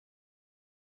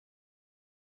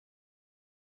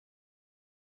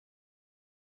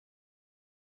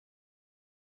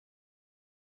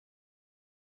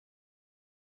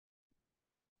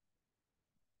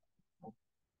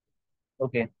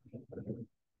Okay.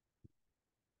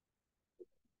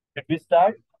 Did we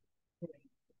start?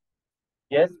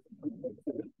 Yes.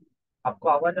 आपको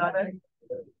आवाज आ रहा है?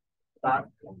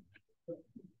 आपको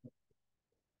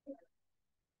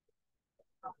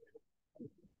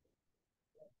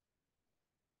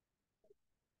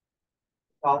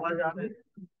आवाज आ रहा है?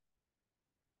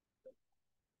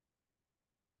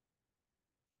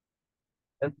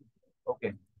 Yes.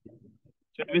 Okay.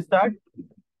 Should we start?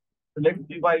 So let's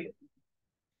divide.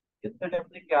 Yesterday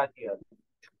हमने क्या किया?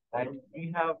 And we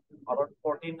have around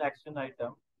 14 action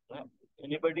items. Right?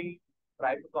 Anybody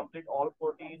try to complete all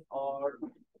 14 or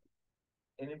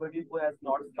anybody who has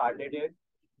not started it?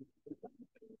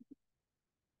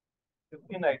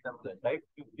 15 items there, right?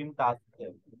 15 tasks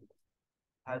there.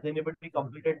 Has anybody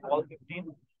completed all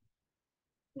 15?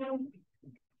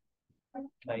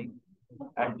 Like,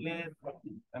 at least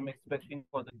I'm expecting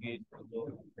for the gate.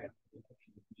 So,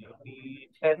 maybe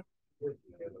 10,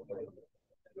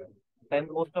 10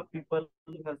 most of people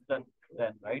has done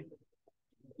 10, right?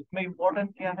 इसमें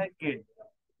important क्या है gate,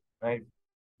 right?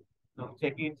 तो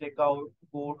check in checkout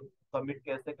code submit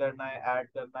कैसे करना है, add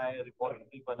करना है,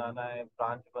 repository बनाना है,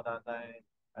 ब्रांच बनाना है,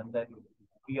 and then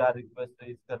PR request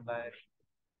raise करना है.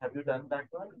 Have you done that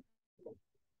one?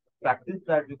 Practice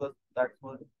that because that's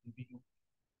what we use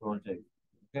project.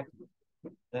 Okay.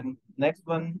 Then next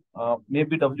one,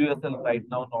 maybe WSL right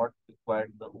now not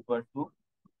required the Ubuntu.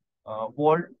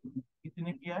 Vault किसी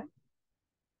ने किया है?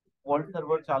 Vault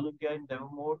server चालू किया in demo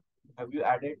mode. Have you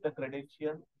added the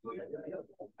credential?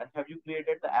 And have you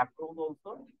created the app role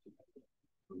also?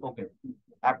 Okay.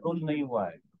 App role नहीं हुआ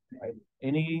है. Right?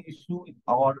 Any issue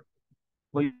और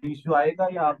कोई issue आएगा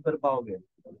या आप कर पाओगे?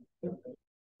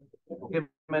 Okay,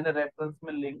 मैंने रेफरेंस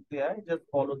में लिंक दिया है. जस्ट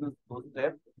फॉलो दिस दो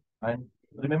step and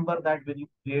remember that when you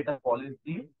create a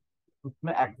policy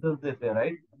उसमें एक्सेस देते हैं,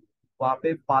 राइट? वहाँ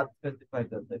पे पाथ स्पेसिफाई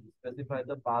करते हैं. Specify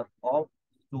the path of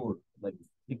store, like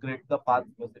secret का पाथ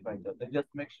स्पेसिफाई करते हैं. जस्ट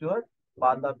मेक श्योर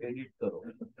पाथ आप एडिट करो.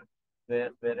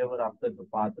 wherever आपका जो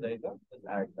पाथ रहेगा just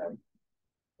add that.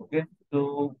 Okay, so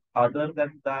other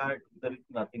than that, there is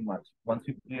nothing much. Once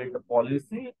you create the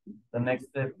policy, the next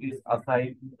step is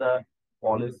assign the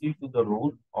policy to the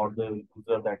role or the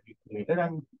user that you created,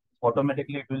 and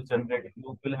automatically it will generate.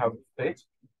 You will have to fetch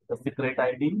the secret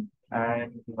ID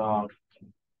and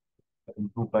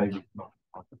group ID,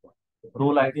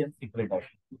 role ID and secret ID.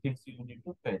 Two things you need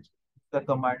to fetch. The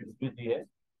command is with here,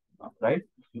 right?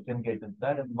 You can get it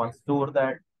there and once store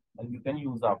that, and you can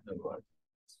use afterwards.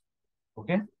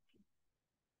 Okay.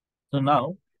 So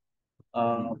now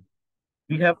uh,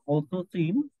 we have also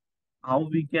seen how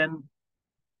we can,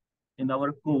 in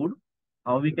our code,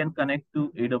 how we can connect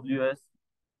to AWS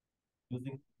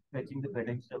using fetching the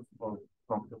credentials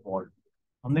from the vault.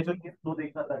 हमने जो ये flow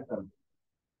देखा था कल.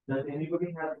 Does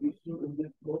anybody have issue in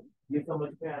this flow? ये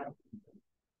समझ में आया?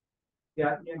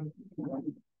 क्या किया?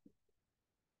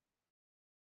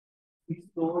 We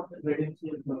store the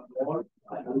credentials from the vault.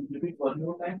 I will repeat one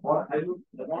more time, or I would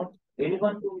want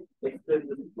anyone to explain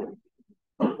this flow.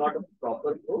 It's not a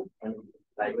proper flow and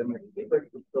diagrammatically, but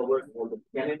it covers all the.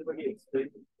 Can anybody explain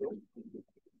this flow?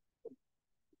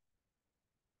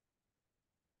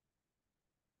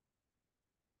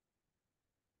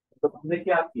 तो हमने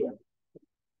क्या किया?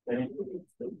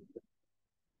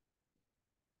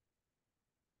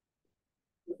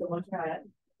 समझ में आया?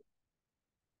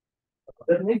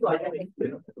 अगर नहीं तो I can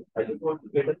explain. I just want to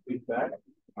get a feedback.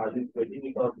 Are you getting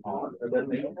it और नॉट? अगर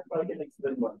नहीं है तो I can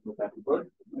explain what that because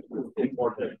it's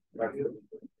important.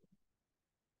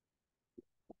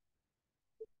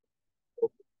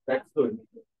 That's good.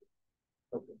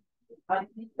 Okay. And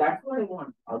that's what I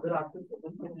want. अगर आपको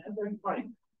समझ में है then fine.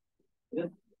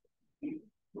 Just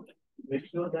make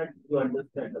sure that you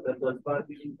understand. अगर 10 बार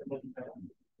भी नहीं समझ में आया,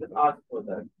 just ask for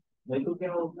that. नहीं तो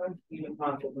क्या होगा कि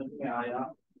हाँ समझ में आया,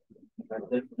 that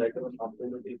letter of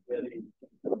possibility is very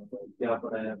क्या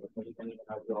पढ़ा है, बच्चे कहीं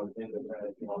बना के ऑनलाइन लग रहा है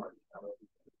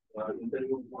और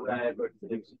इंटरव्यू हो रहा है बट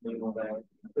सिलेक्शन नहीं हो रहा है.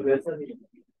 तो वैसा नहीं है.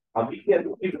 अभी क्या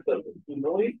फिक्स कर दो. You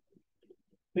know it,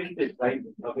 fix it right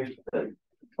away.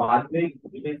 बाद में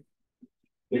it is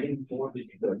getting more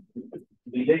difficult.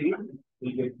 Delay it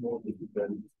will get more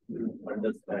difficult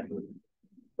understand.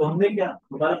 तो हमने क्या,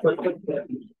 हमारा पर्पस क्या है?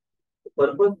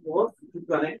 Purpose was to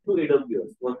connect to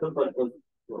AWS. What's the purpose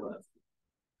for us?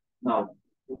 Now,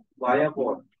 via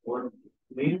what? What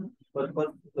main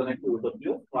purpose to connect to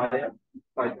AWS via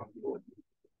Python code.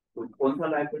 तो कौन सा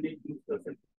library use कर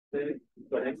सकते हैं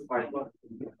connect to Python,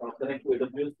 connect to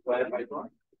AWS via Python?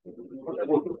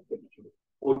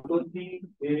 Auto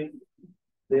is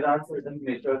there are certain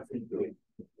methods into it,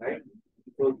 right?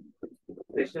 So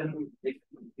session,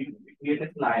 we create a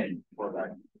client for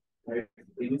that. Right?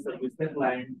 Any service the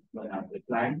client, the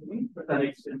client means the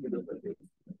connection to the service.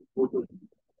 Go to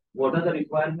what are the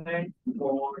requirements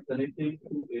for connecting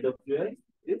to AWS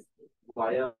is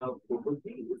via photo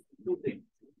key is two things.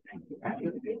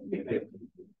 Access key and secret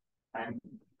key. And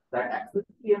that access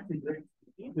key and secret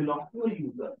key belong to a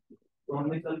user. तो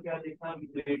हमने कल क्या देखा we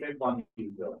created one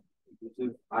user which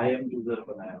is I am user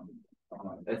बनाया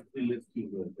S3 list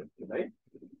user right.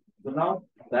 So now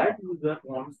that user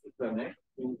wants to connect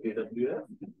to AWS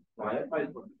via file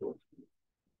console.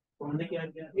 तो हमने क्या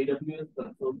किया AWS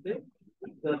console से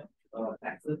the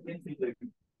access and secret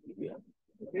key.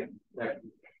 Okay, that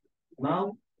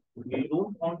now we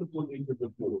don't want to put into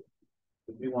the code.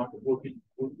 If we want to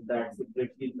put that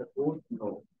secret key in the code,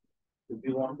 no. If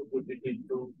you want to put it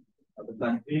into the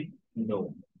country,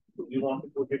 no. If you want to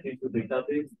put it into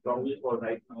database, probably for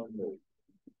right now, no.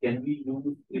 Can we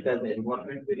use it as an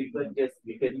environment variable? Yes,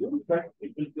 we can use, but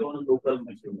it will be on a local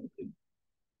machine.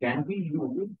 Can we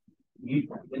use it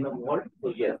in a vault?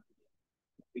 So yes,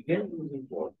 we can use in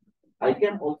vault. I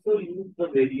can also use the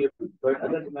variable, but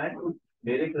अगर मैं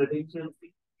मेरे credentials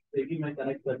से भी मैं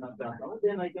connect करना चाहता हूँ,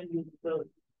 then I can use the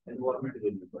environment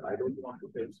variable. I don't want to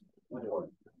fetch my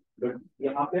vault. But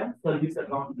यहाँ पे हम service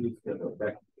account use कर रहे हैं.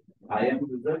 That I am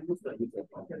user to service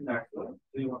account, and that's what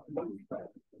we want to use that.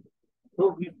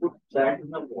 So we put that in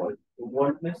the vault. So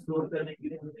vault में store करने के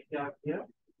लिए हमने क्या किया?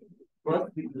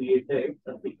 First we created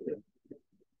a secret,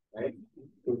 right?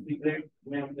 So secret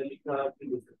में हमने लिखा कि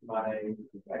this is my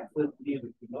access key,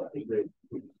 which is not secret,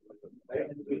 right?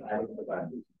 And we added the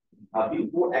value. अभी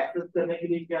वो access करने के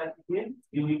लिए क्या चाहिए?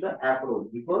 You need the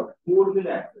approach because code will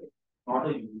access, not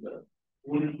a user.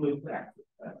 Code is going to access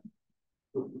that.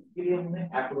 तो उसके लिए हमने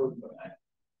approach बनाया.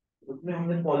 उसमें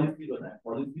हमने policy बनाया.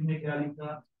 Policy में क्या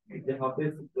लिखा? जहाँ पे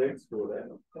secret store है,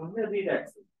 तो हमने read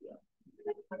access किया.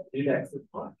 Read access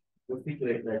for the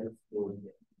secret that is stored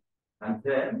here. And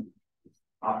then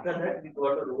after that, we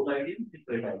got a role ID and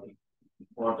secret ID.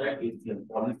 For that ACL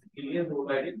policy के लिए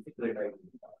role ID and secret ID.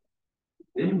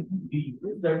 Then we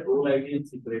use that role ID and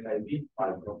secret ID in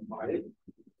Python file.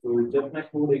 So जब मैं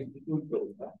code execute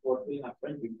करूँगा, what will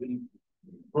happen? It will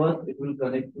first it will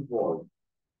connect to vault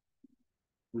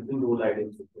using role ID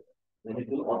and secret. Then it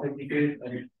will authenticate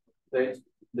and it fetch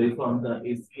based on the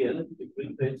ACL. It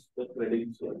will fetch the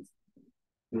credentials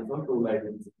based on role ID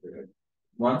and secret.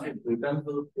 Once it returns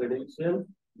those credentials,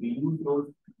 we use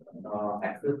those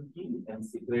access key and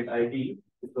secret ID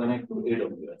to connect to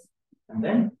AWS. And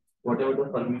then whatever the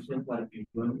permissions are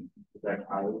given that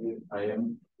I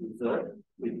am user,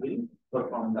 it will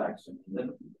perform the action. And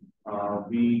then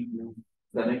we use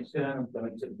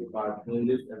connection to partner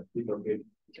list and we locate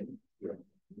here.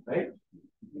 Right?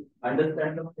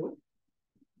 Understand the code?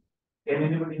 Can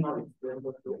anybody now explain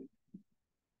the code?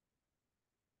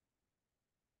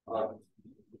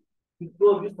 इसको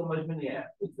अभी समझ में नहीं आया,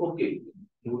 it's okay.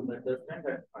 You will understand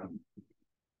that fine.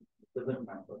 Doesn't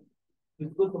matter.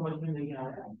 इसको समझ में नहीं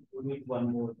आया, you need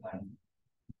one more time.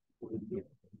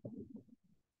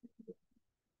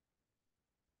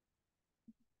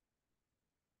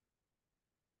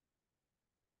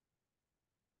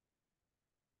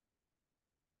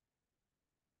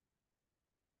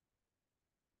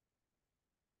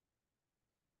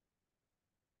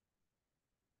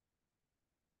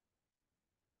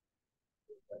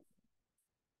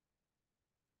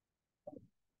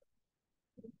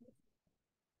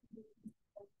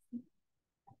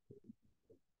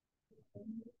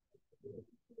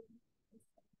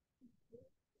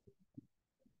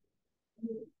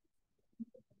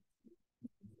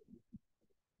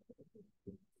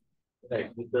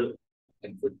 Right, with the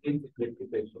existing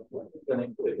certification,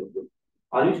 connect to AWS.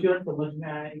 Are you sure समझ में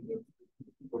आएगा?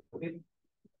 Okay.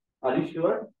 Are you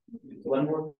sure? One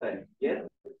more time. Yes?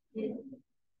 Yes.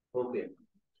 Okay.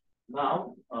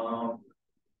 Now,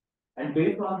 and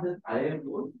based on this IAM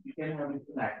rule, we can have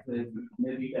access,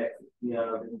 maybe access here,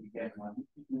 or we can have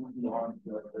launch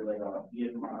the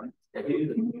PM1,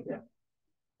 everything we can.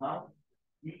 Now,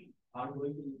 we are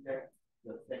going to look at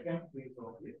the second phase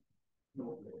of it.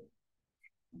 Snowflake.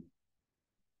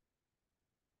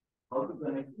 How to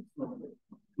connect to Snowflake?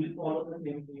 We follow the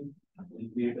same thing. We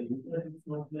create a user in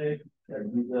Snowflake, that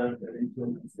user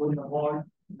credential is so in the vault,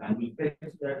 and we fetch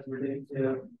that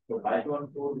credential. So Python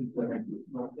code is connect to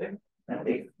Snowflake and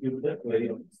execute the query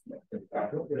on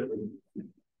Snowflake.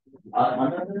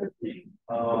 Another thing,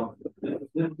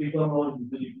 this become our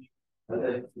utility.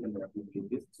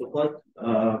 So first,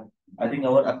 I think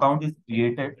our account is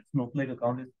created. Snowflake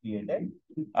account is created.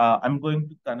 I'm going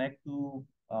to connect to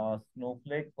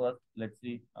Snowflake first. Let's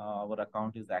see, our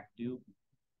account is active.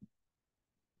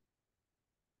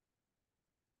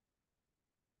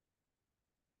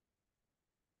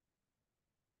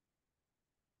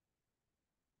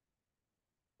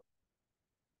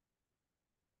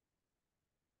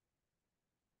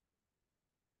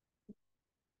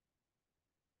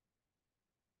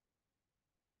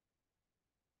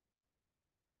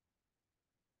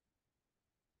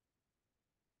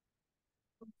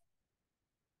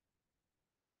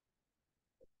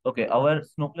 Okay, our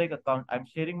Snowflake account, I'm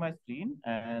sharing my screen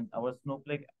and our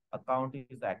Snowflake account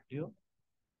is active.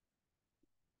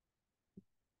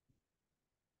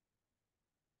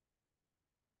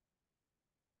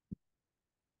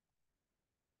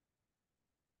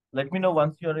 Let me know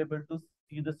once you're able to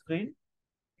see the screen.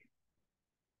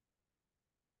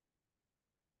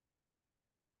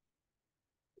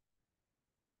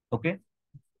 Okay.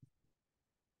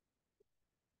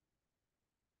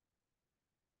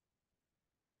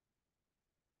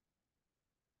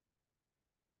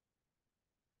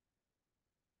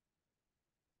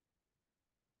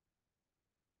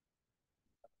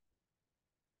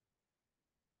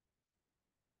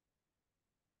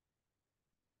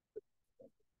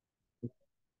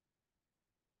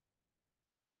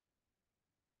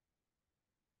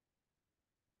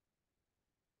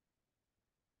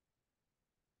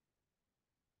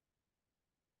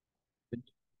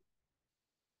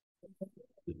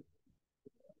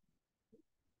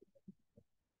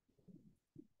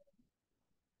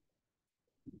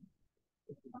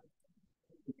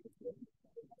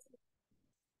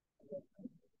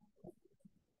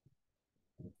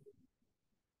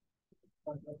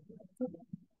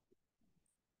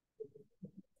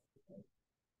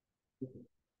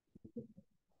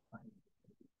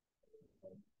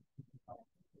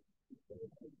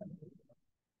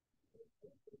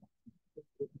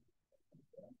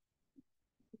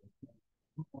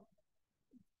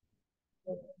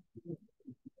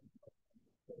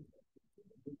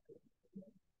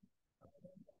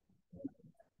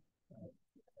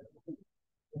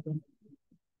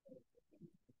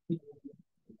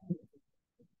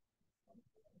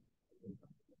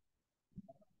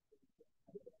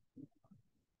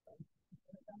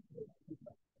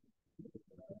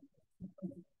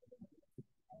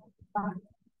 Uh,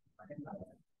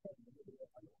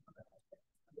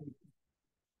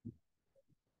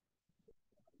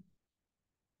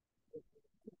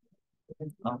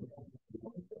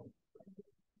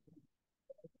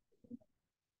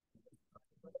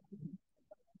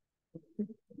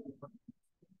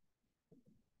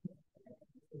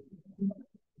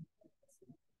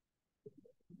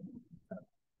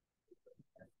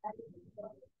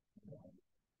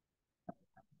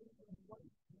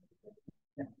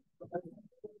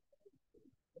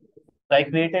 So I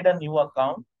created a new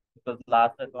account because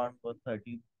last account was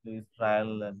 30 days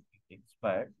trial and it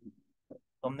expired.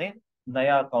 So हमने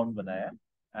नया account बनाया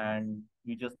and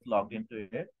we just logged into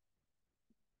it.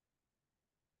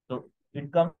 So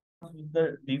it comes with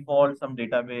the default some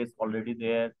database already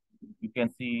there. You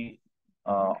can see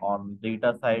on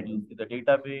data side, you see the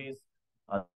database.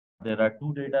 Uh, there are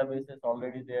two databases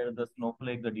already there, the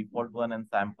Snowflake, the default one, and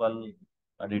sample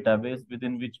database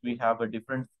within which we have a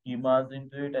different schemas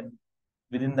into it. And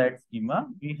within that schema,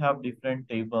 we have different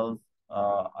tables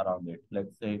around it.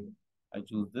 Let's say I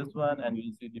choose this one and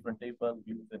you'll see different tables,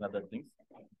 views and other things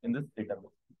in this database.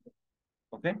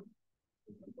 Okay.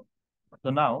 So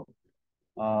now,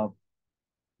 uh,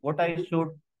 what I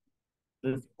showed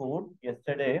this code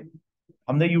yesterday,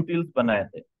 हमने utils बनाए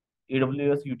थे.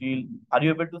 AWS util. Are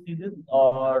you able to see this,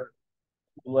 or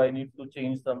do I need to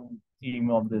change some theme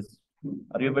of this?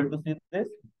 Are you able to see this?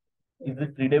 Is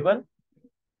it readable?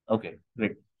 Okay,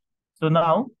 great. So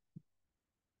now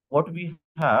what we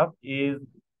have is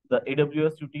the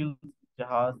AWS utils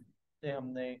जहाँ से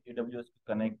हमने AWS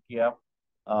को connect किया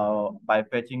by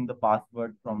fetching the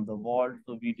password from the vault.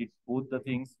 So we did both the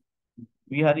things.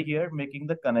 We are here making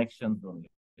the connections only.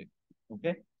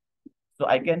 Okay. So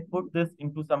I can put this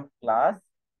into some class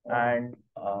and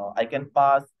I can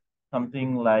pass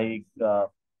something like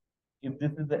if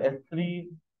this is the S3,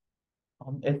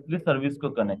 हम S3 service को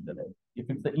connect करें. If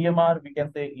it's the EMR, we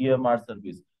can say EMR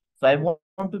service. So I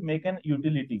want to make an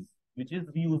utility which is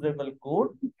reusable code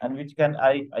and which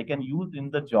I can use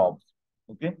in the jobs.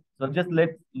 Okay. So just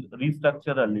let's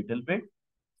restructure a little bit.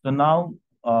 So now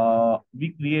we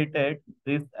created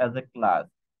this as a class.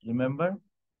 Remember,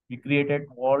 we created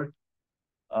Vault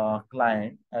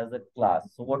client as a class.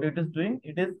 So what it is doing,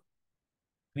 it is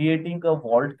creating a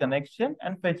vault connection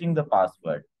and fetching the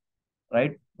password,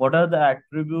 right? What are the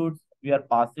attributes we are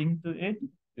passing to it?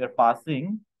 We are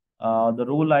passing the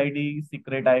role ID,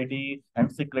 secret ID,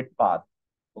 and secret path.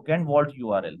 Okay, and vault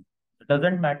URL. It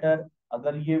doesn't matter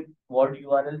अगर ये vault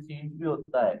URL change भी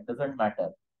होता है, doesn't matter.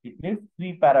 It needs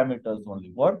three parameters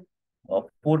only. What?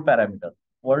 Four parameters.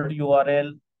 Vault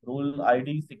URL, role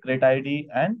ID, secret ID,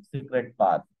 and secret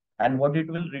path. And what it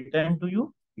will return to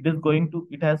you?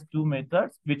 It has two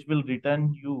methods which will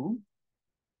return you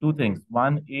two things.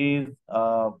 One is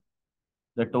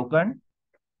the token,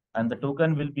 and the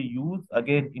token will be used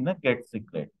again in a get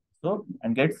secret. So,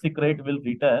 and get secret will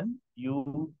return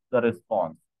you the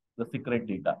response, the secret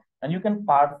data. And you can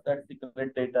parse that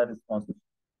secret data response.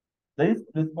 This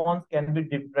response can be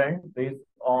different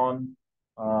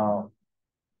uh,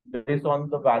 based on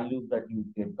the values that you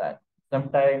get back.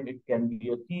 Sometimes it can be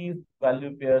a keys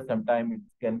value pair, sometimes it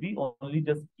can be only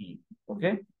just key.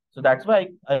 Okay. So that's why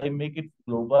I make it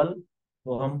global.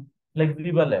 So I'm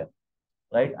flexible है,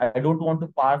 right? I don't want to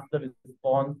pass the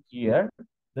response here.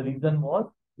 The reason was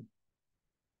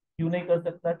क्यों नहीं कर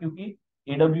सकता क्योंकि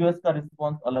AWS का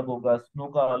response अलग होगा, snow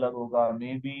का अलग होगा,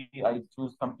 may B I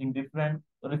choose something different,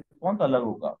 तो रिस्पॉन्स अलग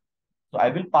होगा. So I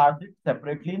will parse it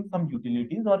separately in some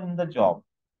utilities or in the job.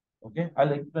 Okay,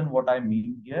 I'll explain what I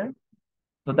mean here.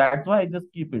 So that's why I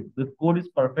just keep it. This code is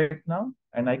perfect now,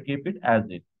 and I keep it as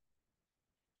it.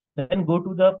 Then go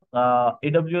to the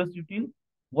AWS util.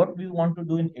 What we want to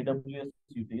do in AWS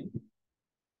util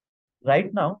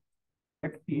right now?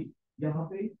 Let's see. यहाँ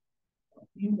पे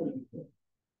तीन तरीके हैं.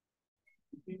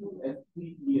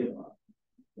 S3 EMR.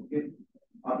 Okay.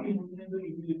 अभी हमने जो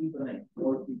utility बनाई,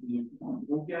 और utility,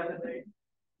 वो क्या कर रहे हैं?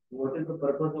 What is the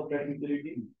purpose of that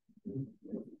utility?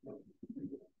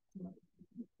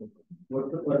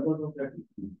 What's the purpose of that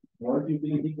utility? What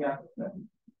utility क्या करता है?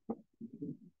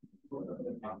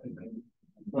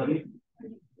 Sorry,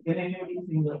 can anybody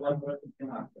sing the one person can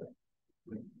answer?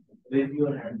 Raise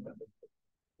your hand.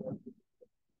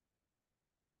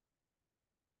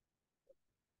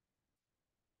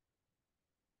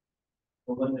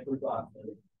 One able to answer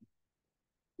it.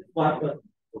 One person.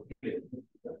 Okay.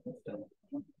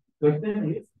 Question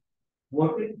is,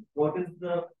 what is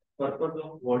the purpose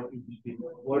of what utility?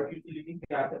 What utility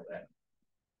क्या करता है?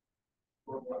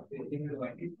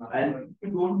 And if you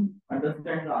don't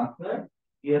understand the answer,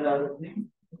 here are the things.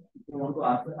 If you want to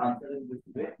answer in this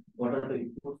way, what are the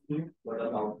inputs to it, what are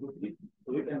the outputs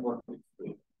to it, and what is to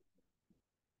it?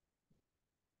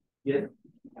 Yes.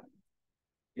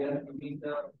 Here it means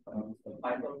the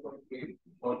Python code field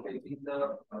or taking the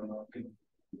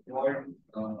word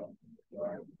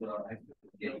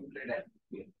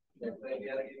that's why we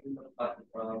are giving the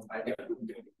Python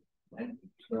and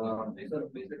this is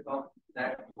based on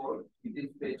that code. It is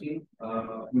fetching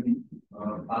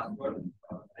password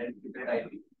and secret ID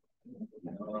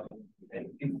and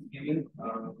it's giving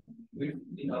it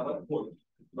in our code.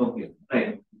 Okay,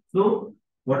 right. So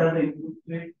what are the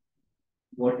inputs?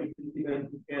 What is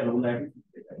the role ID?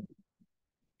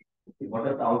 What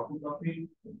are the outputs of it?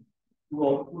 Two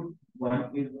outputs. One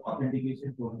is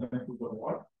authentication to the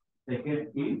what?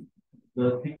 Second is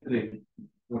the secret.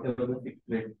 Whatever the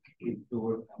secret is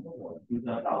stored on the wall. These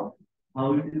are out.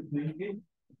 How it is doing it?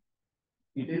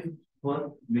 It is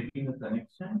first making a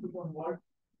connection to the wall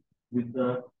with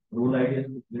the role ID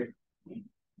and secret,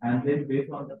 and then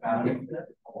based on the parameter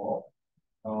of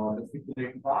the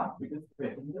secret path, it is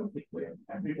fetching the secret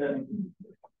and returning the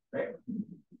secret. Right?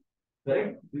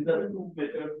 Correct? These are the two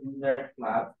methods in that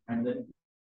class, and then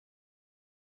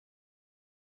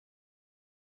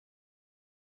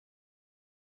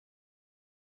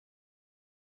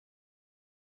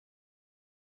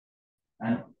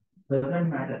and doesn't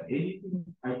matter anything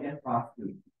I can pass to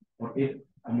it. Okay,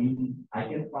 I mean I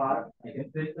can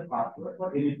set the password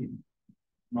for anything,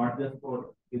 not just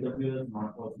for AWS,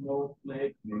 not for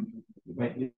Snowflake. Maybe if I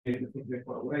create the secret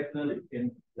for Oracle, it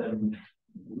can tell me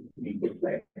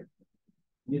right.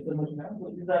 Yes, so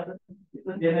these are it's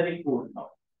a generic code now.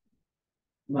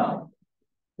 Now,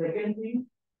 second thing,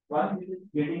 once it is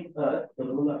getting us the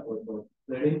role of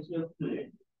credentials to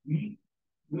it, we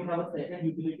have a second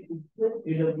utility, which is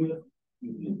AWS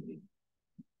utility.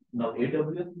 Now,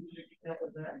 AWS utility क्या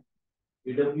करता है?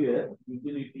 AWS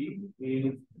utility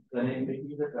is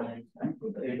connecting the connection to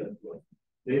the AWS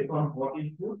based on what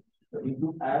input. The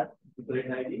input has secret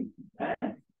ID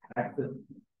and access.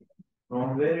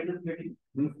 From where it is getting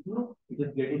these two, it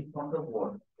is getting from the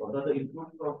wall. What are the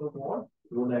inputs of the wall?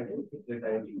 Role ID, secret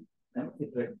ID, and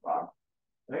secret path.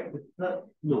 Right? It's the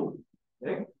flow.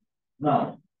 Right?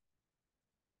 Now,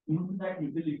 in that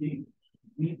utility,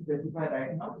 we specify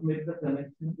right now to make the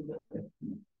connection to the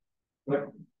SSD.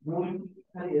 But more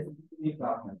utility is SSD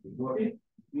class message. What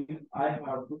if I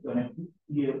have to connect to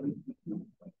ELB?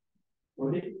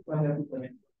 What if I have to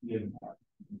connect to ELB?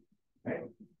 Right?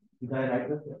 If I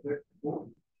write a separate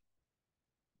code,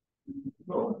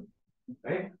 so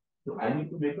right, so I need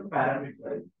to make a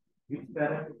parameter. Which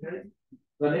parameter?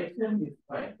 Connection is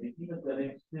fine. Making a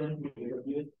connection to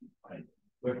AWS is fine.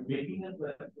 But making a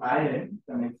client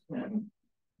connection,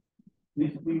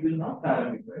 which we will not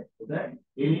parameter, so that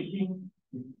anything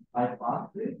I pass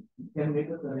it can make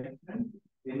a connection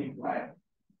to any client.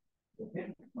 Okay.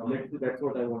 Now let's see. That's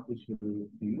what I want to show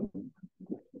you.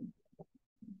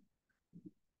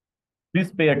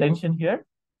 Please pay attention here.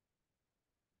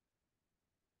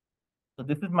 So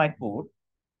this is my code.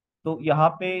 तो यहाँ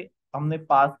पे हमने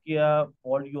पास किया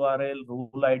vault URL,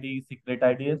 role ID, secret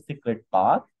ID and secret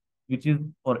path, which is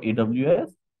for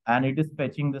AWS, and it is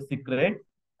fetching the secret,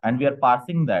 and we are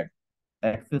passing that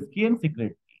access key and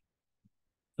secret key.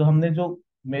 तो हमने जो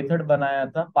method बनाया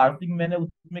था पार्सिंग, मैंने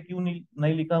उसमें क्यों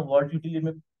नहीं लिखा वॉल्ट यूटिलिटी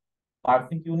में,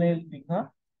 पार्सिंग क्यों नहीं लिखा?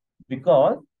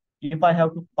 Because if I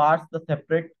have to parse the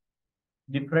separate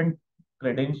different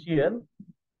credential,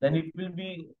 then it will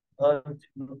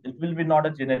be not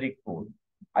a generic code.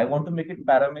 I want to make it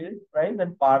parameterized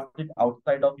and parse it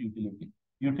outside of utility.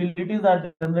 Utilities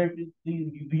are generally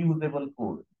reusable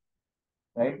code,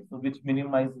 right? So which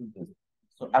minimizes this.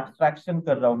 So abstraction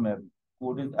kar raha hu main.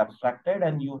 Code is abstracted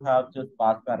and you have just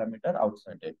pass parameter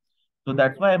outside it. So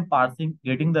that's why I'm parsing,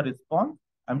 getting the response.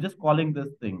 I'm just calling this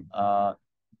thing.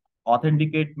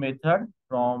 Authenticate method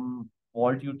from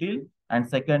vault util and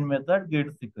second method get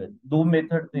secret. दो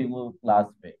method थे वो class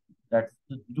पे. That's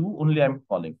the two only I'm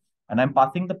calling. And I'm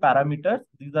passing the parameters.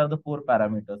 These are the four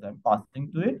parameters I'm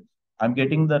passing to it. I'm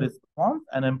getting the response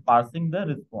and I'm passing the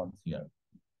response here.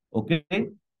 Okay.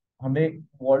 हमें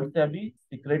vault से अभी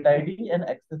secret ID and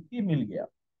access key मिल गया.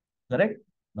 Correct?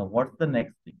 Now what's the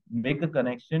next thing? Make a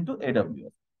connection to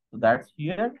AWS. So that's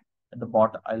here at the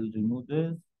bottom. I'll remove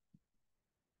this.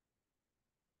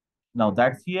 Now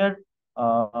that's here.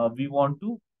 We want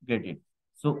to get it.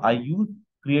 So I use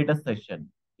create a session.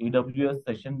 AWS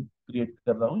session create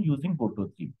कर रहा हूँ using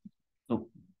GoToTheme. So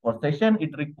for session,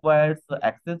 it requires the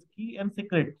access key and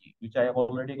secret key, which I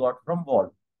already got from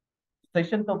Vault.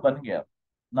 Session तो बन गया.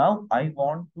 Now I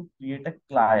want to create a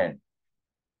client.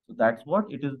 So that's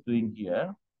what it is doing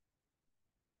here.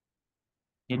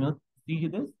 Can you see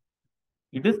this?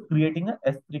 It is creating a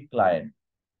S3 client.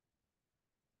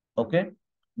 Okay.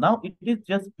 Now it is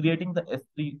just creating the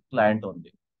S3 client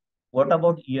only. What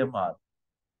about EMR?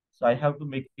 So I have to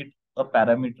make it a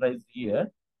parameterized here,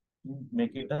 to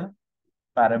make it a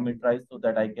parameterized so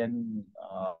that I can,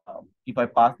 if I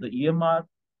pass the EMR,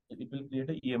 it will create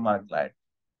a EMR client.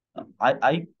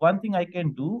 One thing I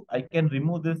can do, I can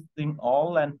remove this thing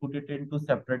all and put it into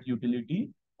separate utility,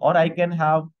 or I can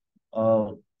have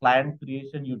client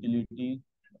creation utility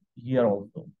here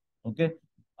also. Okay.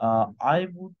 I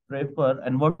would prefer,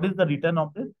 and what is the return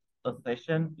of this? The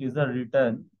session is a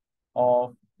return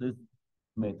of this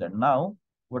method. Now,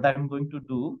 what I'm going to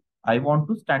do, I want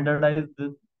to standardize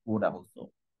this code also.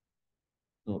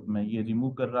 So मैं ये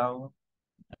remove कर रहा हूँ,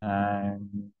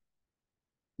 and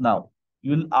now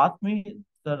you will ask me,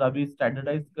 sir, अभी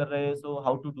standardize कर रहे हैं, so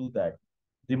how to do that?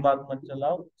 दिमाग मत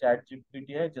चलाओ, chat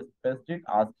GPT है, just paste it,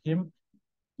 ask him,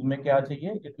 तुम्हें क्या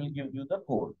चाहिए? It will give you the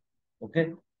code.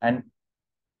 Okay, and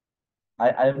I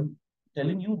am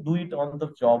telling you, do it on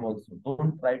the job also.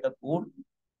 Don't write a code.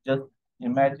 Just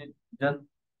imagine, just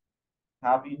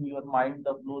have in your mind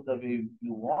the flow the way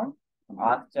you want.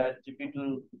 Ask ChatGPT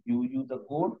to give you the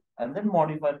code and then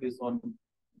modify based on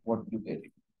what you get.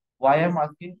 Why I'm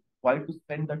asking? Why to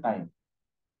spend the time?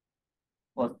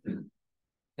 First thing.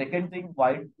 Second thing,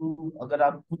 why to? अगर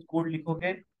आप खुद code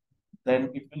लिखोगे, then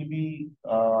it will be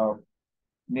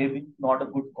maybe not a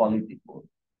good quality code.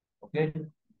 Okay.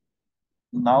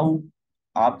 Now,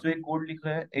 आप जो एक code लिख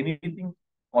रहे हैं, anything,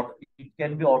 it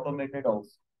can be automated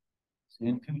also. So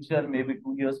in future, maybe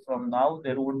 2 years from now,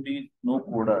 there won't be no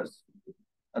coders.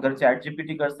 अगर chat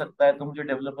GPT कर सकता है तो मुझे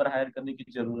डेवलपर हायर करने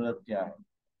की जरूरत क्या है?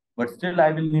 But still,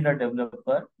 I will need a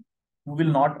developer who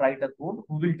will not write a code,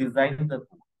 who will design the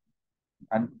code.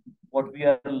 And what we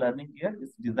are learning here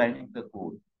is designing the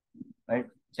code, right?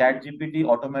 Chat GPT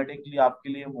automatically आपके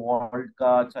लिए vault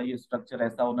का अच्छा ये structure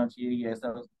ऐसा होना चाहिए, ये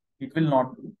ऐसा, it will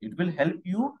not do. It will help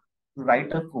you to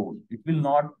write a code. It will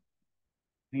not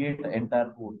create the entire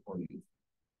code for you,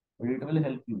 but it will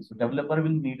help you. So developer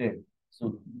will need it.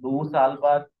 So 2 साल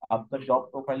बाद आपका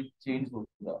job profile change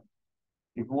होगा.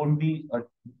 It won't be a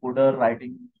coder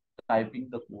writing, typing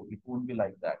the code. It won't be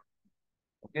like that.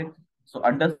 Okay. So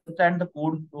understand the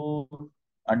code flow,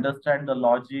 understand the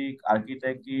logic,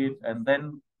 architect it, and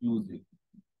then use it.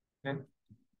 Okay.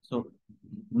 So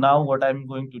now what I'm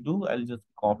going to do, I'll just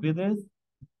copy this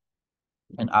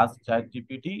and ask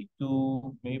ChatGPT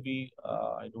to maybe,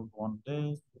 I don't want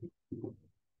this.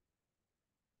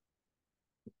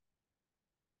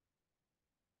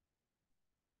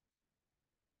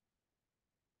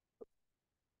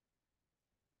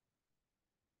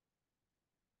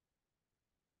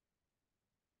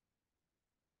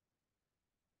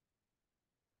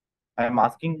 I'm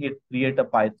asking it create a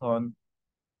Python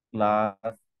class.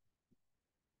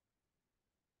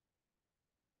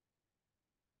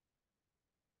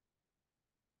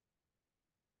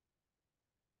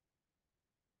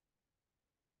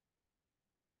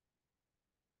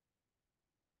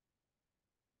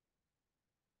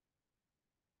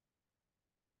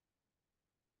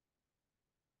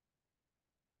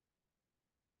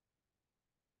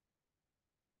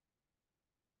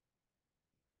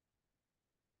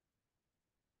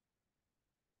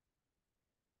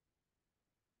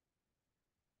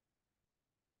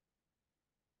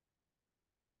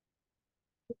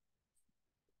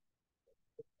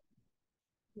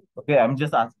 Okay, I'm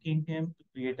just asking him to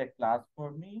create a class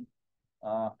for me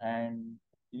and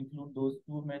include those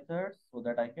two methods so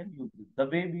that I can use it. The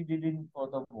way we did in for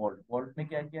the Vault. Vault में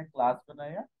क्या किया class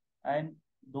बनाया and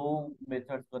दो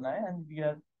methods बनाए and we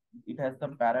are it has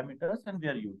some parameters and we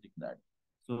are using that.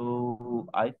 So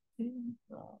I think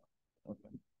okay.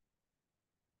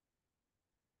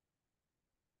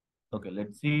 Okay,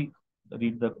 let's see.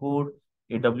 Read the code.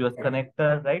 AWS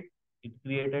connector, right? It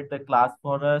created the class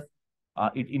for us.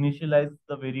 It initialized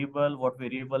the variable, what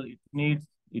variable it needs.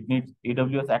 It needs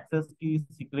AWS access key,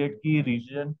 secret key,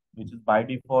 region, which is by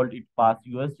default, it passed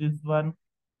USGS one.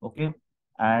 Okay.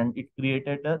 And it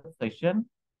created a session,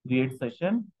 create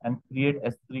session, and create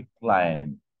S3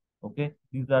 client. Okay.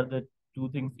 These are the two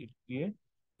things it creates.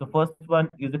 The first one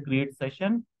is a create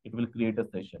session. It will create a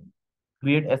session.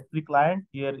 Create S3 client.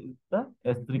 Here is the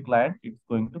S3 client it's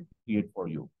going to create for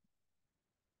you.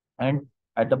 And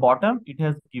at the bottom, it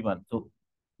has given. So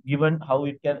given how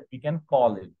it can we can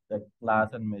call it the class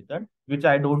and method, which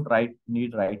I don't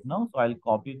need right now. So I'll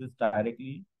copy this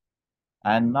directly.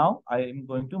 And now I am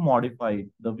going to modify it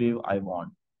the way I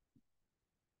want.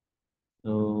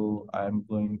 So I'm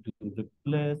going to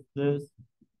replace this.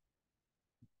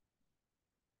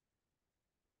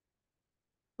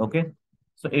 Okay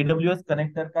so AWS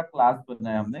connector का class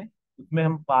बनाया हमने उसमें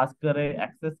हम पास कर रहे हैं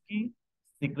access की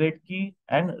secret की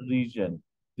and reason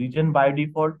reason by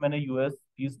default मैंने यूएस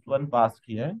ईस्ट वन पास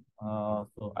किया है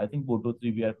सो I think बोटो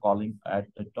 3 we are calling at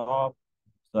the top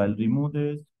so I remove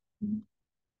this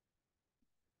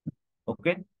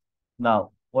okay now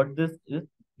what this is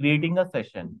creating a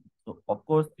session so of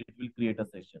course it will create a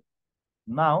session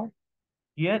now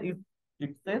here is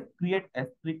it says create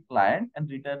S3 client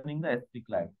and returning the S3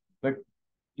 client but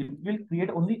it will create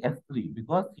only S3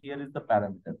 because here is the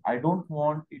parameter. I don't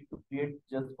want it to create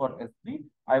just for S3.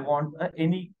 I want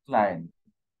any client.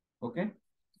 Okay.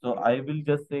 So I will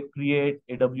just say create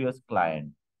AWS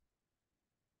client.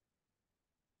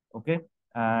 Okay.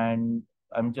 And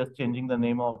I'm just changing the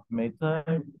name of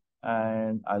method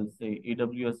and I'll say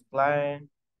AWS client.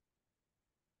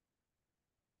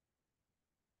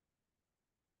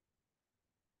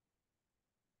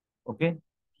 Okay.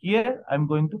 Here I'm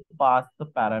going to pass the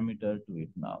parameter to it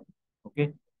now.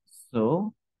 Okay.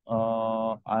 So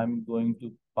I'm going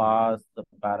to pass the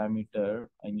parameter.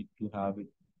 I need to have it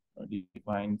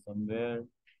defined somewhere.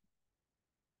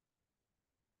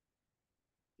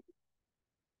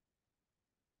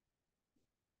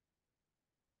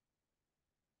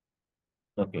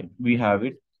 Okay, we have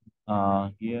it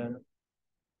here,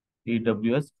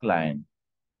 AWS client.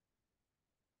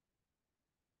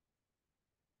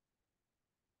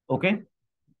 Okay,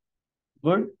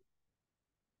 good.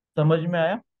 समझ में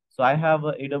आया? So I have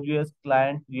a AWS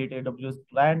client, create AWS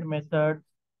client method,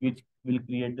 which will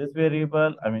create this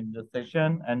variable, I mean the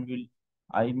session, and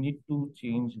I need to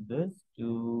change this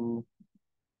to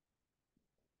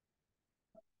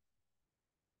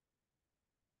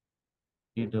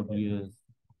AWS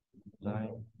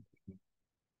client,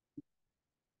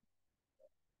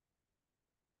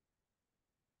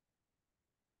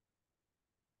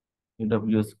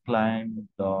 AWS client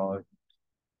dot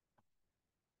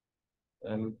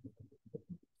L,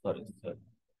 sorry.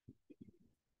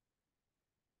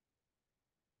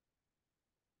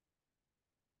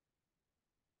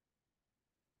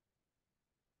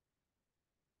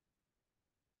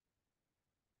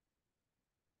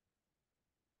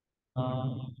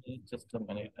 Uh, just a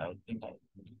minute, I think uh,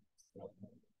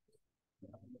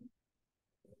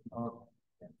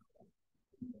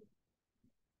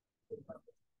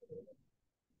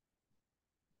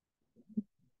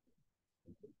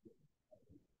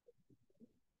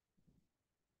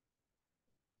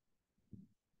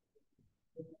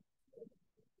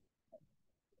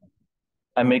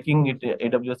 I'm making it a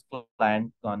AWS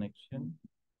client connection.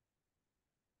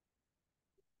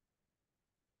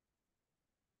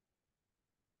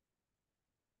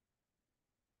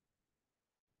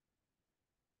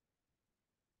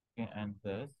 Okay, and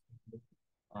this.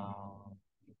 Uh,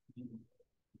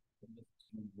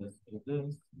 let's do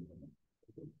this.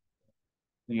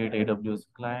 Create AWS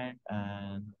client,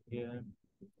 and here,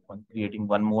 creating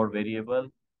one more variable,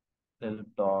 self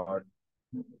dot.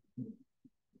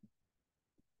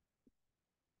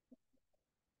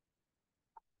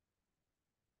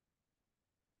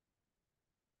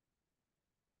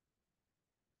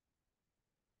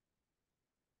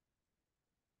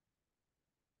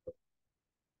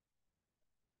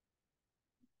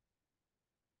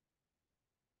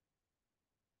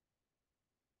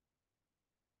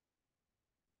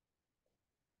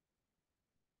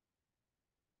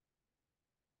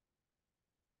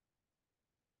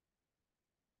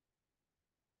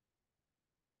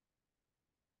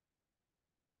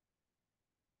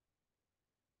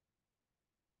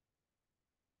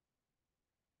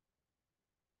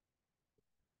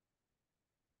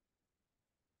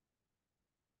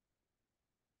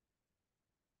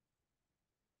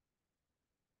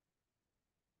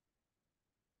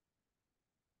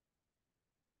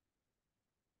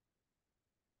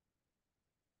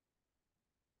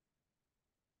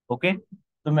 Okay,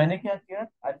 तो मैंने क्या किया,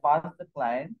 I passed the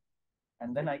client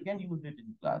and then I can use it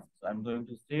in class. So I'm going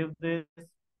to save this,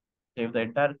 save the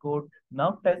entire code.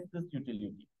 Now test this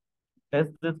utility.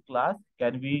 Test this class.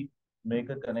 Can we make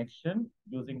a connection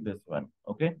using this one?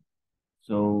 Okay.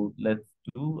 So let's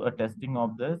do a testing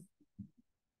of this.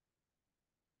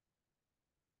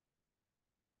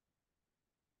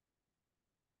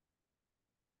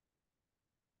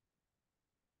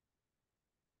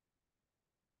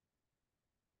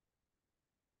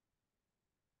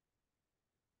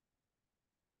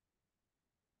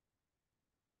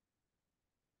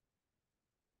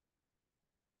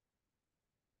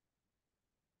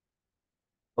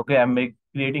 Okay,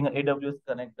 creating an AWS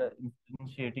connector,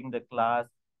 initiating the class.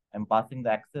 I'm passing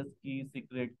the access key,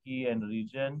 secret key, and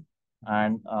region,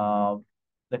 and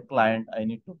the client I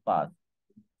need to pass.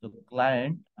 So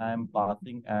client I'm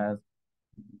passing as,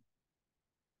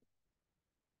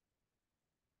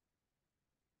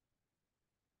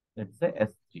 let's say,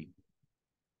 S3.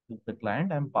 This is the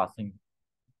client I'm passing.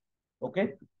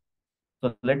 Okay,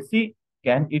 so let's see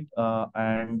can it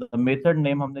and the method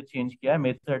name हमने change किया है.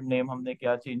 Method name हमने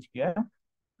क्या change किया है?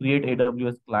 Create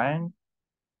AWS client,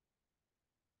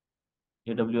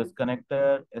 AWS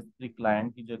connector, S3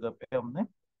 client की जगह पे हमने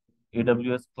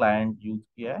AWS client use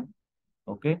किया है.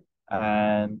 Okay,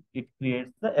 and it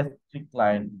creates the S3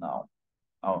 client now.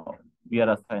 Uh, we are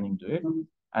assigning to it,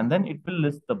 and then it will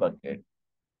list the bucket.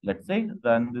 Let's say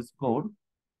run this code.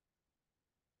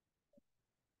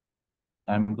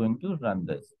 I'm going to run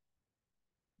this.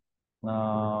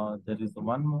 There is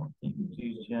one more thing.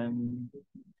 Region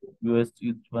US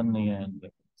is one नहीं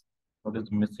है. What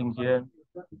is missing here?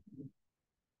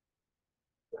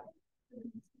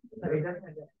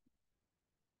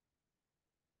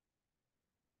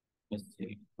 Let's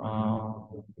see.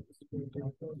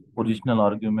 Positional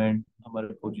argument.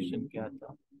 हमारे position क्या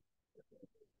था?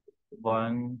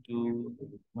 One, two,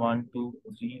 one, two,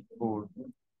 three, four.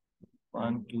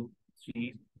 One, two,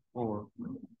 three, four.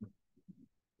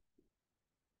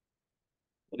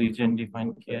 Region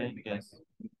define किया है? Yes.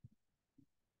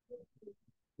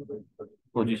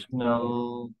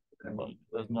 Positional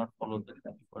does not follow the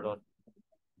keyword or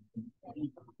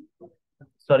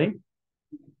sorry,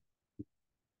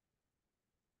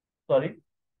 sorry.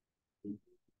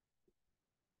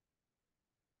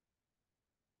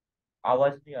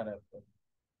 आवाज नहीं आ रहा है आपका.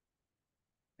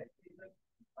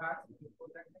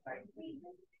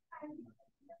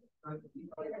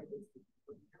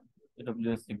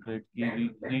 AWS सीक्रेट की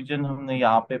रीजन हमने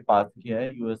यहाँ पे पास किया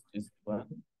है US east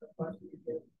one.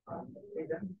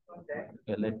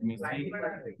 Let me सी.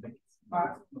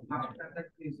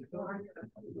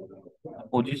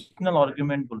 पोजिशनल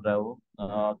आर्गुमेंट बोल रहा है वो.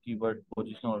 Keyword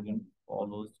positional argument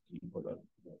follows keyword.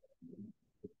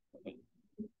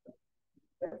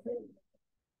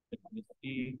 Let me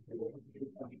C.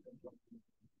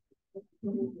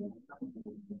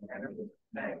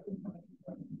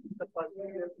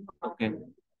 Okay,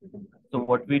 so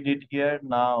what we did here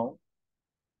now,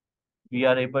 we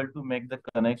are able to make the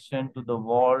connection to the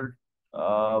vault.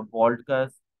 Vault का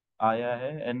आया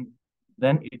है, and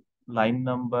then it line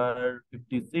number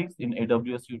 56 in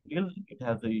AWS util it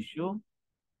has the issue.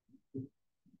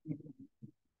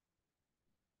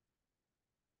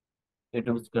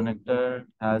 AWS connector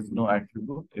has no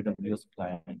attribute. AWS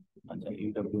client. अच्छा,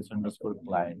 AWS underscore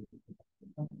client.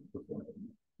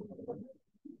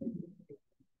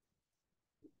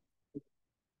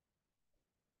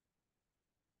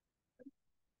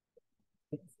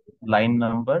 Line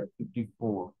number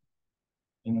 54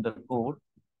 in the code.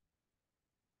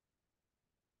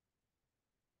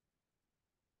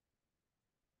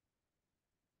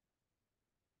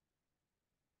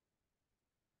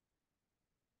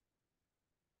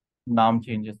 नाम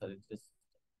changes sir. It's just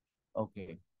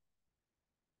okay.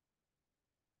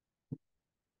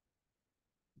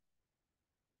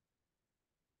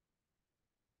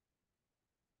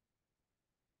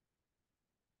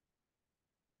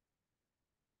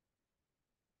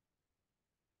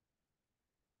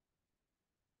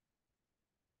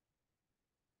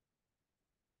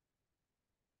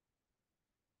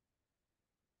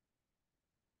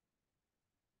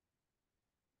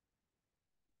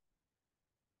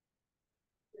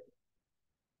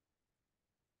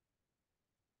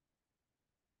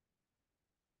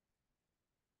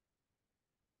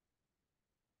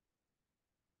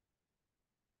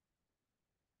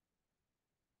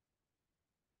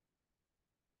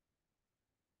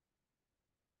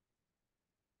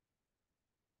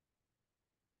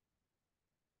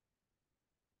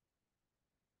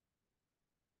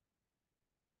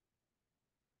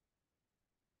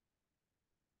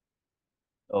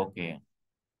 Okay.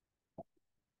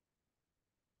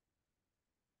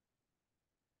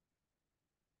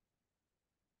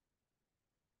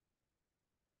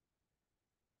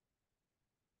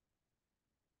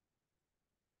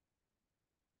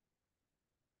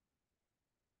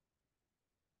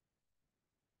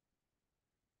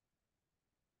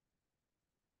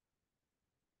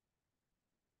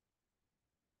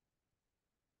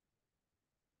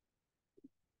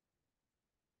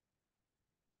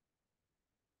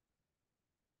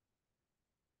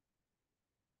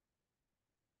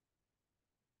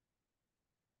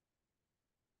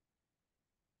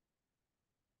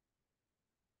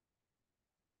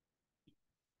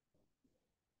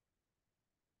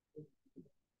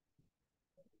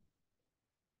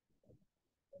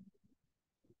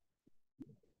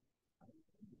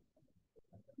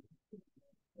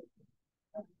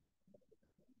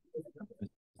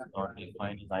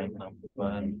 define line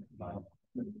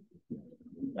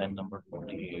number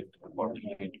 48.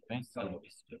 48 pencil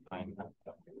is defined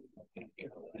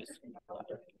this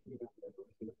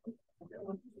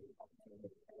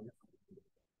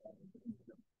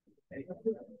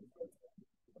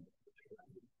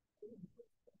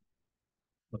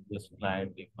this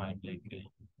client defined like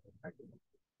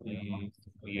please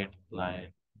create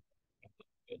client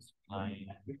this client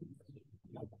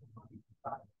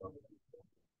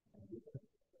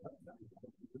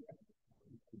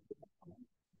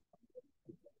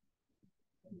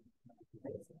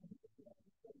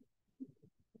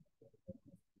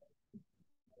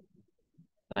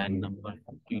line number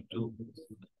 52.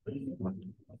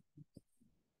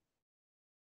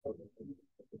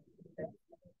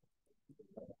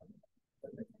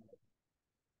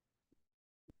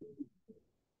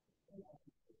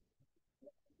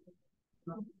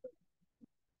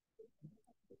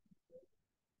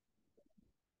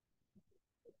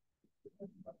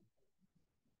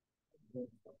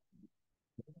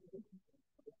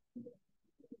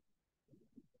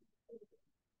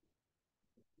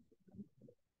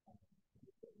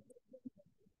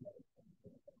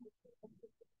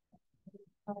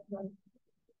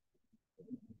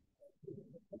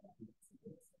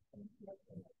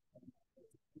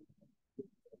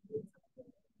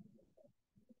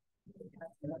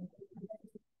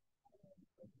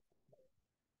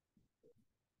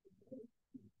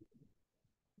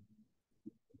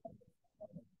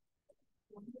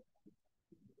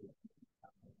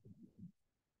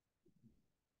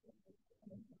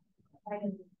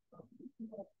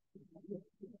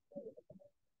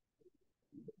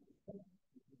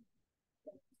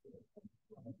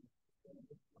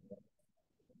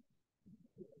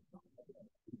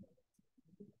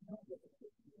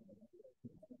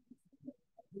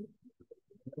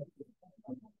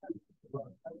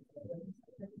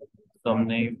 Some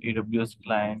name AWS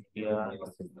client here.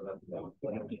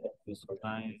 AWS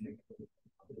client.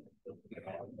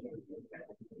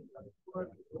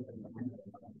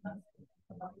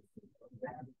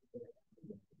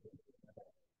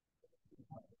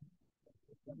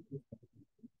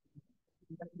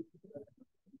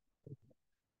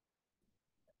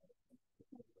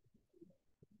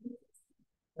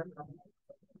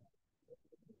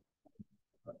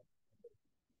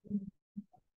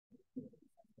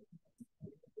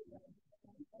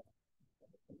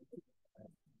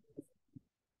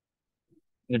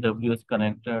 AWS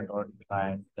connector dot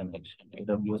client connection.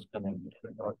 AWS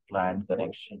connector dot client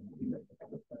connection.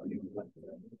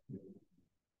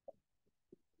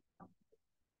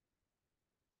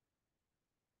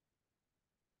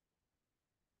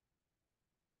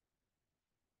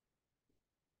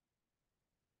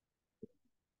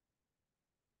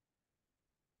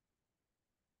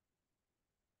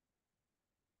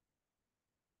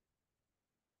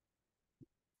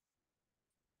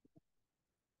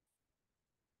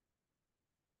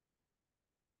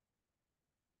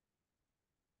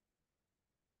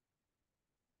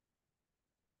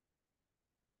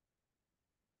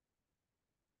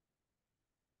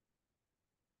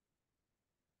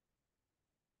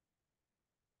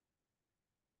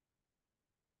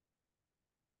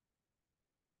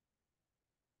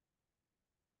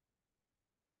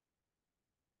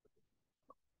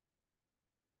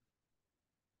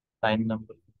 Line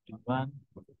number 51.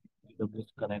 AWS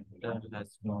connector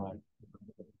has no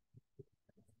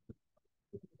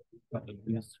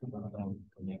AWS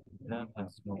connector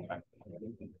has no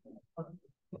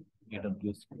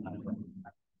AWS client.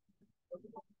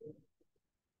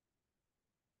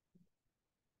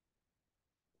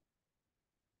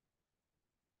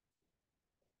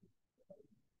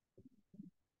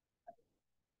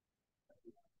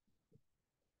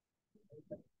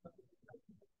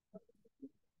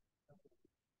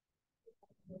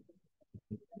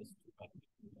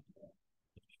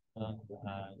 And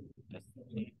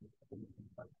destiny.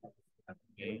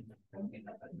 Okay.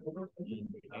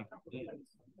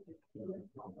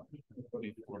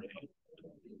 Before it.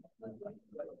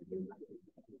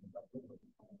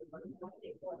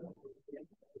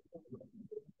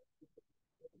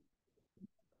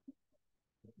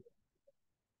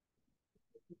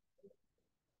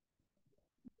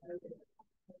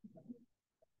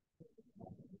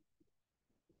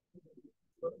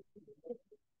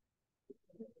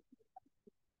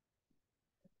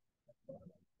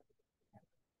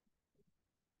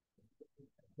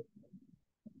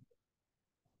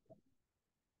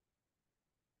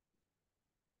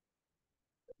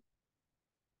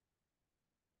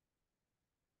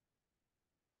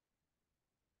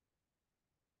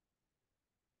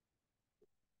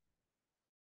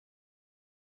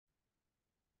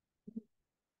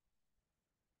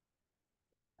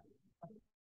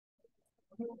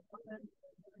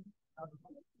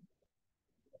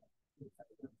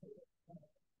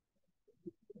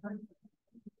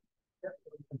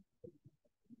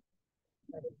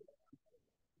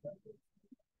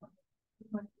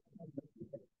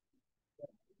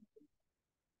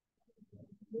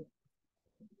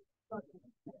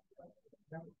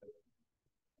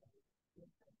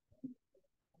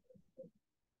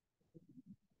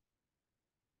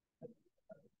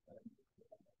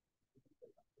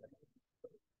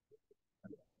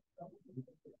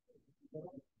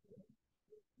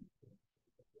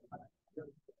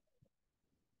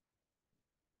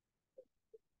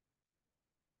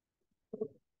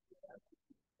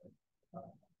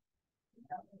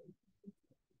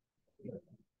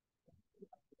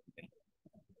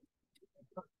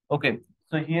 Okay,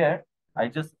 so here I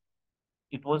just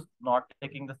it was not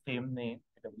taking the same name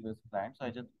AWS client, so I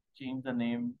just changed the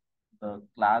name, the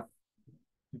class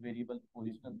variable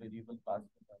positional variable pass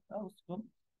करता था उसको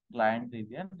client दे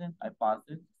दिया, and then I pass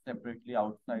it separately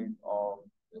outside of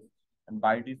this, and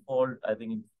by default I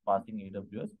think it's passing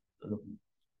AWS.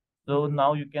 So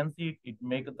now you can see it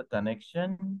makes the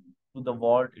connection to the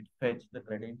vault. It fetch the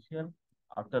credential.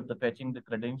 After the fetching the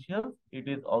credentials, it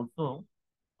is also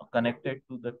connected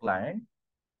to the client,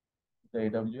 the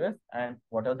AWS, and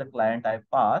whatever the client I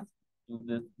pass to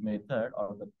this method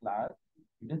or the class,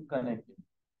 it is connected.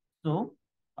 So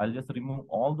I'll just remove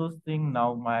all those things.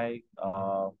 Now my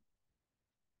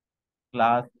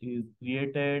class is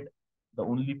created. The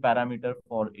only parameter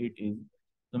for it is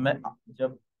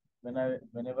so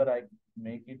whenever I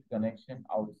make it connection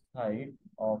outside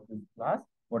of this class,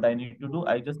 what I need to do,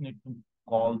 I just need to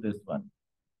call this one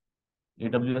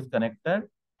AWS connector,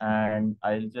 and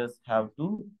I'll just have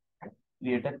to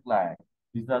create a client.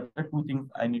 These are the two things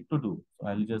I need to do. So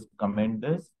I'll just comment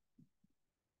this.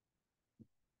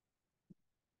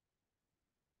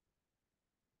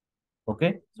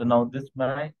 Okay. So now this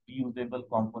my reusable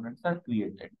components are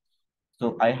created.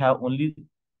 So I have only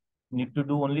need to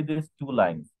do only these two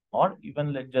lines, or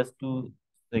even let just to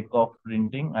sake of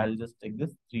printing, I'll just take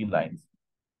this 3 lines.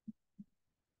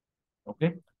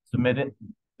 Okay. So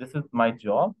this is my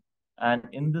job. And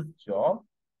in this job,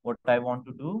 what I want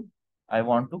to do, I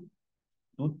want to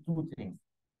do two things.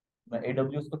 मैं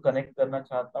AWS को connect करना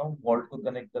चाहता हूँ, Vault को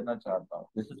connect करना चाहता हूँ.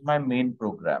 This is my main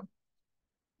program.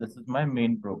 This is my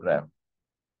main program.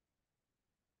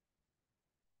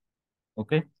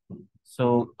 Okay.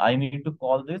 So I need to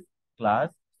call this class.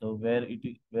 So where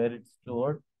it's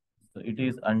stored. So it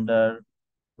is under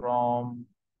from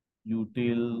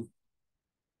util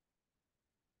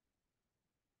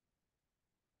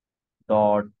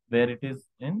dot where it is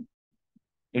in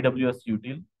AWS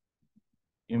util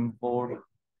import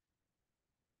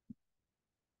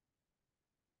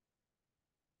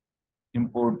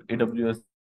AWS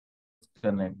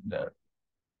connector.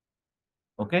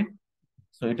 Okay.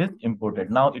 So it is imported.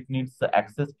 Now it needs the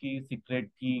access key, secret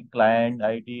key, client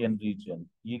ID, and region.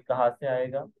 ये कहाँ से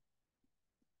आएगा?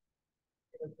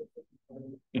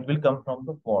 It will come from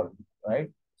the vault, right?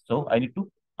 So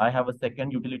I have a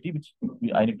second utility which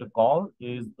I need to call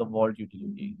is the vault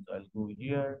utility. So I'll go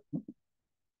here.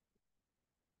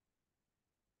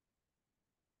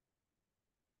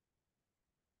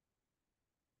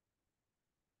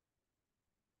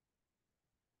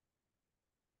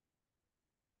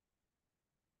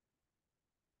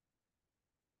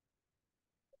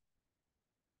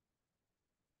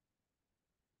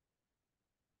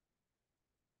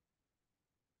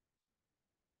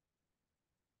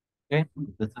 Okay,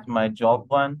 this is my job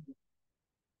one.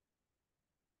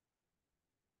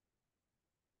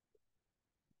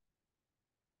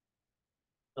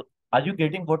 So are you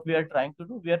getting what we are trying to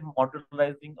do? We are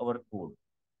modularizing our code.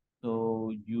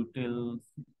 So utils.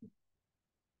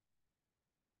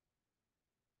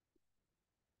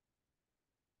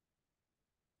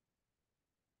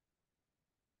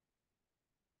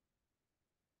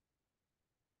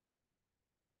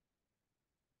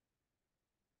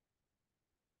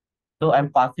 So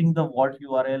I'm passing the what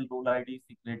URL, role ID,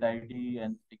 secret ID,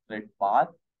 and secret path.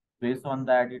 Based on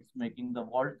that, it's making the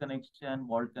vault connection.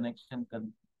 Vault connection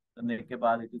करने के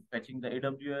बाद it is fetching the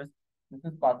AWS. This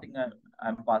is passing.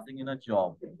 I'm passing in a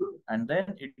job, and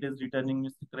then it is returning the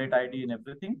secret ID and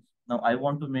everything. Now I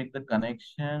want to make the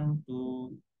connection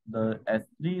to the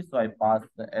S3, so I pass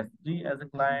the S3 as a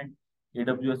client.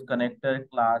 AWS connector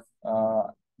class.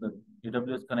 The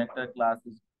AWS connector class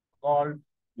is called,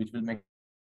 which will make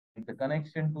the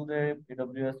connection to the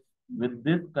AWS. With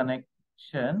this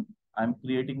connection, I'm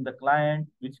creating the client.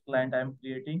 Which client I'm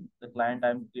creating? The client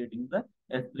I'm creating the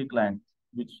S3 client,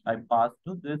 which I pass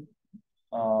to this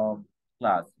uh,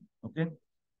 class. Okay.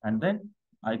 And then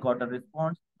I got a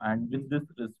response, and with this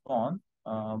response,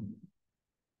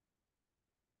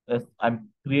 yes, I'm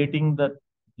creating the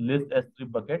list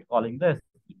S3 bucket, calling the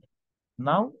S3.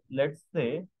 Now, let's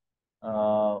say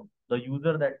the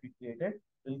user that we created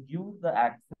will give the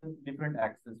access, different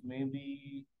access.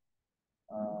 Maybe,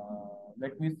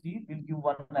 let me see, we'll give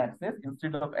one access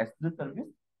instead of S3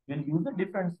 service, we'll use a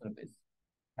different service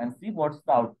and see what's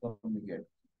the outcome we get.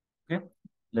 Okay,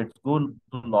 let's go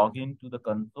to log into the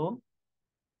console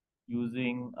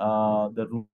using the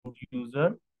root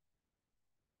user.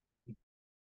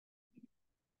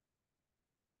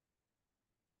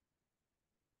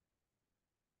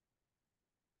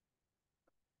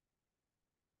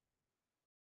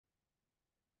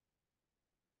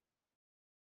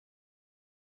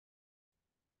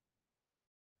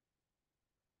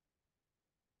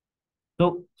 तो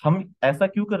हम ऐसा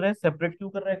क्यों कर रहे हैं, separate क्यों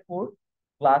कर रहे हैं कोड,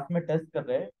 क्लास में टेस्ट कर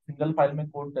रहे हैं, सिंगल फाइल में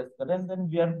कोड टेस्ट कर रहे हैं, then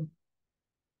we are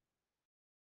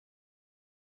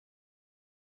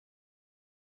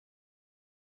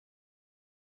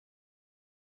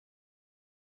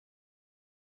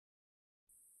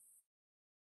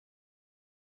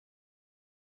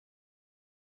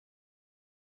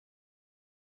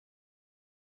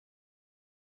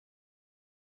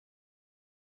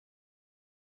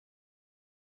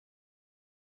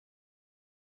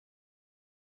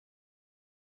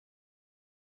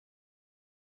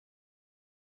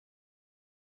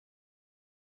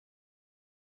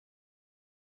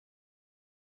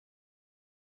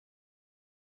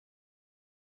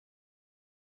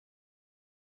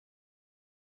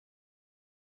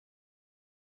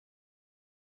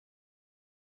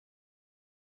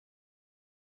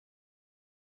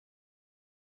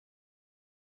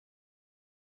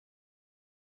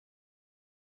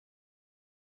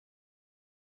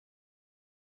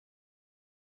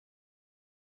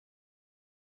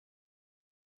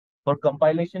for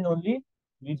compilation only,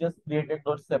 we just created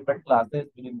those separate classes.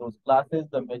 Within those classes,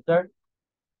 the method,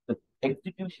 the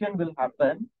execution will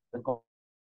happen, the code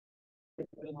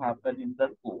will happen in the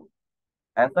code.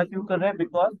 ऐसा क्यों कर रहे हैं,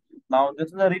 because now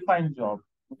this is a refined job,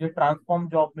 मुझे transform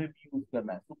job में भी use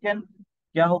करना है, तो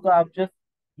क्या होगा, आप just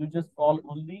you just call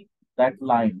only that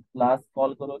line, class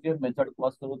call करोगे, मेथड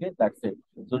कॉल करोगे, that's it.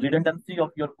 So redundancy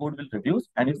of your code will reduce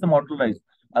and it's मॉड्यूलराइज.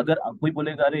 अगर कोई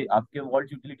बोलेगा अरे आपके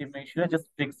वॉल्ट यूटिलिटी में इशू है, just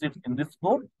fix it in this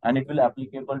code and it will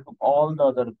applicable to all the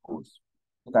other codes.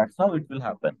 So that's how it will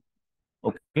happen.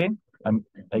 Okay,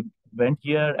 I went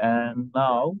here, and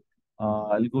now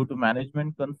I'll go to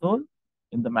management console.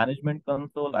 In the management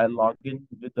console, I'll log in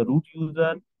with the root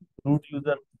user. Root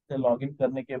user से login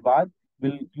करने के बाद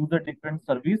will use a different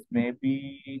service, maybe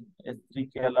S3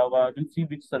 के अलावा. We'll see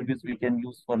which service we can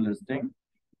use for listing.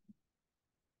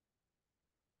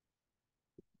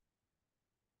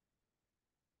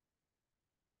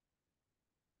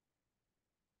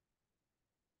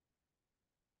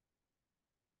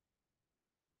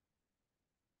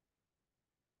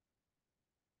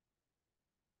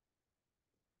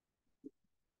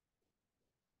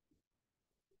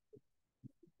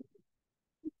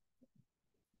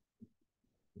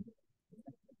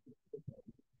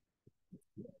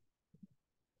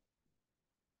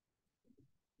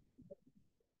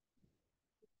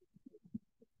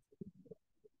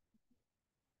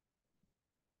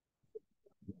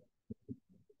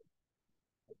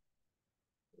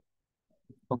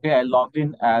 Okay, I logged in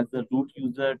as the root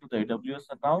user to the AWS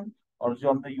account, और जो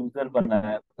हमने user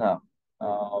बनाया था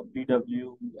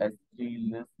PW S3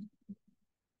 list,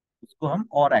 उसको हम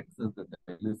और एक्सेस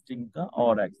देते हैं, लिस्टिंग का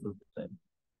और एक्सेस देते हैं.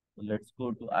 So let's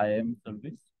go to IAM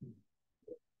service.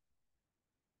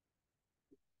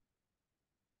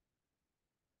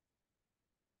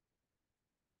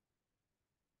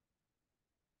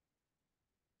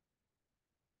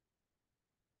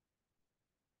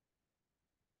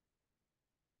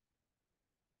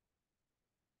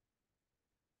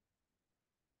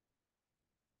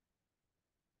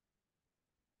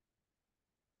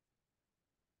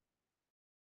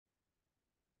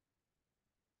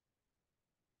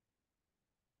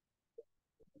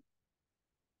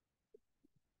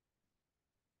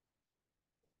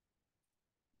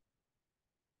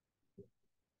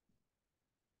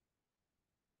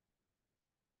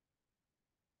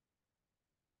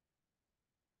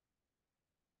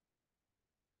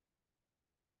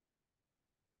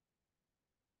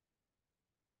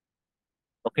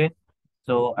 Okay,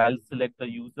 so I'll select the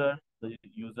user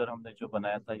हमने जो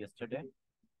बनाया था yesterday,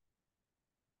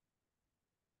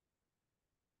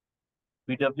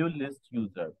 PW list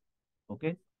user.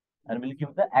 Okay, and we'll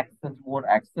give the access, more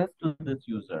access to this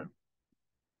user.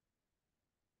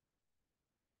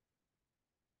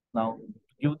 Now,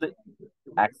 give the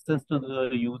access to the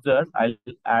users, I'll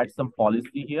add some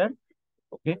policy here.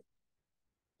 Okay.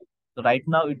 So right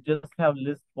now it just have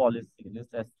list policy,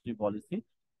 list S3 policy.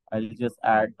 I'll just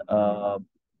add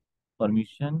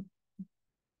permission,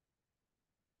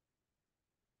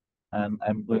 and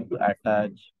I'm going to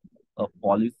attach a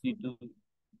policy to,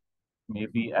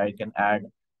 maybe I can add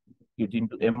it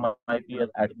into MIP as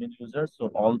admin user. So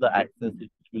all the access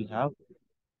it will have,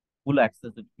 full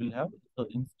access it will have. So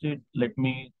instead, let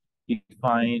me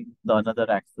define the another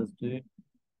access to it.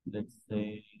 Let's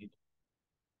say,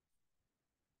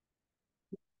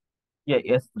 yeah,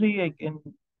 S3 I can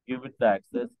give it the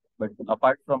access, but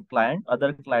apart from client,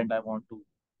 other client I want to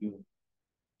give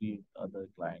the other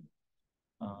client.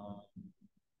 Um,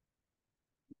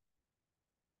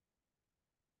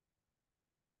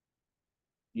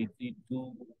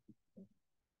 EC2,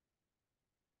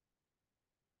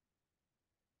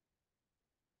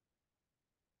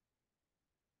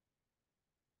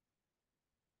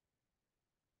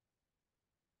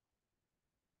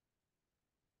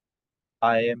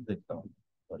 I am account.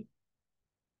 Sorry,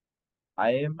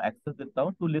 I am access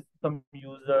account to list some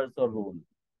users or roles.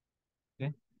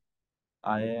 Okay,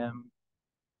 I am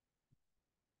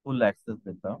full access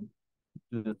account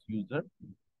to this user.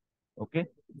 Okay,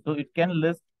 so it can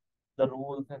list the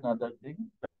roles and other things.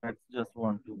 Let's just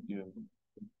want to give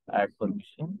add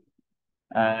permission,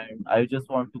 and I just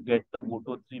want to get the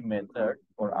Auto3 method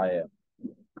for IAM.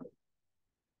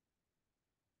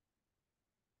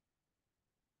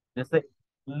 जैसे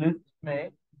list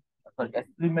में, sorry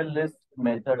S3 में list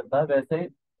method था, वैसे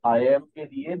IAM के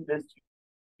लिए list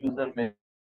user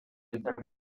method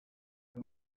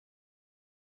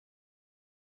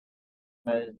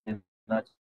मैं देना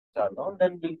चाहता हूँ.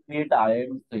 Then we'll create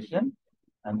IAM session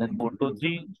and then go to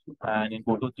 3, and in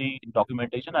go to 3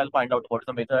 documentation I'll find out what's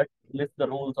the method, list the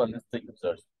roles or list the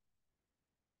users.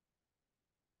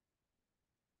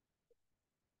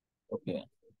 Okay,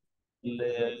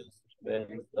 list, where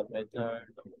is the method?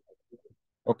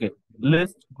 Okay,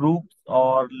 list groups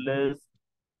or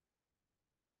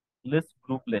list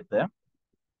group लेते हैं.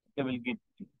 Okay, we'll get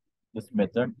this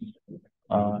method.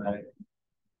 I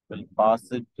will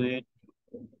pass it to it.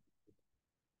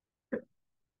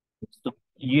 So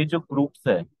ये जो groups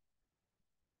है,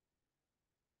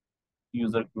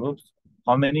 user groups,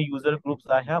 how many user groups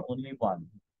I have? Only one.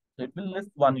 So it will list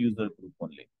one user group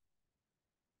only.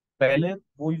 पहले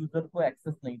वो user को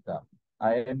access नहीं था.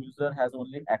 IAM user has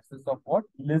only access of what?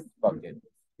 List bucket.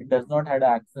 It does not have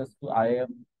access to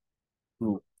IAM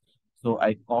group. So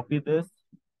I copy this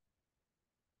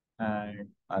and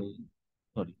I'll,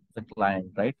 sorry, the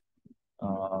client, right?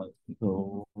 Uh,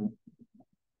 so,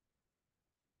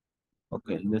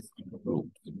 okay, list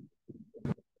groups.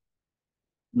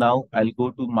 Now I'll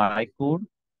go to my code.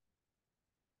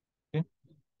 Okay,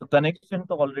 so connection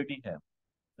तो already है.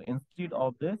 So instead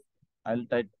of this, I'll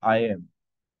type IAM.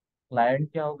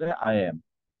 Client क्या हो गया? IAM.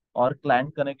 और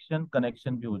client connection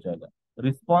connection भी हो जाएगा.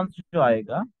 Response जो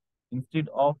आएगा, instead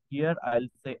of here I'll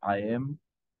say IAM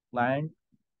client,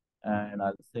 and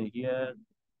I'll say here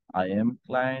IAM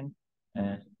client,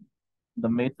 and the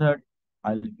method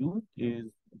I'll use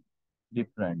is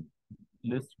different,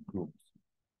 list groups.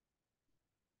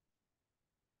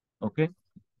 Okay,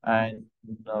 and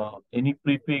any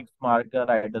prefix marker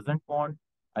I doesn't want,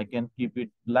 I can keep it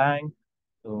blank.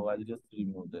 So I'll just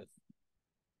remove this.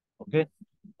 Okay,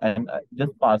 and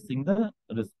just passing the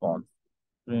response.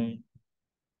 Print.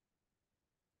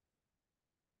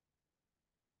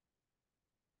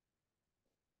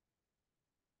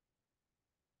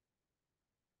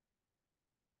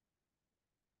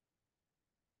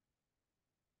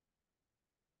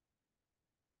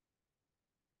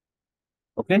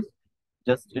 Okay,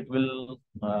 just it will,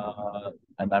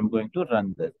 and I'm going to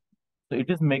run this. So it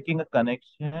is making a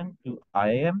connection to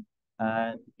IAM,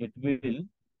 and it will,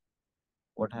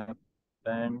 what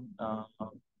happened?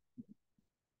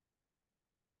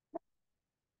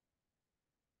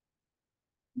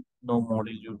 No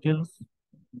module utils.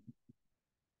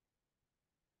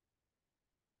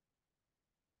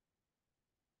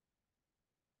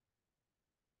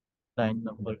 Line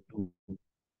number 2.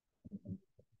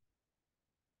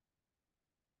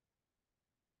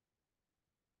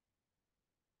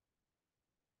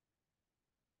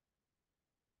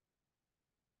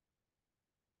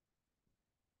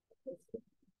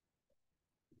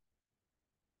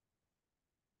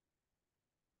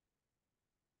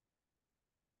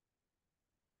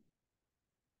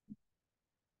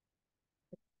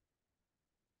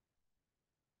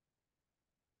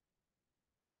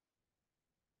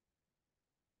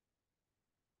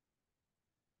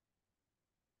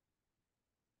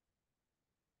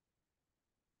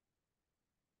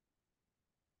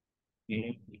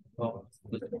 Okay, because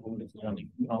this code is running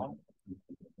from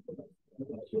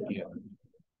here.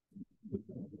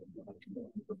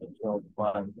 Job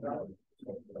one.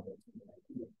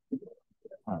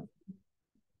 Uh,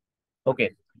 Okay.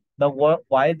 Now,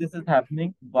 why this is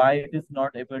happening? Why it is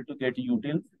not able to get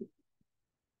utils?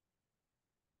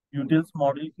 Utils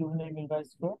model क्यों नहीं मिल रहा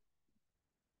इसको?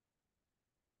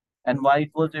 And why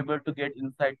it was able to get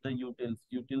inside the utils?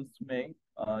 Utils में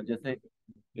जैसे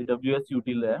AWS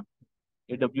util है.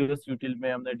 AWS util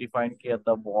में हमने define किया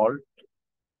था vault.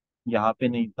 यहाँ पे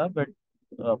नहीं था, but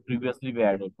previously we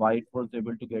added. Why it was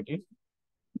able to get it?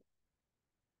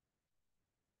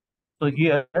 So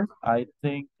here, I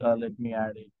think, let me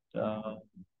add it.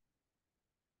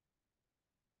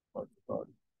 What's it called?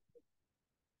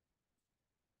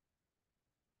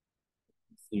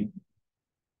 See,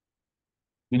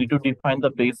 we need to define the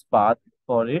base path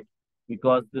for it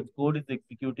because this code is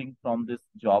executing from this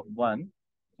job one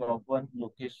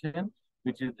location,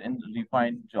 which is in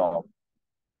refined job.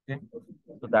 Okay,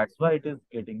 so that's why it is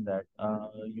getting that.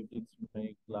 You can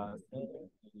make class.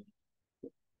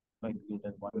 Might be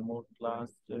that one more class.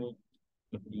 It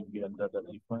will be under the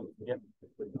refined. Yeah.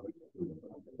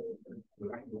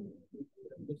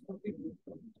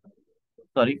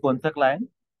 Sorry, कौन सा client?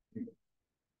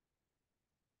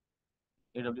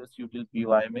 AWS util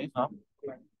P-1 में हाँ.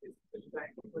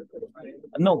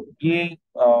 No, ये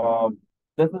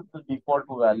this is the default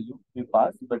value we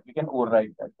pass, but we can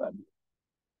override that value.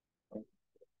 We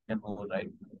can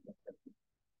override,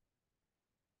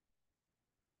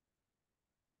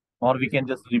 or we can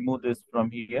just remove this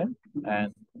from here,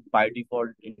 and by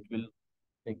default it will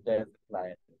take that as a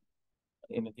client.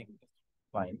 Anything is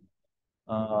fine.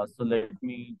 So let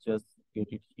me just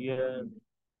get it here.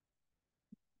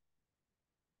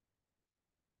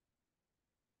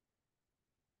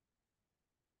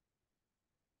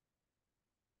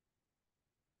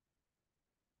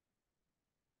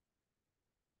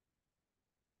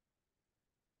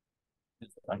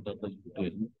 It's under the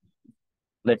util.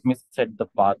 Let me set the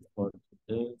path for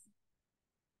this.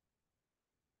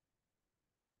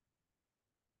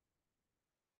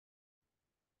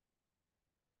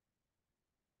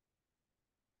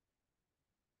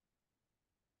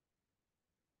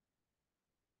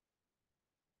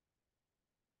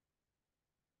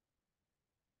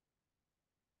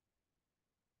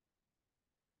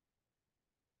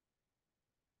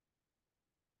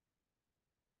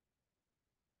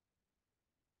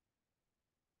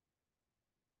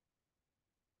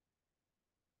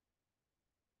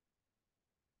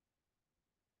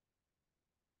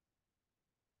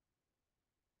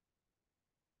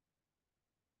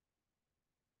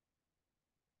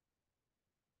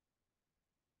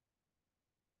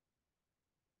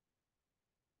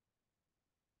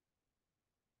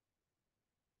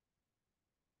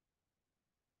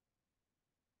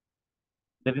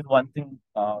 There is one thing,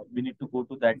 we need to go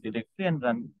to that directory and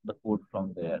run the code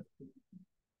from there.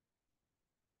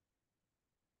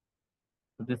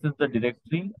 So this is the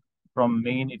directory. From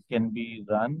main, it can be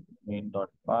run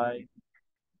main.py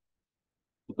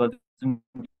because it's in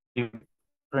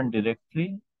different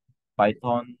directory.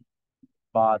 Python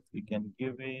path we can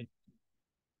give it.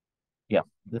 Yeah,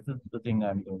 this is the thing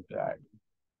I'm going to add.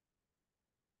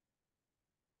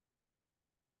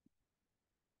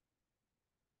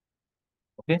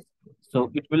 Okay, so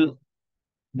it will.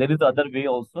 There is other way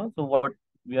also. So what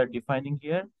we are defining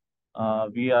here,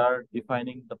 we are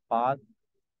defining the path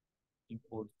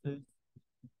courses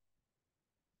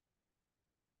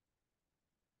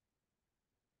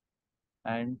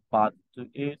and path to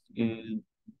it is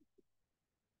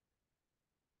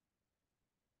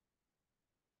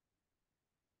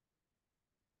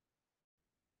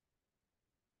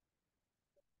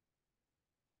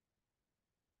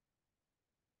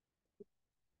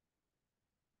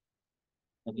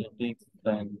analytics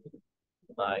and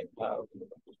I have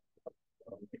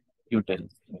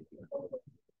utils.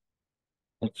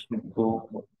 It should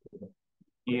go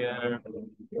here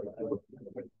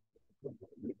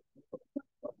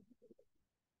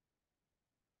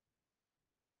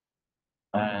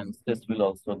and this will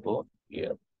also go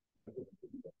here.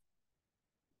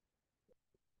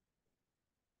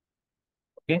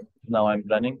 Okay, now I'm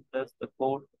running this the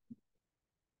code.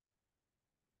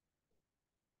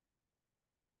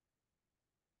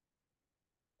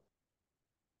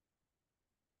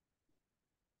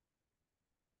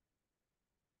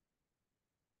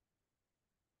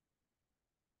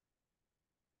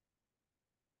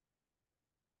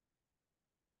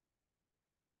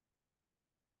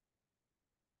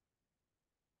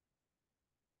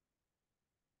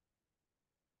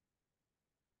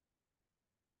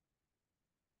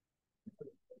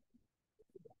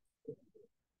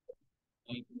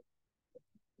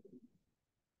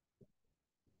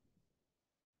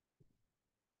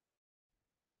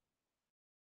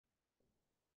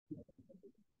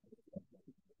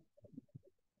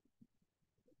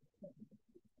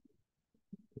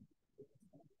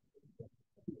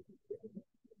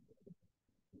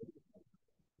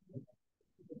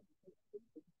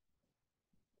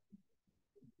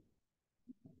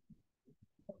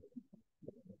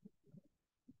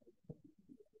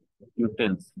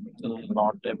 utils. Still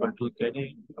not able to get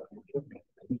it.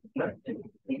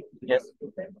 Yes.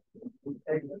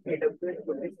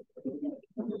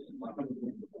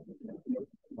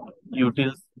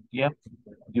 Utils. Yep.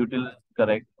 Utils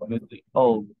correct. Obviously.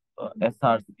 Oh,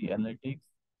 SRC analytics.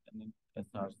 And then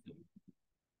SRC.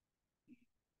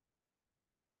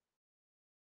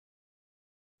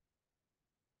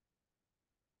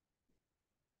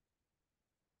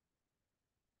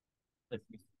 Let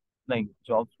me see. Like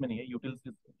jobs many utils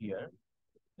is here.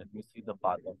 Let me see the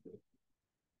path of it.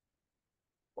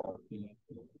 Copy,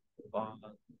 path,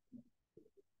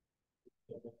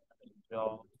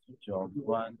 job, job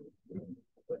one,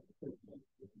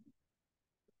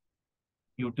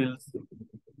 utils,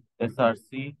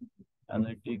 SRC,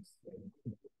 analytics,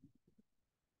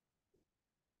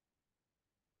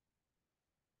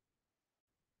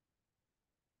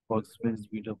 workspace,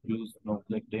 BW,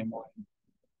 Snowflake demo,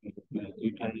 BW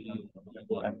retail,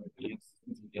 analytics,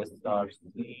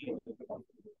 SRC,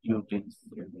 utils.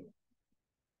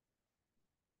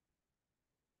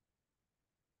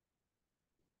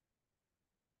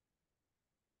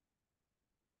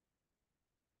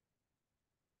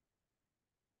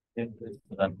 Then let's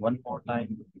run one more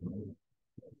time.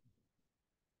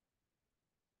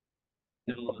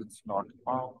 Still it's not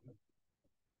found.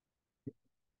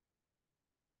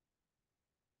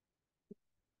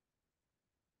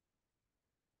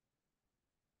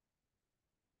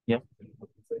 Yep.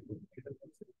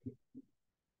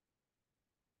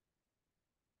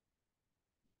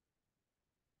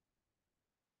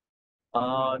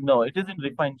 No, it is in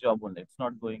refined job only. It's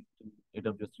not going to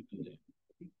AWS utility.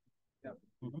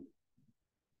 Mhm.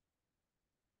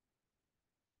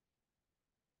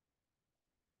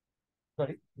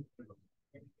 Sorry.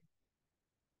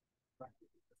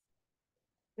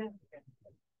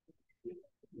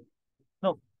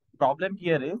 No, problem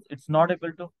here is it's not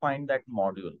able to find that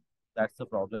module. That's the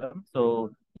problem.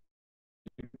 So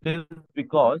it is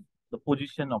because the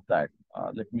position of that.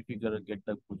 Let me get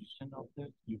the position of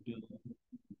the util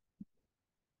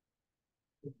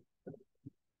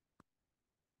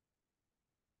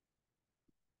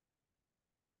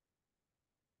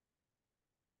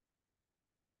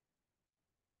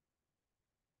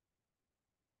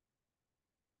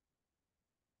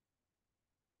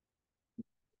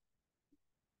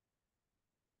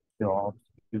jobs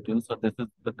util. So this is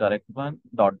the correct one.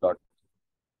 Dot dot.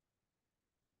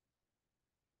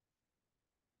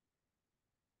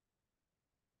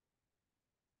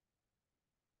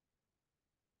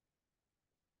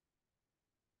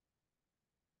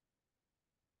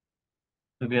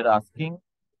 So we are asking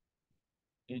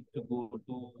it to go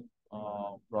to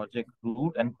project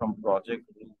root, and from project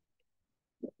root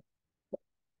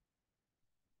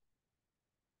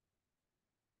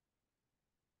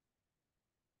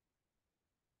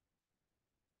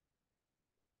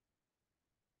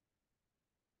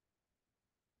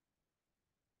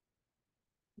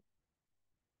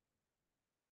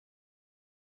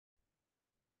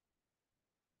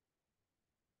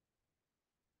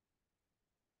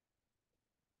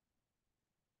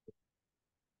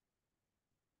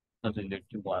the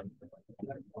related one.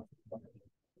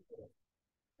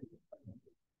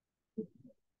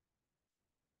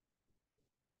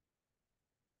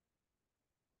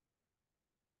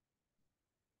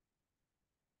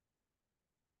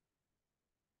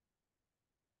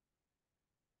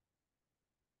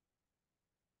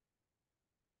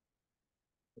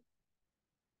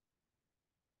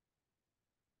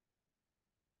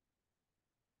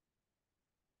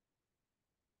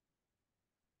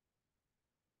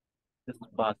 This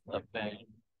path append.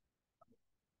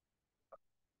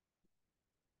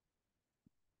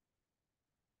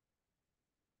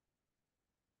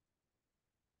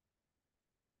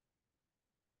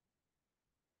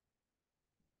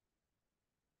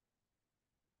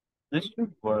 This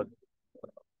should work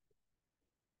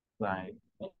right.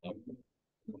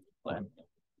 And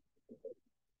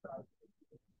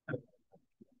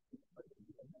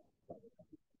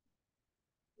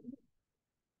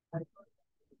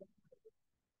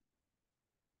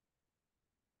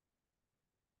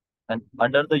and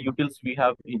under the utils we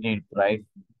have init, right?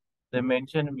 They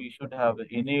mentioned we should have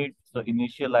init, so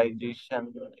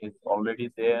initialization is already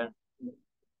there.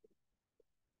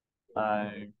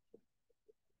 And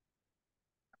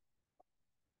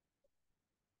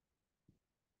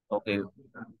okay,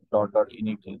 dot dot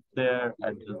init is there,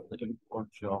 and just the import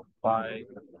job by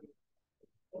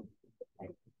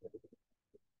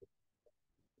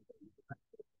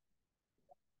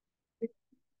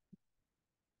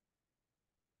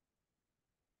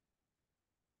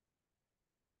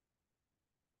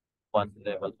one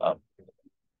level up.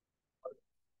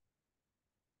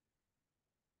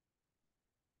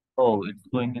 Oh, it's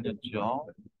going in a job.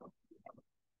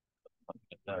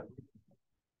 Uh,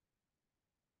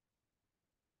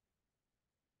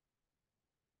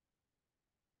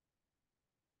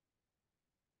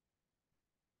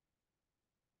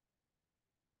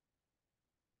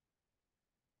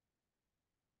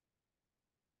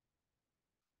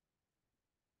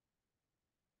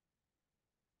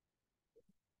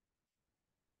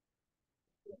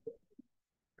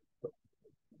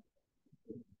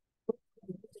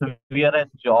 So we are at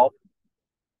job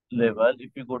level.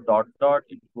 If you go dot dot,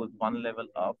 it goes one level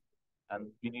up, and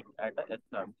we need at a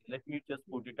SR. Let me just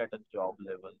put it at a job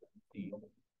level and see.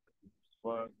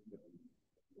 Work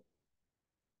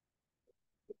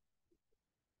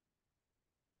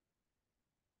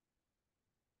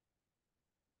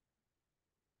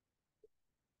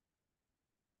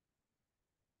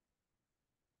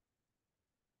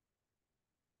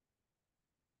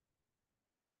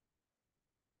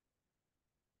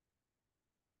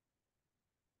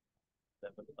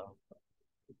level up.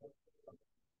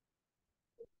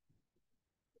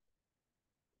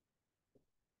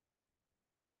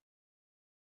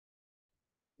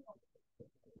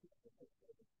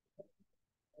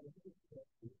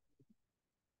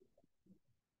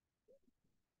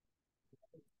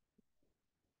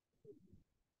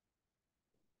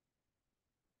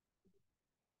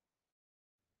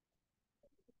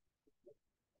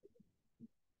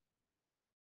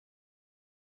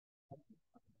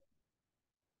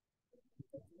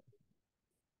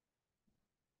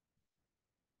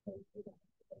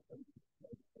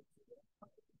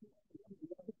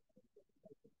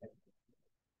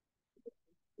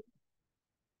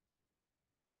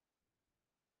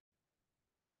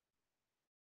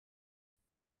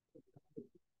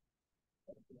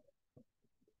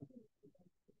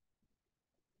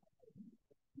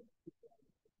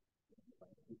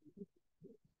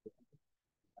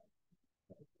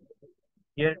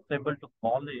 Here it's able to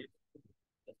call it.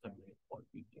 Just a minute for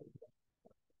detail.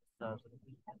 So,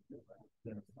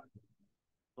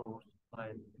 source file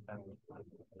and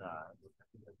that.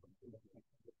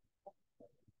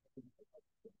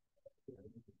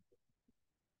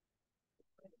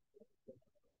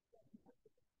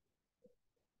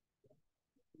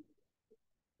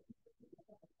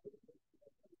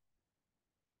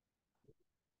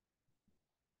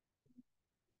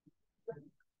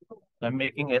 I'm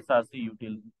making SRC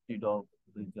utility instead of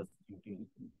just utility.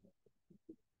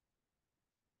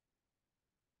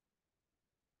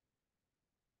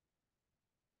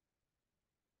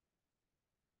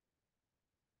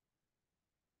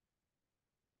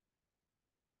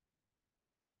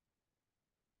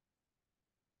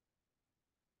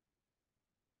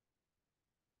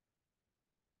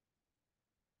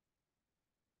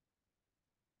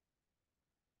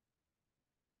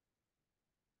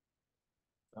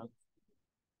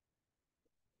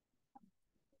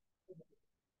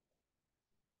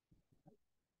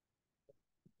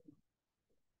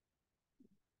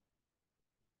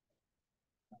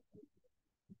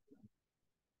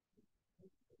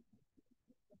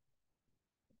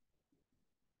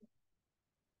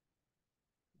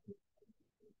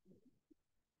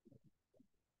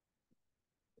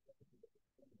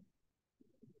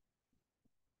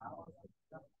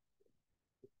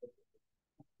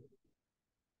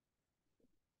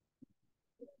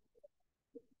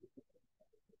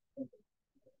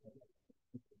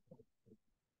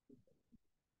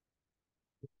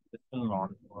 This will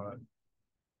not work.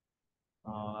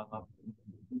 Uh,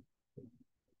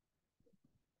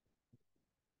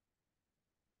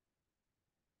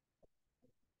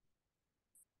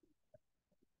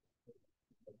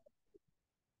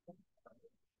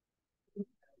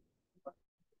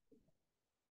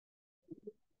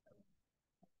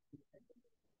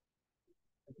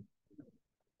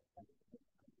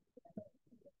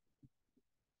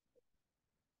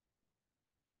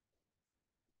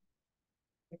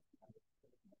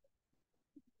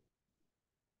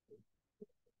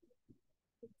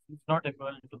 it's not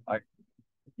able to.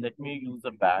 Let me use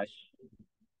a bash.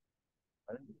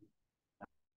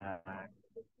 And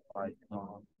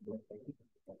Python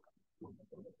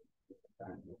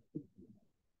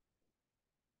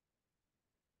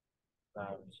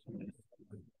bash.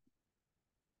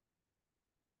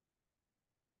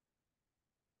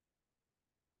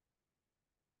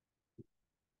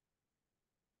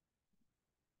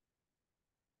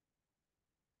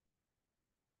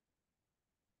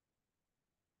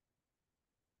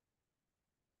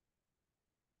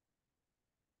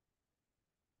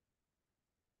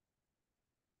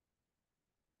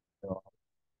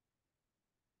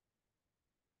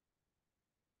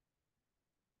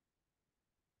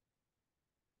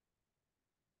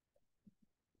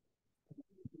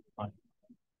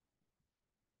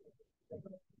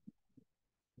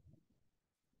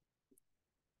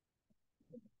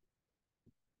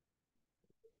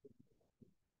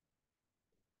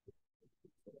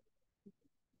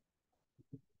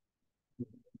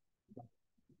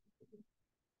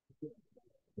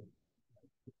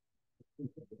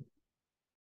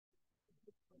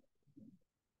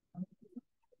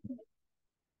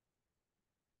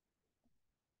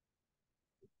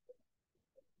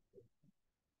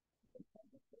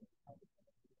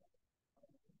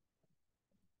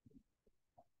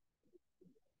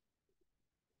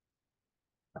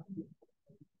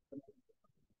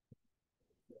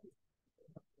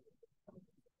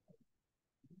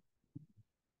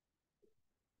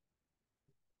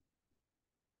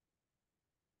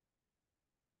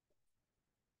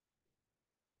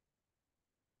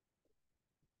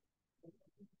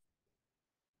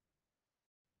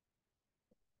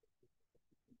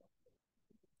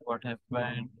 What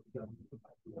happened?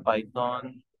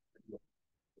 Python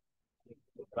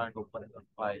can't open the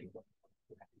file.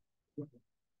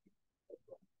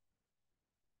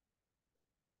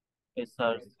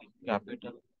 SRC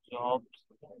capital jobs,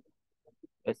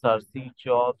 SRC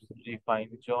jobs,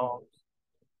 refine jobs,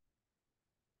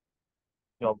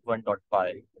 job one dot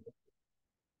file.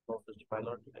 No such file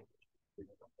or type.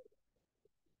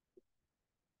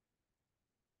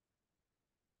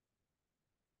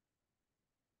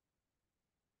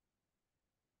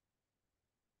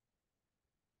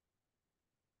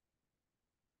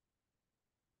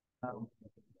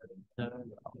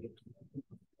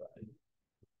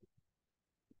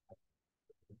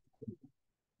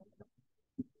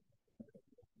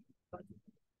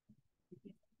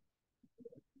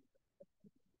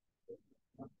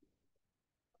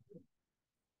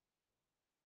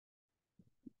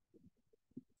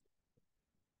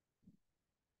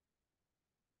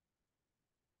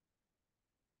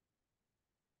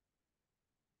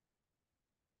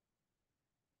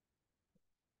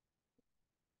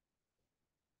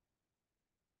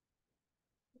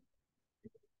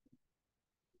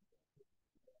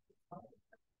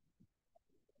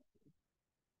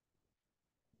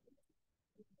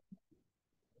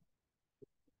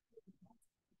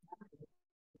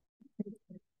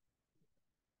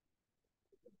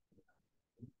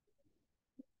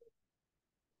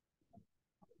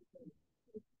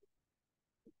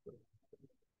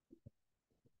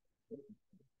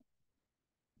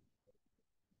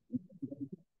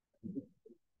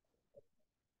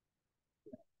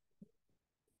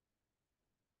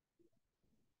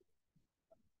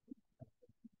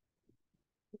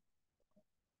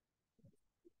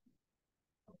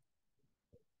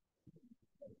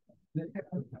 Then,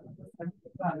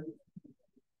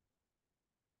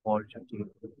 all should be.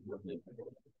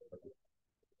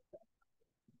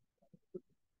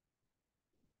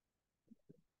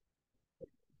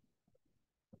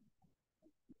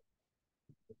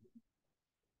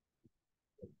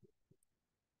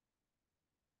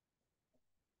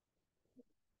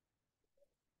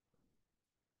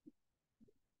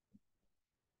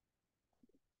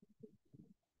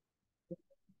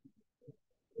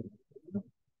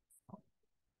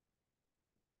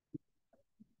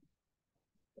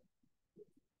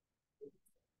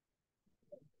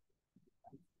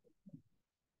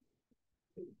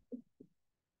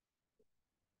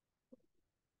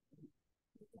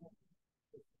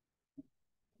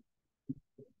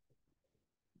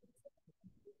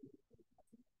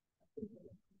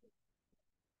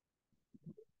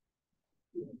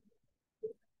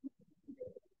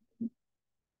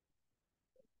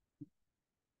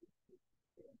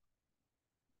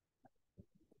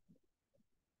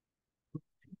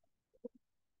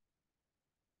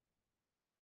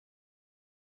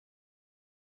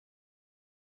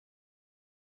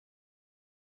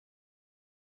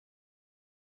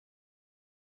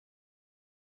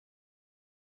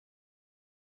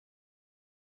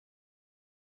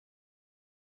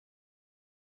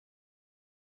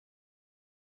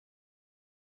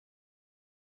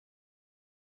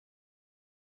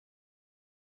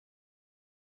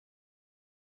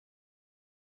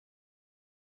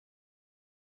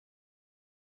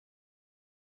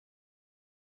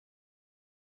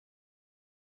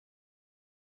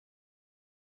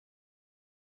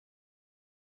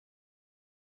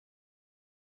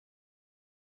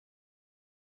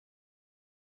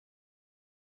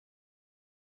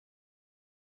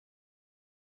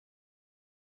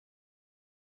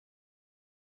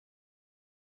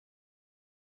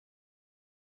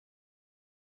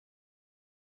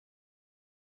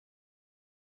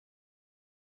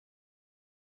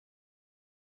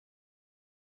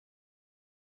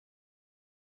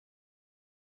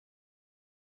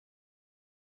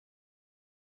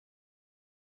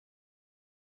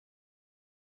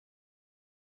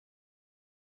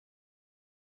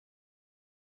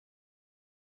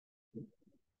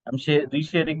 I'm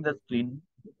resharing the screen.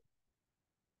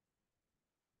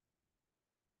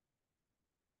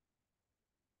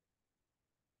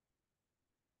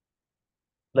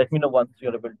 Let me know once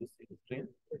you're able to see the screen.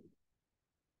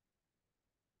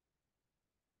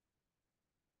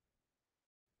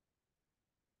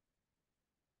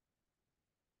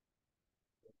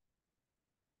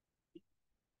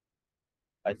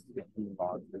 I see it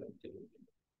not.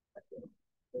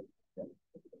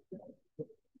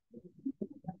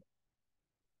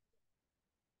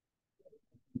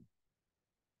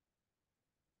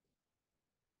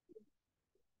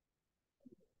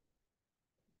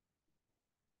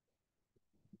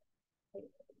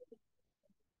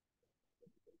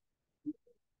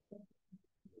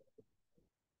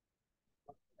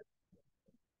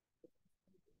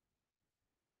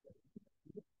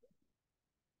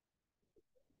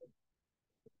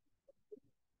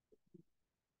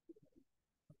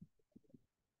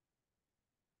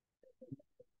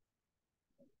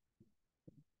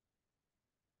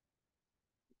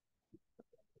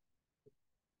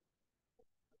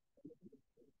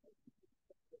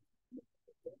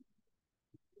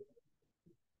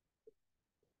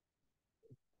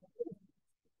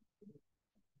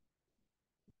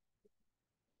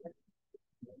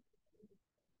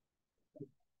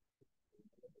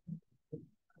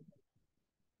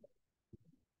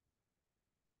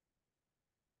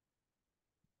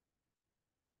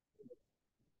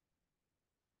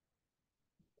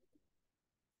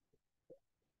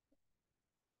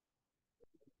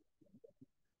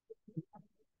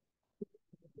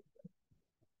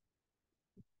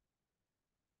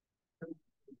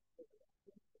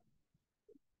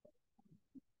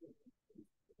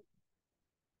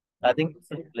 I think it's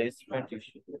a placement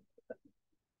issue.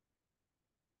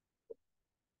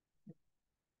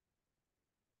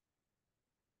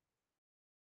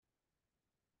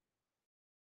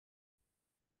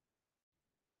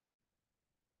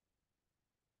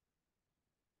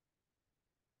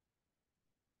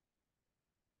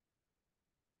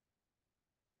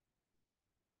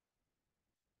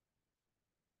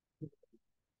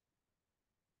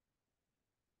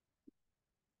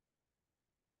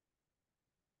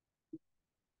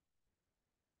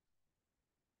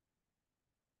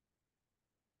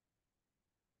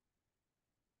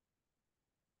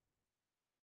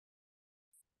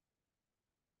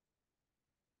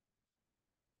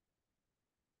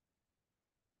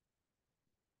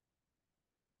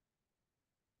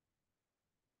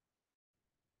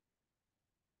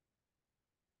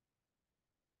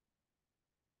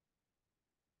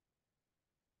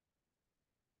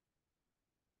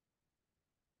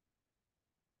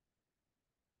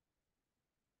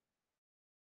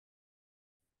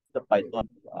 The Python.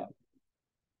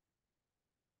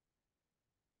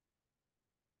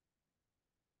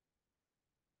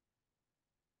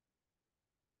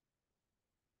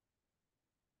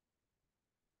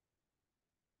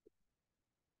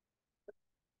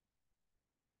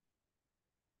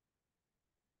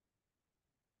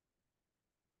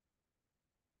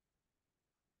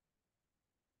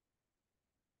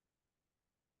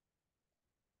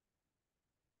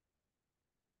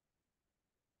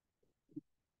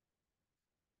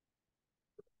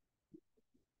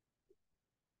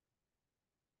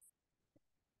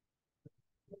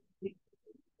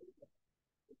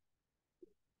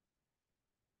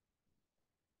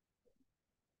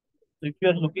 So if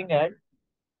you're looking at,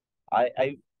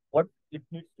 what it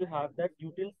needs to have, that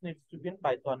utils needs to be in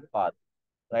Python path,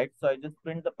 right? So I just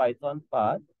print the Python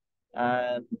path,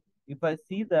 and if I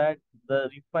see that the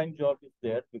refine job is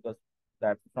there, because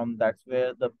that's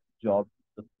where the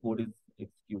code is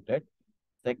executed.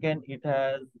 Second, it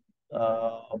has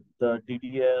the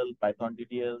DDL, Python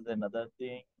DDLs, and other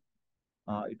thing.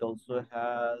 It also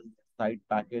has side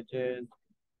packages.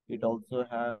 It also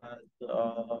has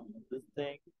this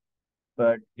thing,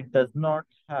 but it does not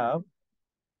have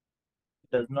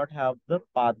the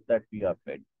path that we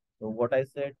append. So what I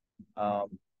said,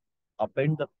 um,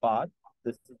 append the path.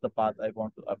 This is the path I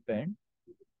want to append,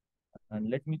 and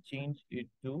let me change it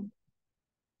to,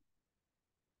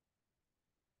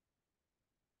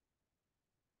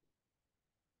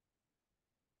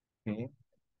 okay.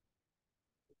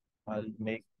 I'll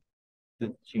make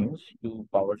this change to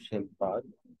PowerShell path.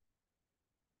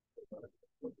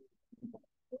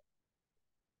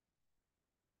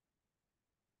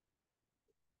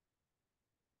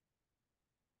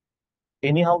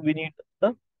 Anyhow, we need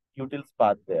the utils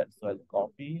path there. So I'll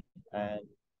copy and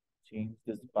change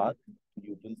this path to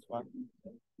utils one.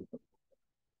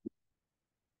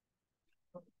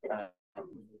 Uh,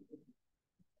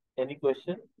 any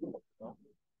question? No?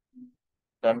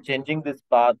 So I'm changing this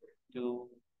path to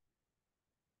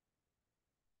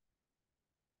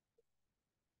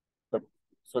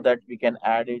so that we can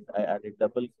add it. I added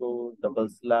double quote, double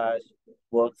slash,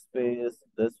 workspace,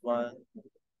 this one,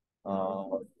 uh,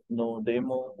 no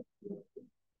demo,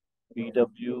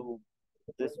 BW,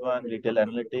 this one, retail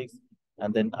analytics,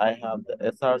 and then I have the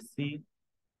SRC,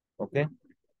 okay,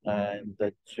 and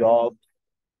the job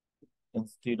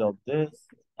instead of this,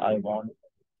 I want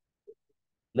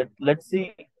let's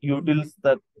see utils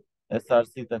that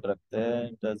SRC that रखते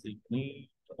हैं, does it need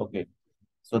okay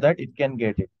so that it can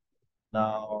get it.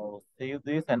 Now save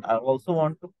this, and I also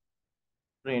want to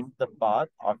print the path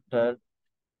after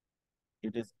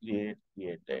it is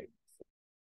created.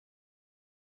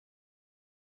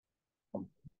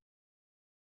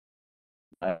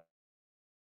 I-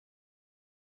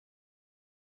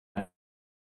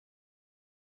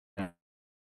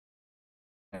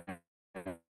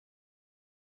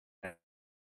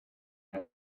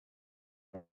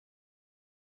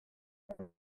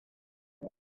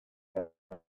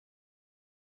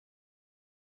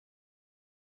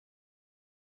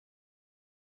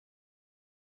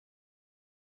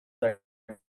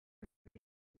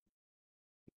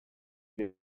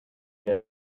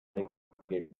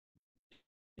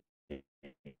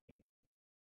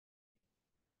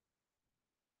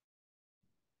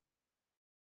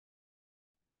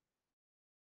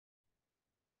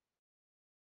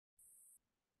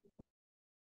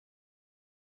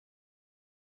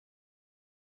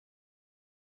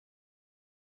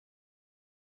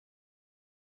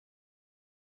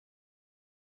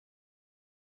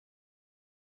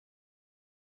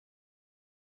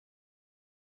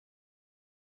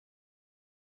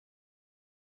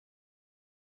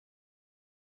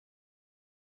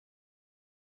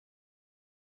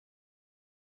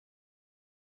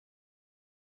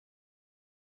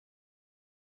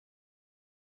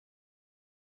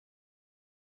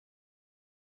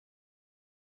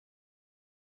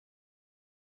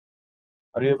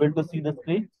 Are you able to see the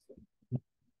screen?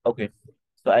 Okay.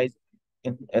 So I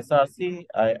in SRC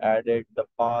I added the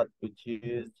path which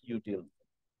is util.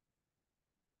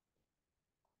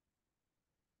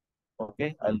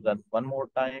 Okay, I'll run one more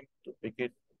time to pick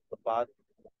it the path.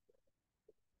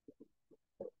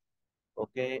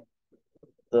 Okay,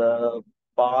 the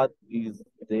path is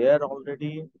there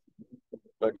already,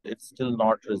 but it's still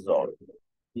not resolved.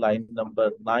 Line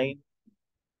number 9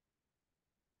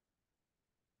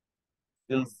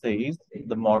 still says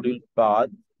the module path,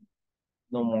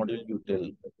 no module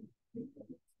util.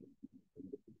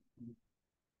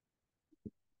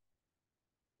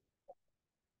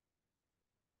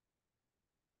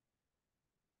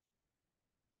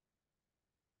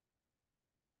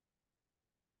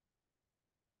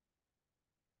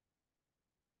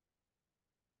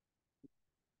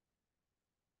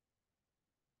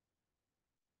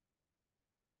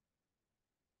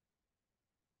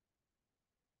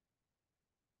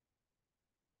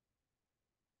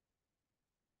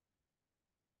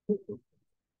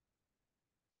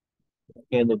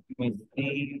 Okay, let me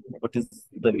see what is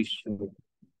the issue.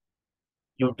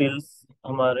 Utils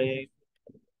हमारे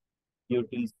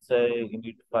utils से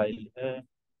init file है.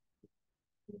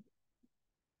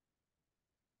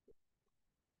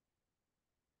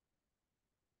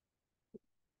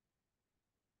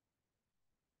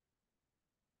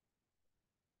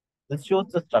 This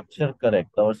shows the structure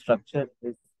correct. Our structure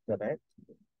is correct.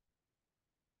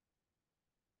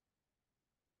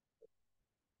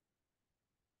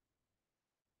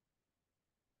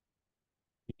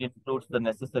 It includes the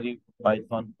necessary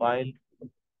Python file.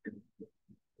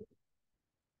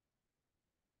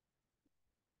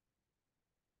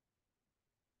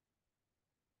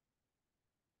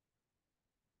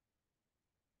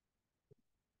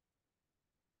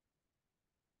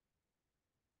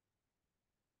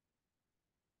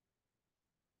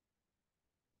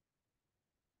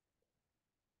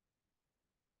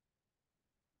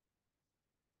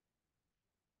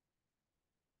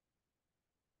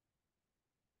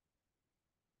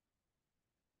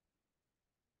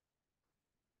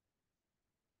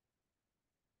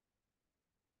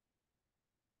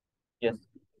 Yes.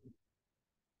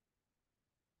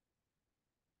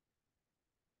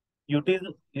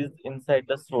 Util is inside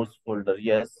the source folder.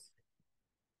 Yes.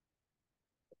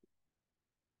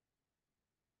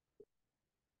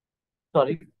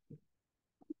 Sorry.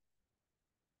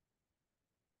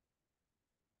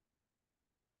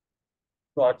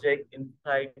 Project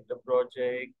inside the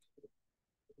project.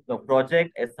 No,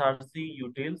 project SRC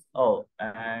utils. Oh,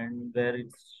 and where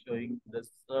it's showing the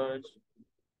search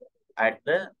at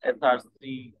the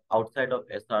SRC, outside of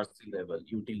SRC level,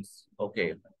 utils.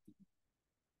 Okay.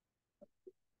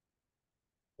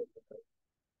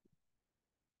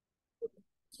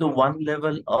 So one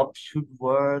level up should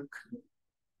work.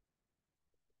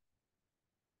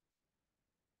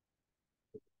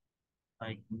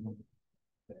 I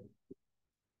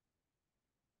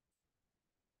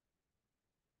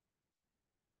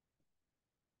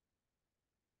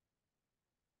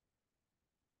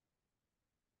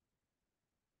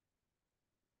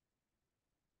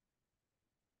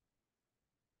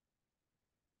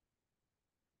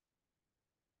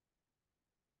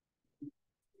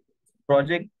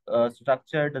project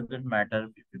structure doesn't matter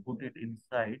if you put it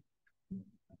inside.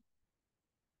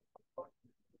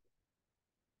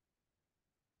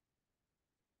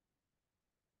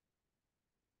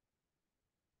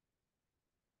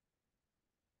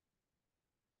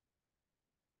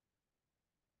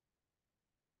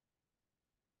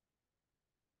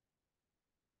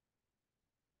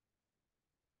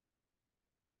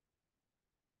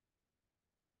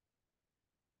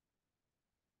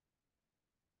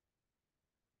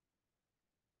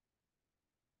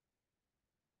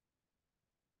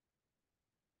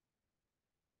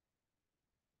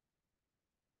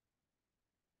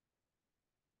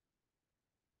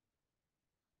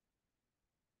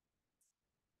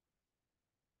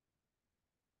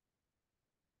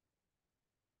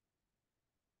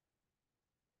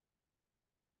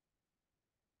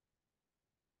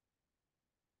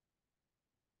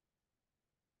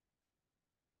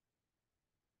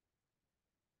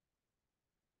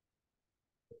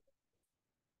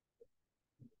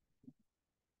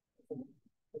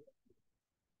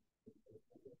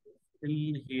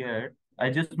 Still here, I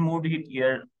just moved it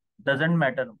here. Doesn't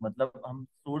matter. मतलब हम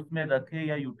source में रखे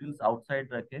या utils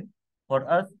outside रखे. For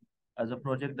us as a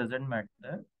project doesn't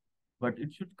matter, but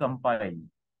it should compile.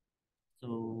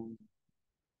 So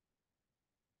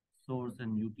source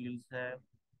and utils है.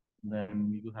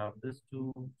 Then you have this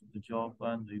two, the job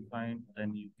one, refine.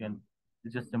 Then you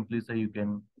just simply say you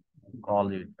can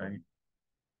call it, right?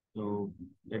 So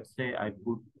let's say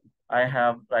I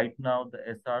have right now the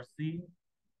SRC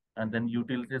and then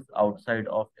utilities outside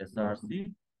of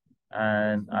SRC,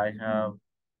 and I have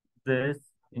this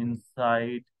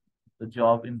inside the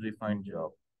job in refined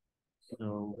job.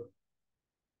 So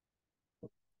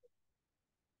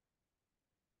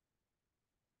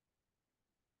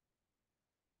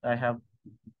I have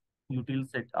util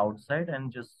set outside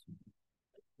and just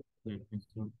wait.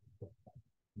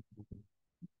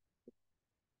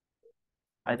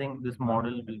 I think this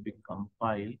model will be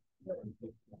compiled.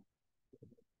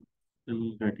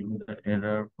 Still getting the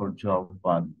error for job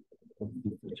one.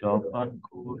 Job one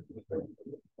code.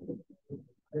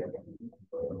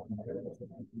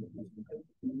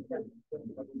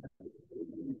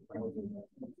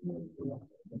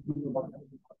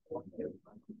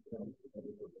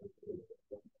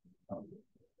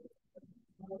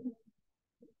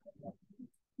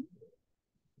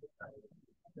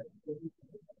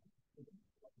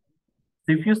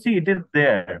 So if you see, it is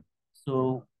there.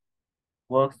 So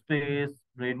workspace,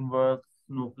 brainworks,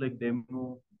 Snowflake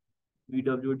demo,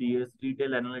 BWDS,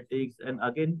 retail analytics, and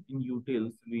again in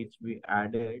utils, which we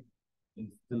added, is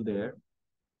still there.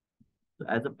 So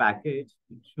as a package,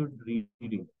 it should read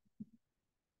it.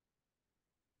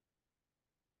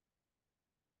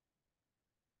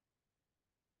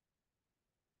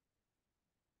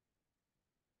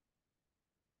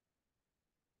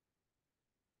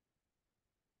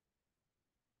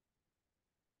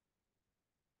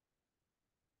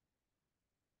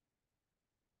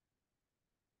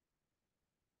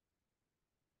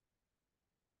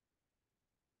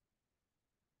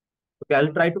 Okay,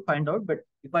 I'll try to find out, but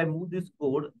if I move this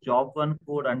code, job one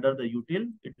code under the util,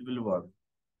 it will work.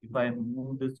 If I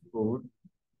move this code,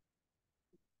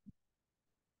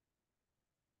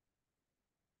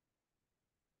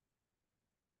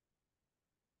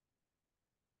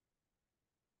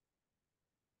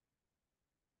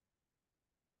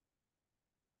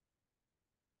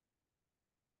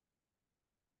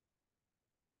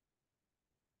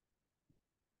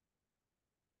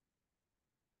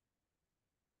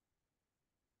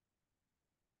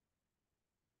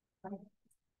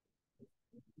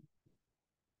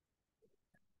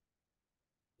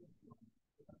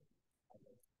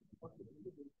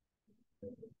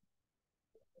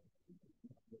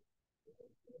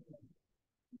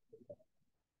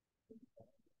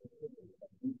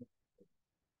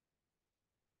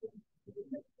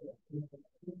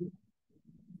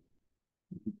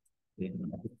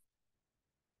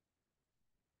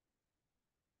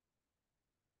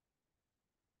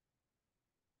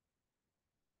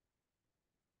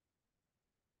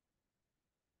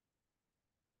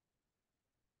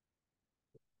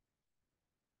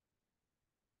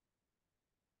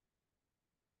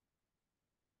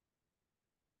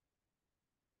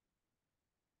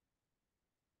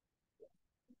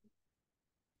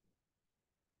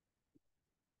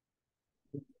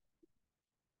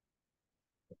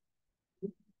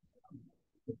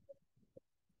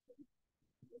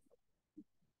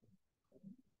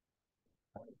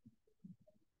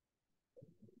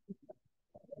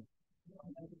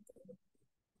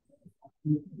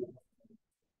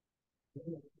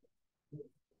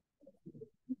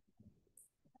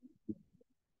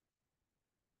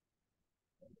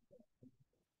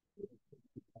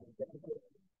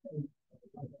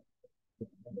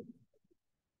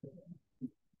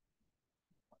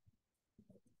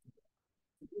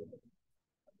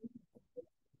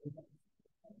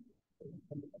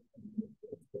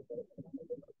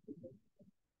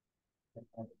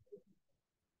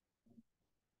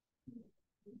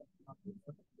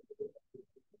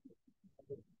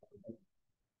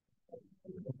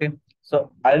 Okay,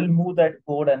 so I'll move that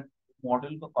code and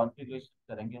module को configuration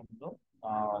करेंगे हम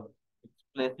लोग. Its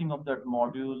placing of that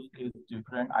module is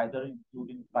different, either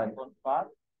including Python part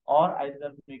or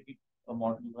either make it a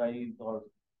module wise or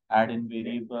add in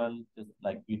variable, just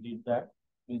like we did that.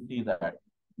 We'll see that.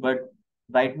 But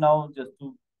right now, just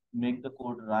to make the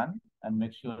code run and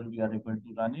make sure we are able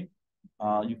to run it,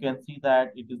 you can see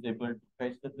that it is able to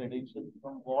fetch the credentials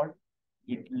from Vault.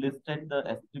 It listed the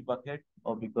S3 bucket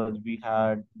or because we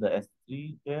had the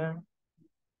S3 there.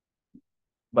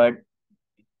 But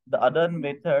the other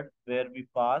method where we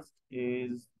passed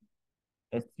is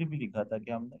S3 भी लिखा था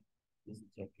क्या हमने? Just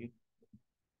check it.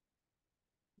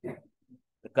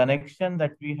 The connection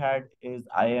that we had is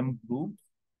IAM groups.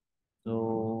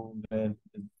 So where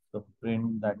is the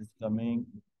print that is coming?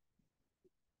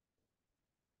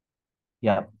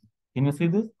 Yeah. Can you see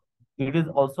this? It is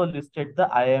also listed the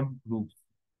IAM groups.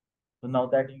 So now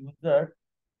that user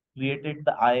created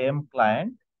the IAM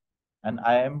client and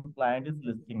IAM client is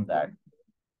listing that.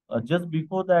 Just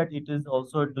before that, it is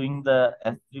also doing the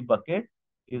S3 bucket.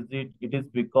 It is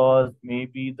because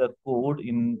maybe the code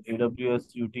in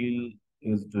AWS util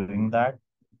is doing that.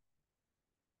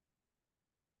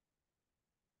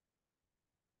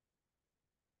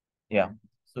 Yeah.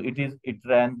 So it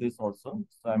ran this also.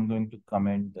 So I'm going to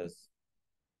comment this.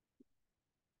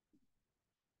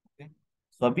 Okay.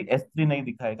 So अभी S3 नहीं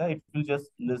दिखाएगा. It will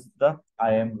just list the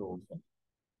IAM roles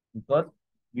because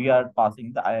we are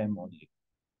passing the IAM only.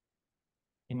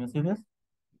 Can you see this?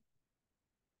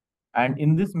 And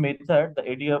in this method, the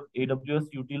AWS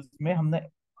utils में हमने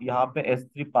यहाँ पे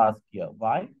S3 pass किया.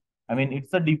 Why? I mean,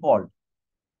 it's a default.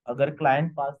 अगर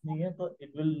client pass नहीं है तो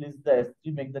it will list the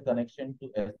S3, make the connection to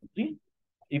S3.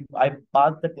 If I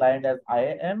pass the client as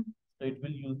IAM, so it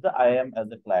will use the IAM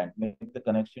as a client, make the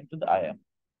connection to the IAM.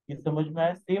 ये समझ में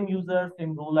आया? Same user,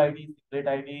 same role ID, secret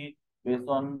ID, based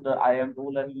on the IAM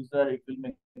role and user, it will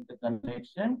make the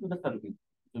connection to the service.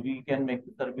 So we can make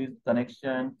the service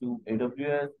connection to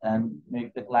AWS and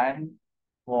make the client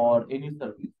for any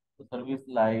service. So service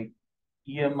like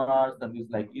EMR, service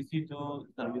like EC2,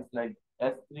 service like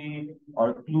S3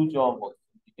 or glue job also.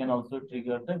 You can also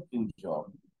trigger the glue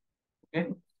job.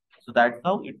 Okay, so that's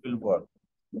how it will work.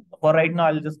 For right now,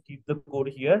 I'll just keep the code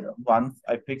here. Once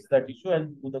I fix that issue, I'll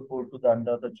do the code to the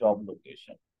under the job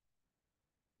location.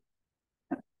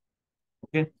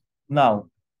 Okay, now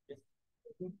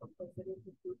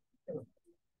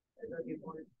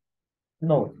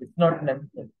no, it's not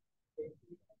necessary.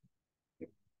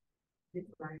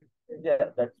 Yeah,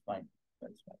 that's fine.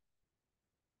 That's fine.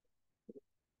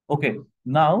 Okay,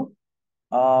 now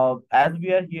as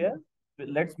we are here,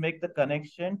 let's make the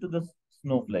connection to the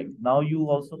Snowflake. Now we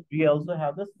also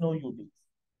have the Snow utils.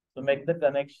 So make the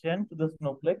connection to the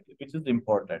Snowflake, which is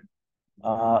important.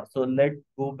 So let's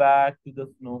go back to the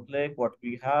Snowflake. What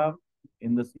we have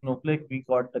in the Snowflake, we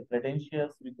got the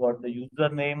credentials, we got the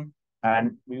username,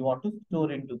 and we want to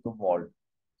store into the vault.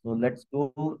 So let's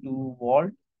go to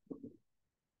vault.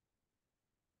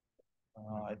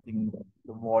 I think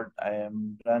the vault I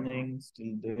am running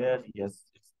still there. Yes,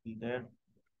 it's still there.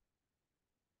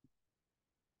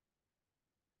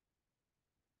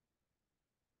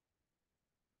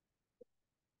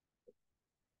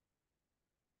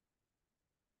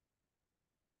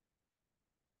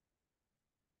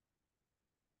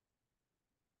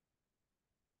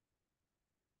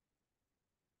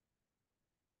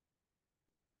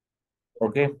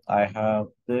 Okay, I have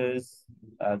this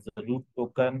as a root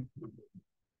token.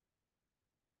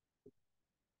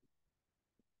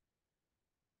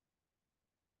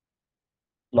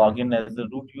 Login as a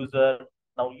root user.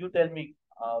 Now you tell me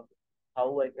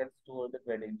how I can store the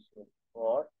credentials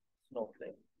for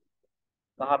Snowflake.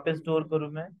 कहाँ पे store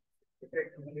करूँ मैं?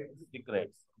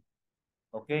 Secrets.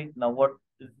 Okay. Now what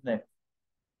is next?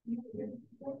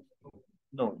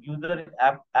 No,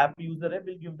 app user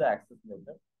will give the access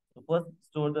later. So first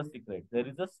store the secret. There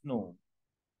is a snow.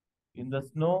 In the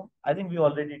snow, I think we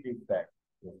already did that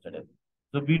yesterday.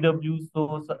 So BW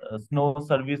snow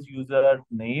service user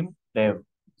name dev.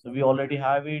 So we already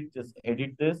have it. Just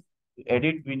edit this. To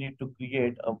edit, we need to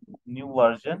create a new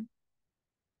version.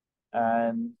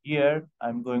 And here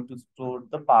I'm going to store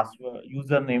the password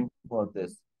username for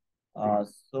this.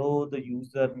 So the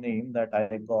username that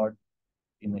I got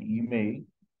in the email,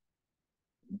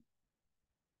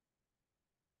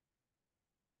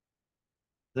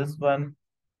 this one,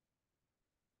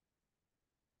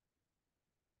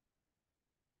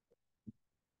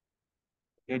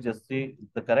 okay, just see is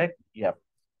the correct? Yeah.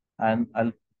 And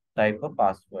I'll type a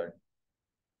password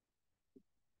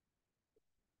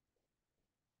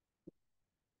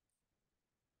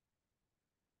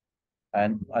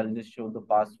and I'll just show the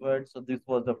password. So this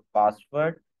was the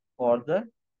password for the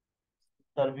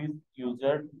service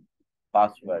user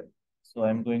password. So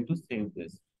I'm going to save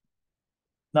this.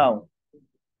 Now,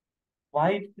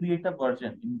 why it create a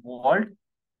version in Vault?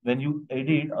 When you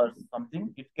edit or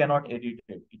something, it cannot edit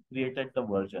it. It created the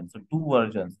version. So two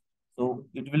versions. So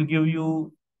it will give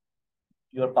you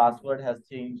your password has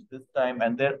changed this time,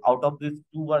 and there out of these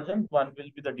two versions, one will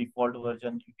be the default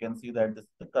version. You can see that this is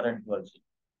the current version.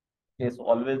 Okay, so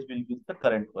always will use the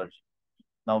current version.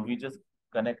 Now we just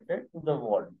connected to the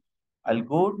Vault. I'll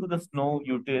go to the Snow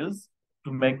Utils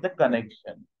to make the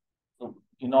connection. So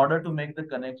in order to make the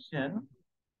connection,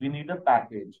 we need a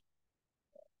package.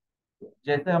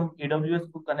 जैसे हम AWS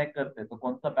को connect करते हैं तो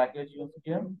कौन सा package use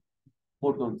किया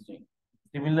photos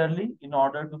Similarly, in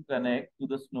order to connect to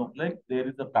the Snowflake, there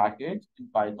is a package in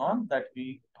Python that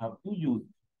we have to use,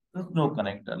 the Snow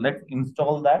Connector. Let's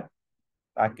install that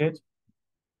package.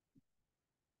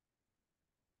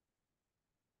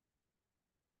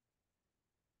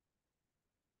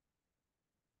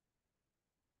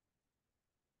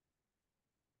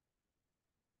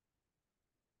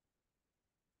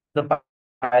 The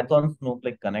Python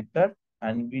Snowflake connector,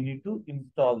 and we need to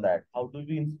install that. How do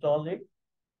we install it?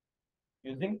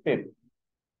 Using pip.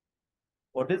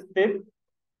 What is pip?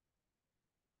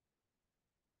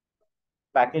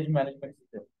 Package management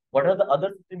system. What are the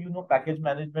other system? You know, package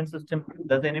management system.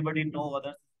 Does anybody know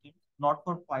other systems? Not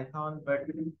for Python, but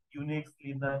Unix,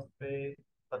 Linux पे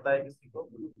पता है किसी को?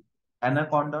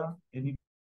 Anaconda. Any?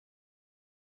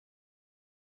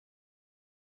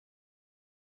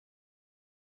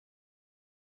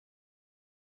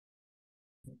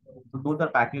 So those are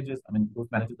packages. I mean, those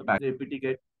manages the package. apt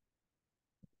get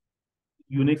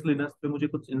Unix, Linux पे मुझे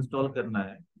कुछ install करना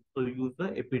है, so use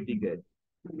the apt get.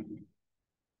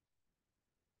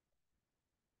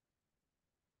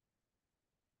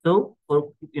 So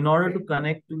in order to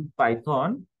connect to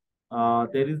Python,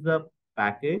 there is a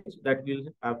package that we'll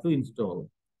have to install.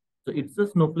 So it's a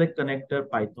Snowflake connector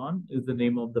Python is the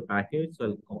name of the package. So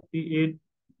I'll copy it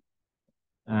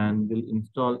and we'll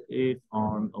install it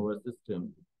on our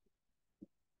system.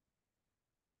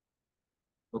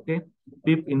 Okay.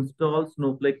 Pip install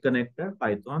Snowflake connector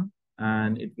Python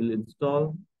and it will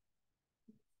install.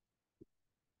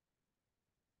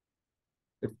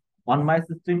 It's on my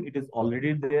system. It is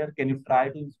already there. Can you try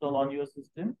to install on your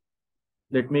system?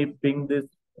 Let me ping this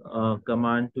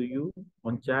command to you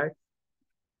on chat.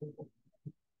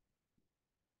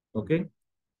 Okay.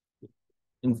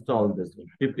 Install this one.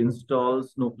 Pip install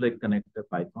Snowflake connector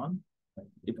Python.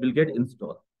 It will get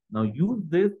installed. Now use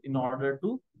this in order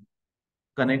to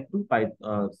connect to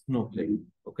Python, Snowflake.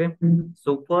 Okay.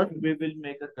 So first we will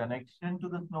make a connection to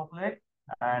the Snowflake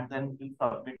and then we'll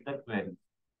submit the query.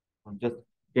 So just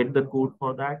get the code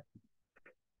for that.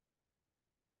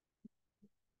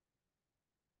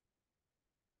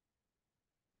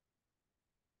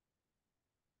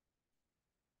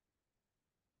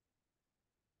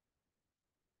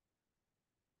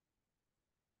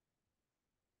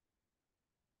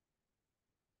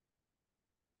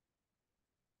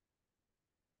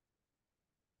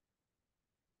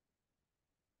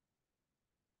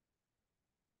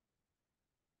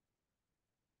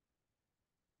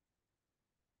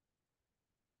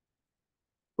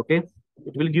 Okay.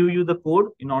 It will give you the code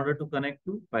in order to connect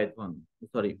to Python.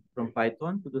 Sorry, from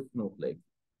Python to the Snowflake.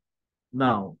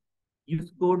 Now,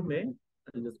 use code may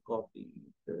I'll just copy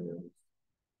it.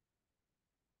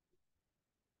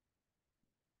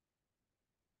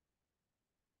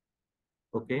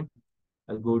 Okay.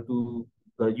 I'll go to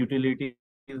the utilities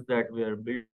that we are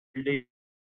building,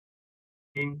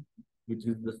 which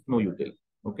is the snow util.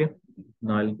 Okay.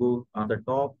 Now I'll go on the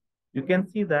top. You can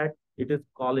see that it is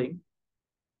calling.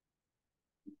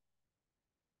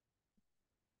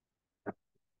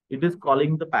 It is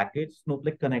calling the package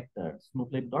Snowflake connector.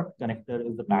 Snowflake.connector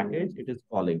is the package it is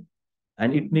calling.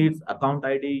 And it needs account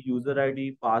ID, user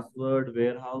ID, password,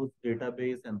 warehouse,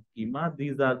 database, and schema.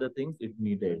 These are the things it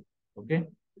needed. Okay.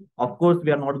 Of course,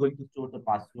 we are not going to store the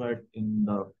password in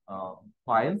the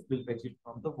files. We'll fetch it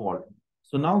from the vault.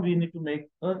 So now we need to make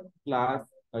a class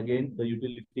again the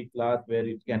utility class where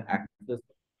it can access.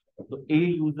 So A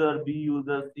user, B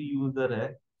user, C user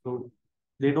hai. So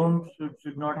they don't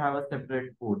should not have a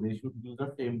separate code. They should use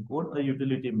the same code, a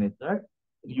utility method,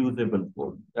 usable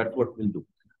code. That's what we'll do.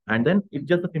 And then it's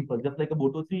just a simple, just like a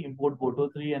Boto 3, import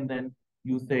Boto 3, and then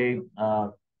you say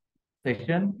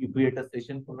session, you create a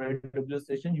session for AWS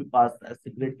session, you pass a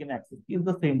secret key and access key is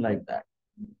the same like that.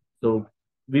 So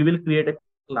we will create a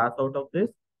class out of this,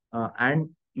 and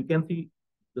you can see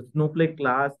the Snowflake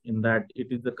class in that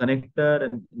it is the connector,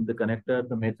 and in the connector,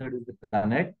 the method is the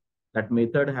connect. That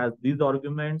method has these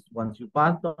arguments. Once you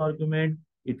pass the argument,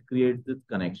 it creates this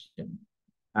connection.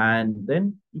 And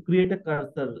then you create a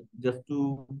cursor just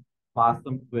to pass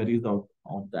some queries out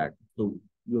of that. So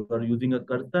you are using a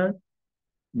cursor,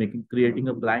 making creating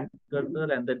a blank cursor,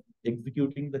 and then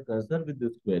executing the cursor with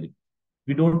this query.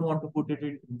 We don't want to put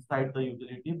it inside the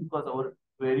utility because our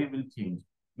query will change.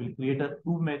 We'll create a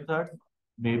two methods,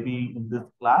 maybe in this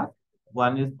class.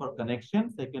 One is for connection,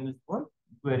 second is for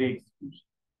query execution.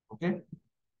 Okay,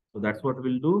 so that's what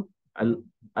we'll do.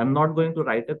 I'm not going to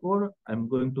write a code. I'm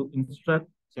going to instruct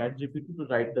ChatGPT to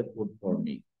write the code for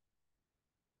me.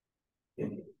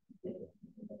 Okay.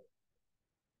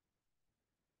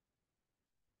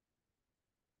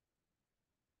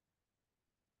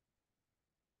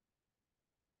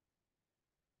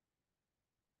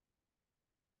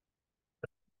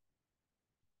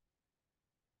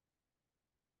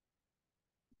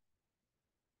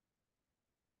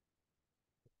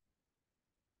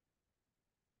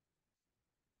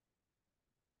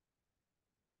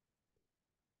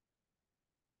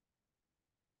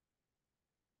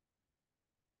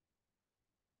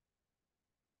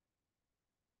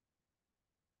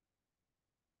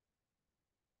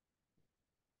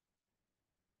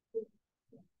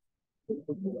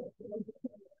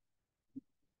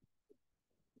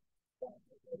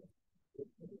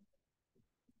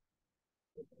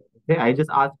 Okay, I just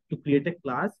asked to create a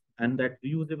class, and that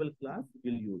reusable class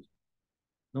will use.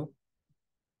 Now,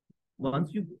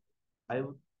 once you, I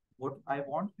would, what I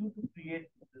want you to create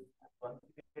this, once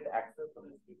you get access to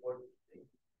this report,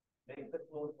 make the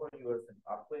close for yourself.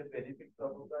 आपको ये benefit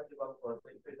कब होगा जब आप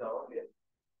project पे जाओगे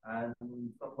and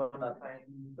someone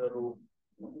assign the role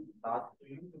task to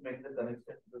you to make the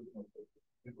connection to the notebook.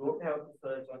 You don't have to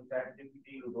search on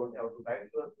ChatGPT. You don't have to write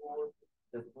your code.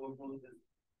 Just go to this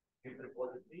Git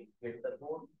repository, get the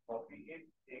code, copy it,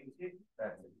 change it,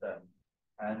 that's it done.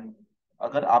 And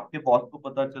अगर आपके boss को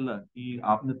पता चला कि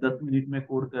आपने 10 minute में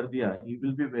code कर दिया, he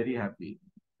will be very happy.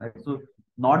 Right? So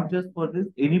not just for this,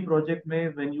 any project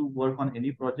में when you work on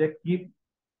any project, keep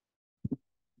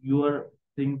your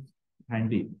things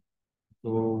handy.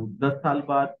 तो 10 साल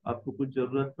बाद आपको कुछ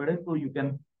जरूरत पड़े तो you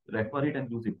can refer it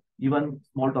and use it. Even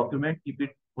small document, keep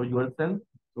it for yourself.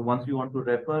 So once you want to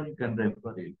refer, you can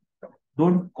refer it.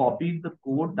 Don't copy the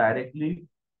code directly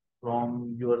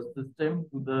from your system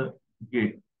to the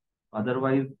Git.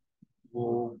 Otherwise,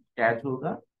 वो catch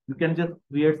होगा. You can just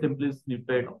create simply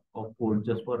snippet of code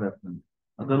just for reference.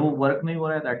 अगर वो work नहीं हो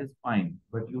रहा है, that is fine,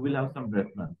 but you will have some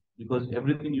reference because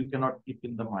everything you cannot keep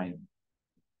in the mind.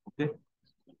 Okay.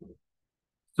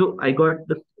 So I got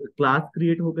the class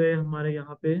create हो गए हमारे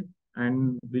यहाँ पे,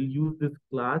 and we'll use this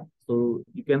class. So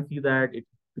you can see that it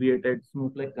created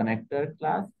Snowflake connector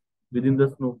class. Within the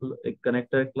Snowflake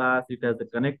connector class, it has a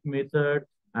connect method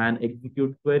and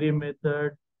execute query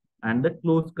method and the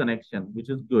close connection, which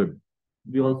is good.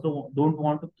 We also don't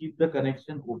want to keep the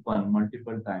connection open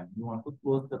multiple times. We want to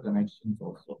close the connections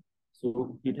also.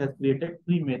 So it has created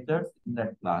three methods in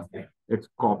that class. Let's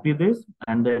copy this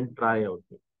and then try out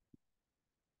it.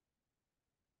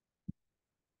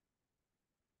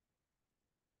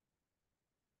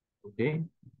 Okay,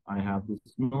 I have this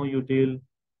no util.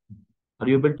 Are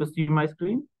you able to see my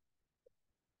screen?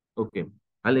 Okay,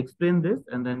 I'll explain this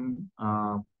and then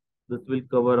this will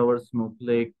cover our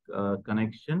Snowflake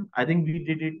connection. I think we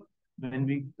did it when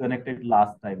we connected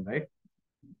last time, right?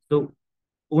 So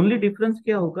only difference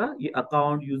क्या होगा ये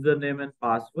account, username and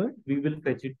password we will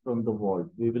fetch it from the vault.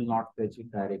 We will not fetch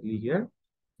it directly here.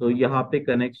 So यहाँ पे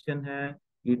connection है.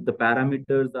 The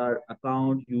parameters are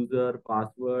account, user,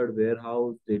 password,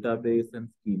 warehouse, database and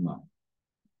schema.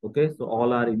 Okay, so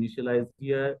all are initialized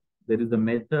here. There is a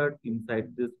method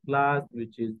inside this class,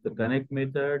 which is the connect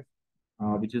method,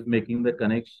 which is making the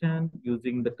connection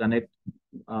using the connect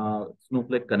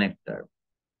Snowflake connector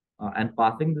and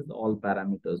passing this all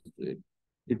parameters to it.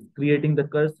 It's creating the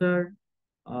cursor,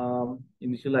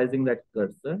 initializing that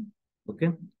cursor.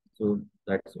 Okay, so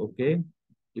that's okay.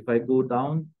 If I go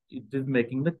down, it is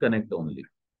making the connect only.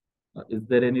 Is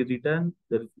there any return?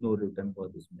 There is no return for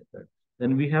this method.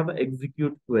 Then we have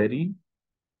execute query.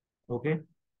 Okay.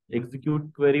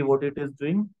 Execute query, what it is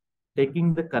doing,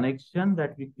 taking the connection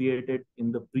that we created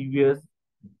in the previous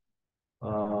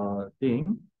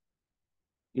thing.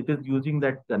 It is using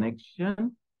that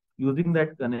connection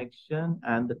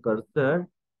and the cursor.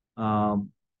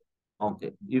 Um,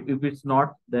 okay, if it's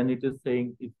not, then it is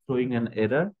saying it's throwing an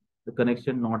error. The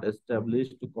connection not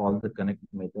established to call the connect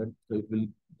method. So it will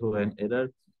throw an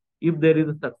error. If there is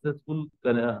a successful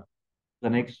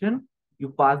connection, you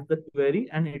pass the query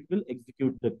and it will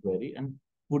execute the query and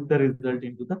put the result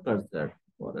into the cursor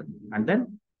for it. And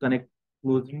then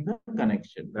closing the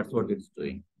connection. That's what it's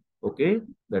doing. Okay,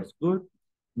 that's good.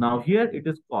 Now here it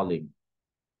is calling.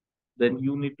 Then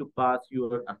you need to pass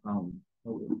your account.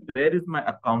 Where is my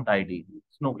account ID?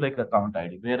 Snowflake account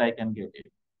ID, where I can get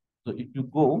it. So if you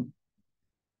go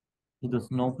to the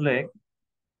Snowflake,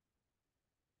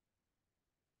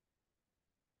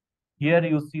 here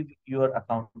you see your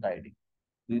account ID.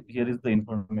 Here is the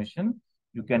information.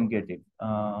 You can get it.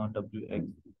 WX.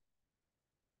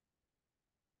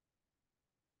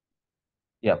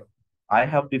 Yeah, I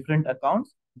have different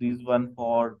accounts. This one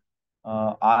for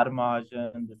R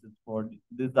margin. This is for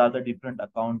these are the different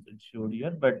accounts it showed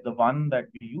here. But the one that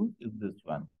we use is this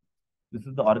one. This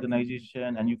is the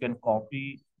organization, and you can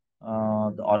copy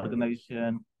the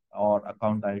organization or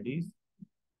account IDs.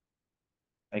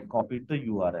 I copied the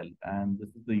URL, and this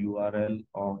is the URL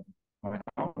of my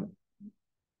account.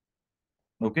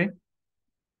 Okay,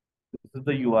 this is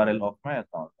the URL of my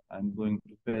account. I'm going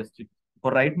to paste it.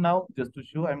 For right now, just to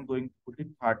show, I'm going to put it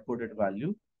hard-coded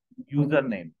value,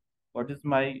 username. What is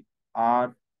my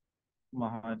R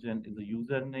Mahajan is a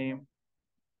username.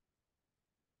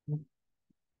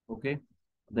 Okay.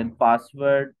 Then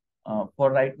password.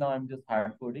 For right now, I'm just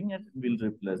hard coding and we'll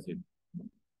replace it.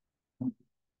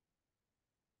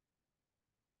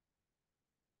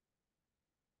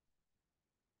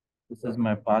 This is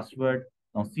my password.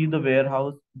 Now see the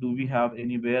warehouse. Do we have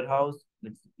any warehouse?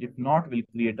 If not, we'll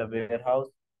create a warehouse.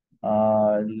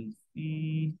 Let's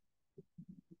see.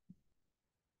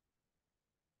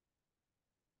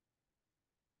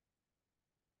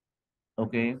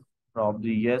 Okay,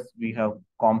 probably yes. We have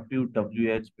compute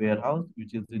WH warehouse,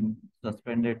 which is in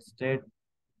suspended state.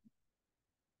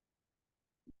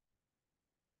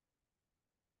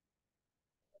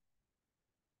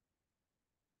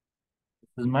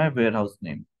 This is my warehouse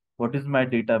name. What is my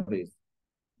database?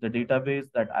 The database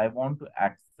that I want to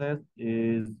access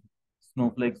is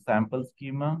Snowflake sample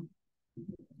schema.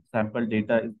 Sample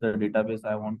data is the database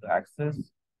I want to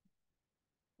access.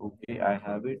 Okay, I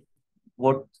have it.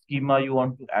 What schema you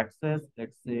want to access?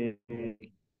 Let's say the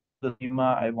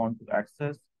schema I want to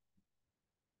access.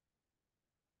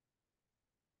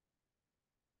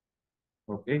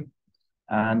 Okay,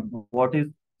 and what is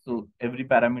so every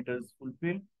parameter is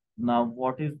fulfilled. Now,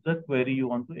 what is the query you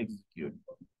want to execute?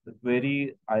 The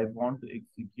query I want to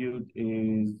execute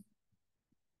is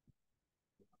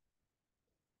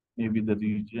maybe the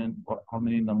region or how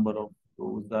many number of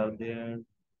rows are there.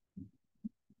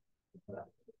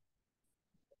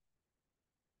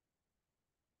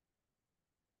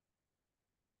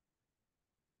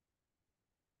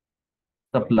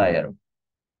 Supplier.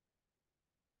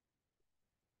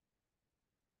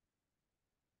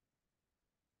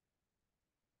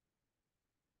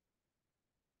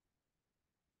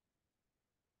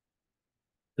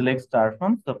 Select star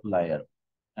from supplier.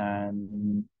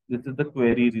 And this is the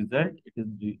query result. It is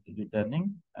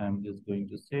returning. I'm just going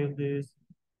to save this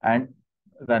and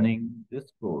running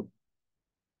this code.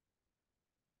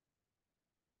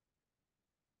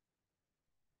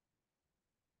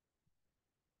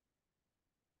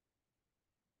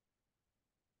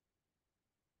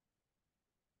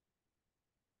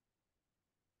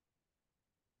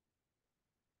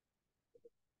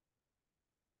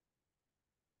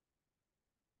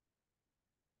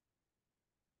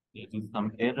 There is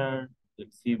some error.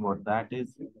 Let's see what that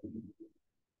is.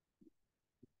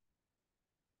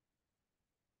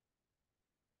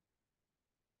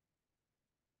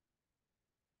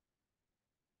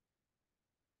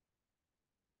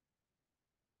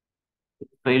 It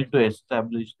failed to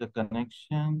establish the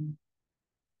connection.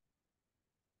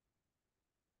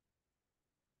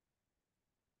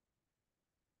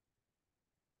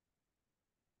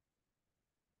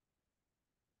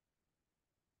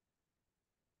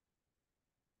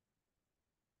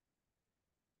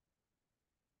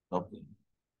 Okay.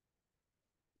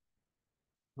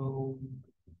 So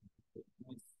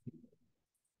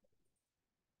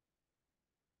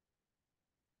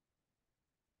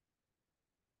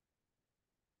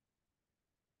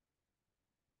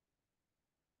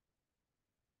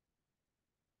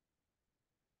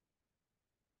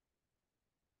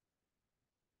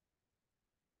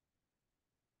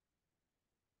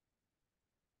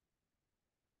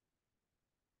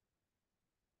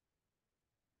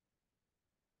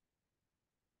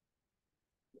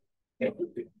Can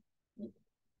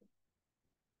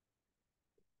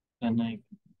I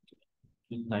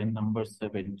fill line number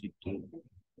 72?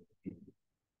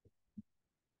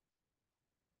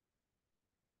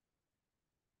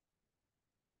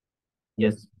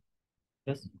 Yes.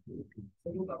 Yes.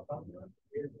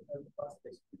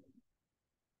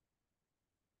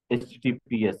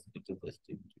 HTTPS. It is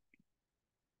HTTP.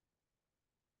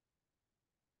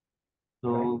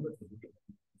 So,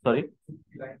 sorry,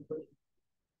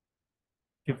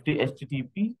 50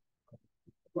 HTTP.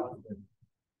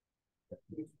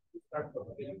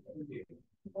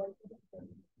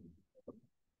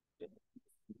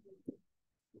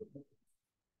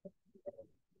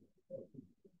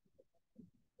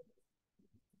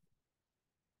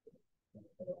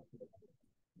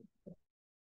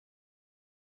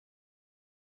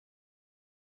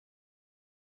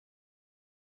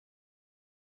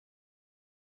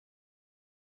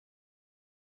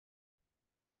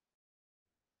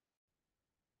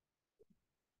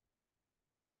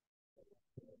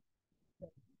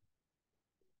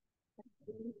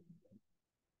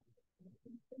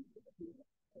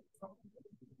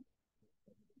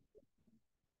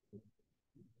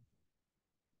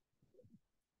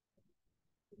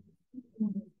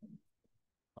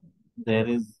 There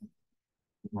is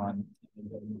one.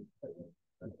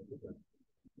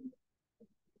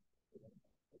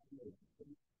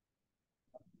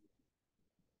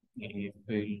 A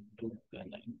failed to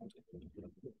connect.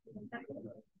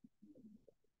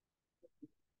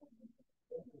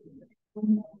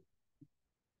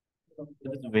 It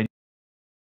is very.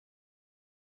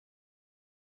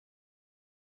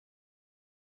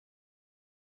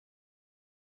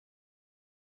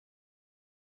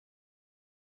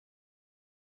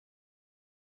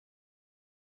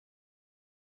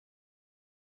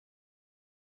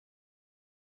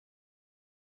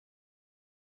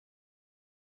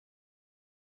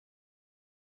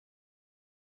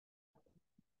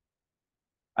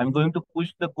 I'm going to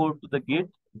push the code to the gate.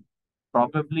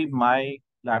 Probably my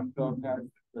laptop has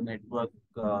the network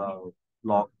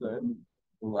blocker.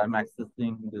 So I'm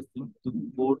accessing this thing. So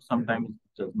the code sometimes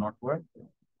does not work.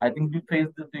 I think we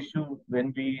faced this issue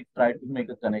when we tried to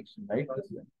make a connection, right?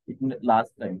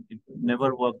 Last time it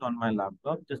never worked on my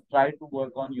laptop. Just try to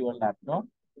work on your laptop.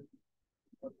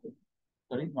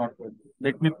 Sorry, not working.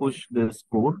 Let me push this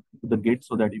code to the gate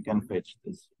so that you can fetch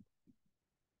this.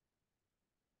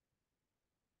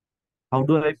 How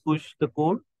do I push the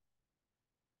code?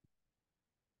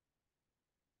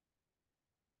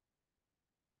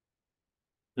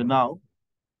 So now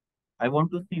I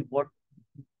want to see what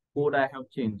code I have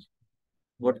changed.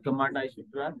 What command I should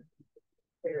run?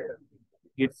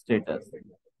 Git status.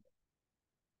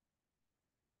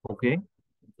 Okay.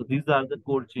 So these are the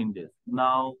code changes.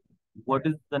 Now, what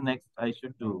is the next I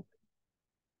should do?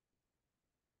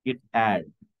 Git add.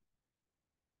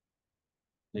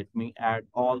 Let me add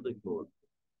all the code.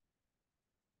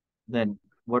 Then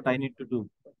what I need to do?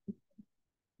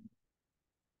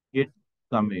 Git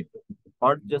commit.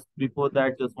 Or just before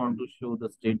that, just want to show the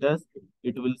status.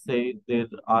 It will say there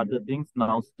are the things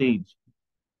now stage.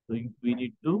 So we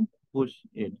need to push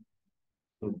it.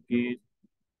 So git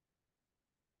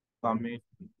commit.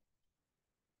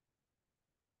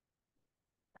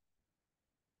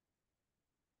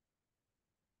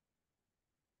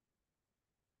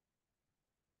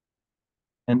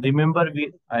 And remember,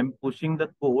 I'm pushing the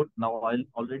code. Now I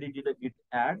already did a git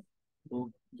add.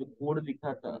 तो जो code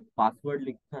लिखा था password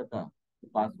लिखा था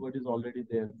password is already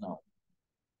there now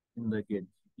in the git.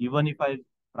 Even if I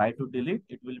try to delete,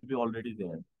 it will be already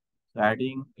there. So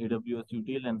adding AWS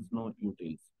util and Snow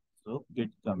utils. So git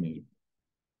commit.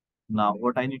 Now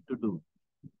what I need to do?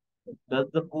 Does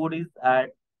the code is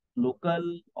at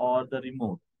local or the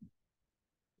remote?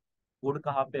 Code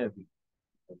कहाँ पे है अभी?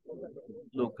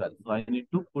 Local. So I need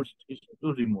to push it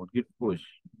to remote. Git push.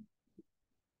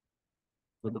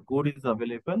 So the code is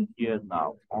available here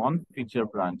now on feature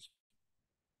branch.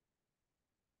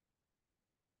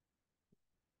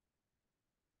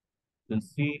 You'll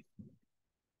see.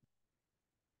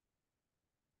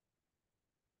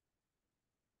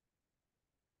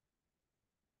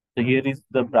 So here is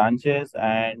the branches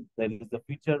and there is the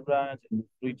feature branch. In the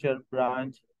feature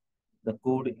branch, the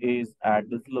code is at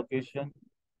this location.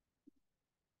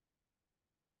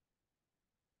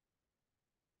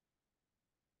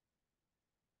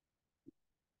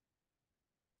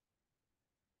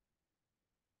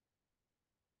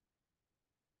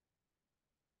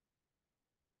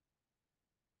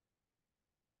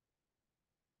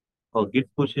 Oh,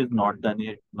 git push is not done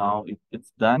yet. Now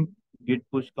it's done. Git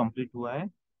push complete हुआ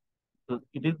है. So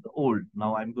it is old.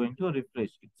 Now I'm going to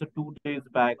refresh. It's a 2 days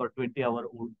back or 20-hour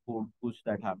old code push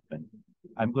that happened.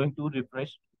 I'm going to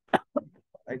refresh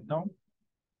right now.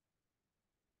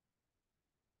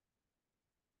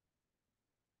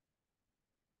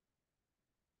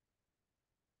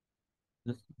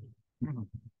 This,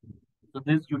 so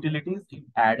this utility is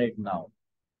added now.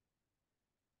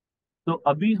 तो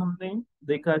अभी हमने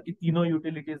देखा कि तीनों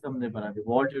utilities हमने बना दी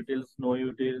vault utils snow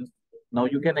utils now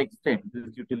you can extend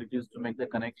this utilities to make the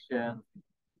connection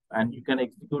and you can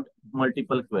execute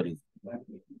multiple queries.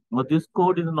 But this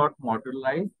code is not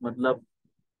modularized, matlab,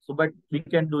 so but we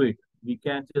can do it. We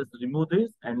can just remove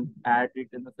this and add it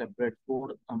in a separate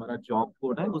code. हमारा job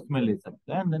code है उसमें ले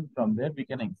सकते हैं and then from there we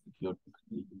can execute.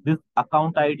 This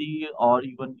account ID or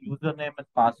even username and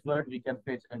password we can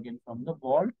fetch again from the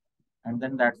vault and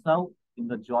then that's how in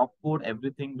the job code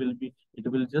everything will be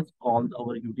it will just call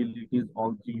our utilities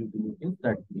all three utilities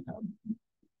that we have.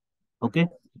 Okay.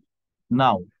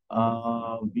 Now,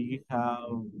 we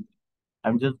have,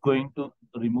 I'm just going to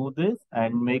remove this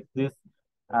and make this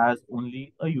as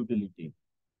only a utility.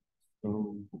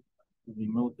 So,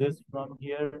 remove this from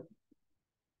here.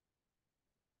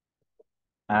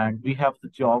 And we have the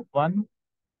job one.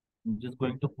 I'm just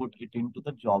going to put it into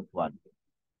the job one.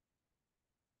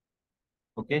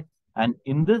 Okay. And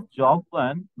in this job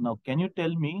one, now can you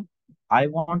tell me, I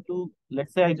want to,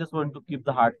 let's say I just want to keep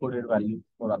the hard-coded value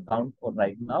for account for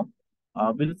right now.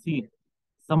 We'll see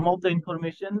some of the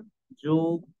information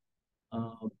जो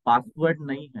password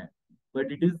नहीं है,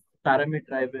 but it is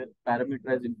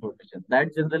parameterized information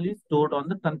that generally stored on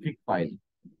the config file,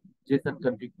 JSON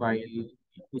config file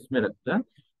उसमें रखते हैं.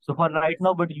 So for right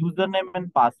now, but username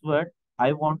and password,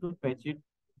 I want to fetch it,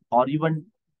 or even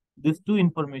these two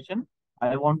information,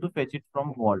 I want to fetch it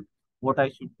from Vault. What I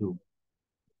should do?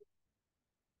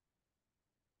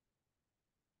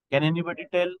 Can anybody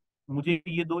tell? मुझे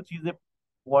ये दो चीजें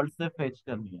Vault से fetch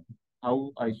करनी है.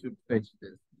 How I should fetch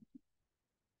this?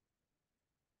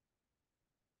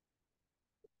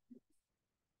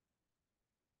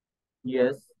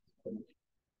 Yes.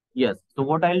 Yes. So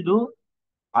what I'll do,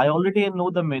 I already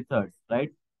know the methods, right?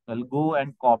 I'll go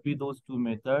and copy those two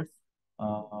methods.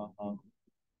 Uh,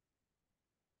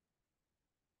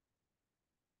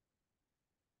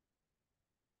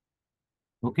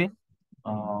 okay.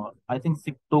 I think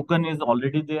token is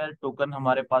already there. Token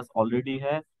हमारे पास already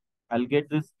है. I'll get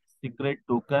this secret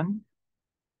token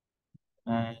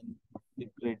and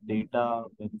secret data.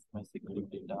 Where is my secret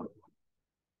data?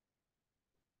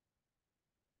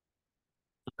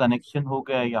 तो connection हो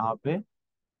गया है यहाँ पे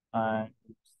and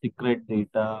secret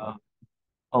data.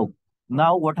 Oh,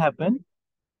 now what happened?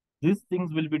 These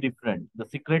things will be different. The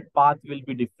secret path will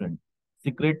be different.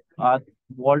 Secret path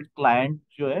vault client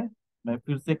जो है मैं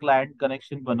फिर से client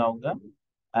connection बनाऊंगा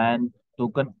and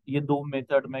token ये दो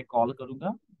method मैं call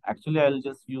करूंगा. Actually, I'll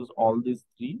just use all these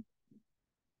three.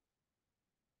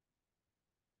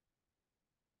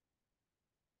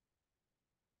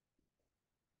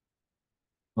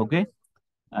 Okay,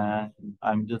 and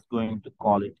I'm just going to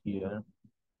call it here.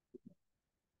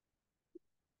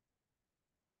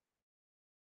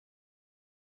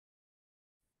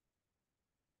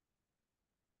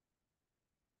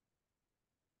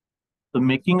 So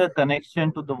making a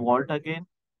connection to the vault again.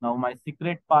 Now my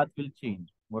secret path will change.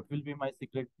 What will be my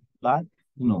secret path?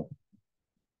 No.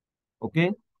 Okay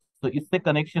तो इससे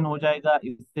connection हो जाएगा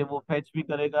इससे वो fetch भी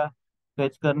करेगा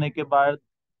fetch करने के बाद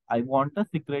I want a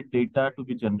secret data to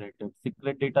be generated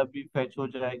secret data भी फेच हो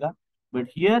जाएगा but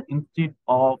here instead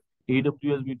of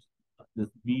AWS with this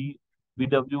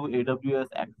BW AWS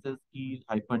access key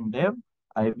hyphen dev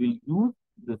I will use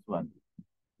this one.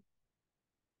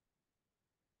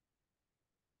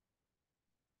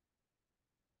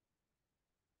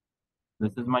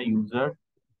 This is my user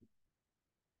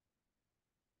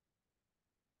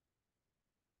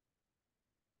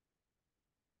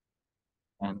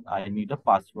and I need a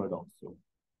password also.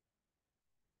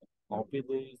 Copy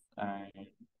this and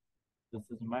this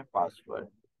is my password.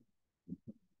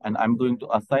 And I'm going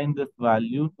to assign this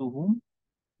value to whom?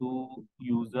 To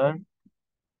user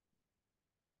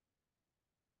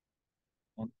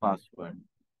and password.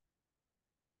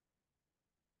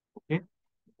 Okay.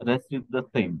 Rest is the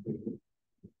same.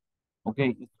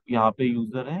 Okay. यहाँ पे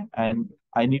user है and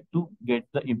I need to get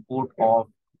the import of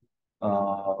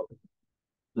uh,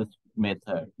 this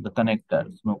method, the connector,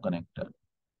 snow connector.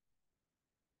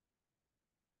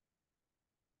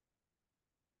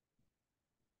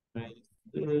 Where is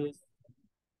this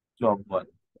job one?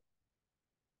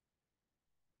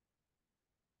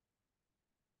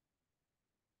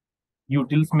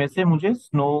 Utils में से मुझे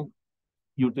snow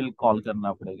util call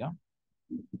करना पड़ेगा.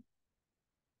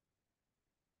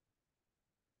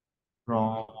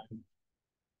 from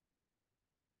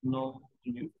no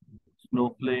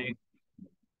Snowflake,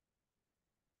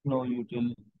 no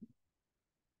util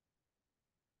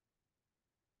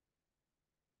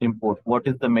import. What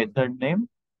is the method name?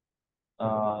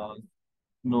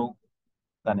 No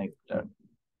connector.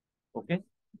 Okay,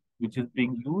 which is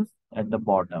being used at the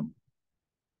bottom.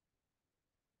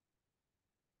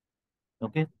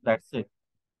 Okay, that's it.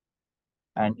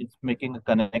 And it's making a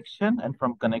connection, and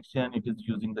from connection it is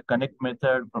using the connect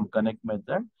method. From connect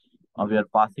method we are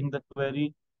passing the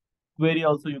query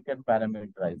also you can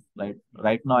parameterize. Like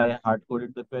right now I hard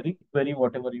coded the query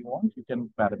whatever you want, you can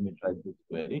parameterize this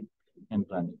query and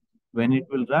run it. When it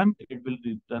will run, it will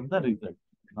return the result.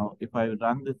 Now if I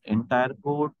run this entire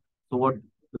code, so what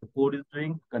the code is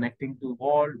doing, connecting to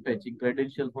Vault, fetching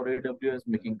credential for AWS,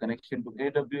 making connection to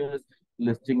AWS,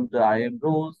 listing the IAM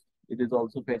rows. It is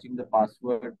also fetching the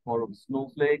password for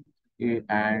Snowflake,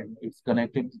 and it's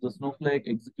connecting to the Snowflake,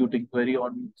 executing query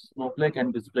on Snowflake,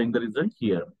 and displaying the result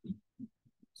here.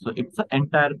 So it's an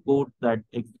entire code that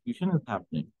execution is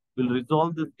happening. We'll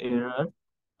resolve this error,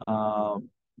 uh,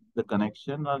 the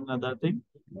connection or another thing.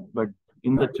 But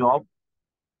in the job,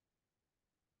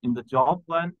 in the job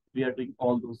one, we are doing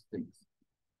all those things.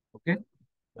 Okay,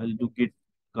 I'll do git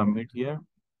commit here.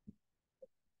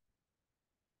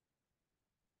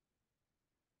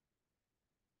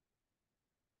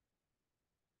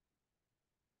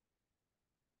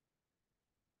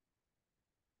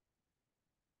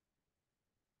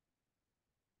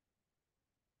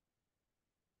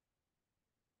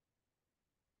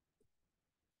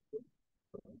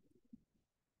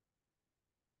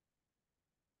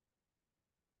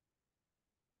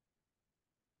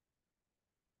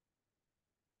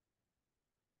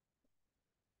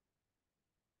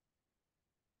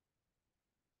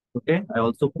 Okay, I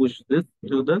also push this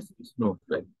to the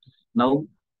Snowflake. Now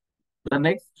the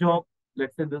next job,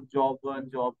 let's say this job one,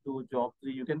 job two, job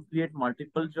three, you can create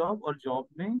multiple job or job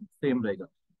name same रहेगा.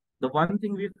 The one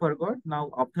thing we forgot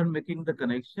now, after making the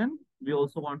connection, we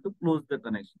also want to close the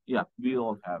connection. Yeah, we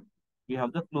all have. We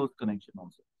have the close connection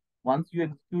also. Once you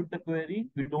execute the query,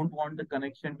 we don't want the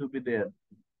connection to be there.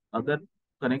 Other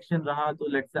connection raha, so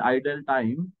let's say idle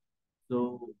time.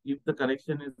 So if the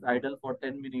connection is idle for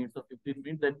 10 minutes or 15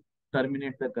 minutes, then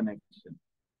terminate the connection.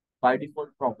 By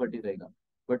default property रहेगा.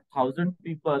 But 1,000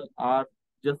 people are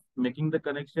just making the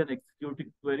connection,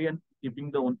 executing query, and keeping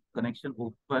the connection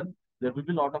open. There will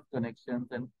be a lot of connections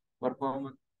and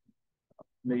performance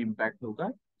may impact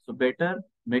होगा. So better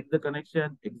make the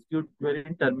connection, execute query,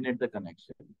 and terminate the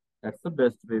connection. That's the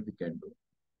best way we can do.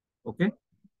 Okay.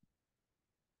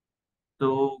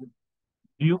 So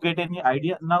do you get any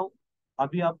idea now?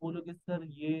 अभी आप बोलोगे sir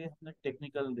ये हमने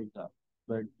technical देखा,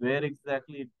 but where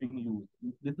exactly it's being used?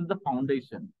 This is the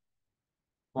foundation,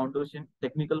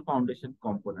 technical foundation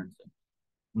components.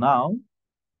 Now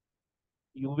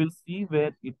you will see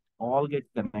where it all gets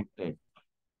connected.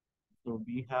 So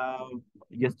we have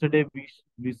yesterday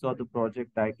we saw the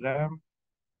project diagram.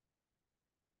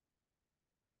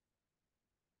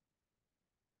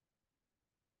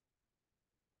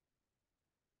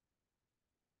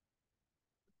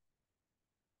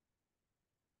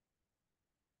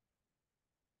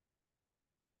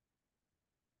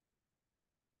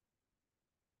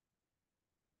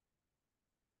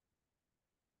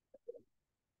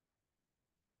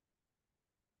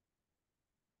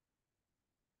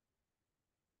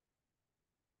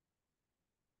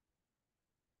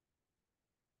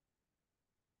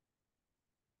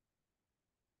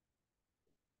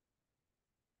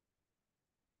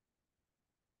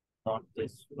 Not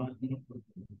this one.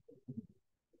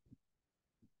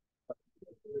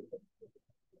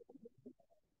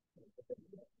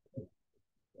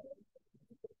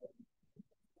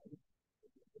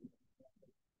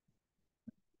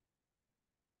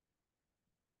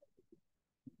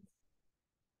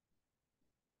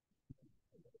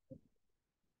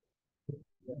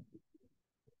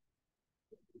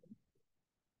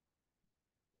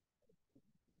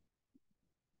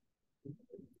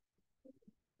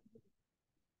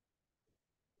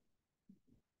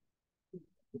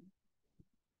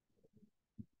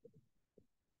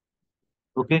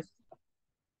 Okay.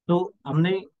 तो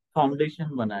हमने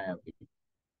foundation बनाया अभी.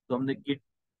 तो हमने Git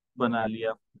बना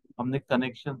लिया, हमने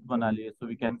connections बना लिए, so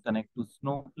we can connect to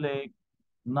Snowflake.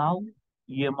 Now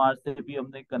EMR से भी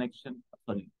हमने कनेक्शन,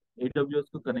 सॉरी, एडब्ल्यूएस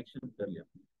को कनेक्शन कर लिया.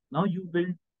 Now you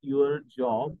build your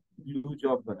job, blue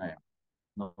job बनाया.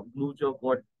 Now, blue job,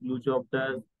 what blue job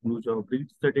does? Blue job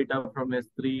reads the data from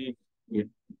S3. It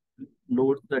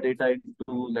loads the data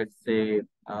into, let's say,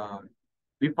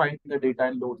 refine the data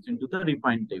and loads into the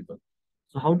refined table.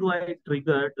 So how do I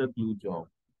trigger the blue job?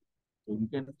 So you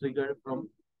can trigger it from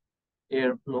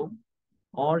Airflow,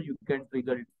 or you can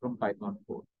trigger it from Python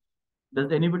code.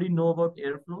 Does anybody know about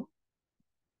Airflow?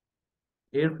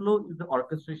 Airflow is the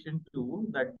orchestration tool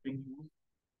that's being used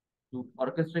to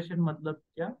orchestration मतलब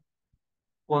क्या?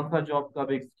 कौन सा job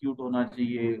कब execute होना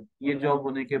चाहिए, ये job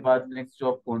होने के बाद नेक्स्ट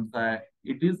जॉब कौन सा है,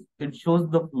 it shows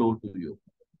the flow to you.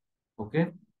 Okay,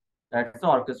 that's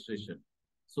orchestration.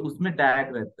 सो उसमें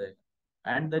डैग रहता है,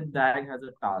 and then डैग has a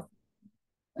task.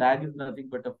 डैग is nothing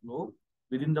but a flow.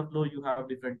 With in the flow you have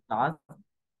different task,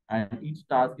 and each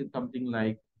task is something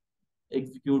like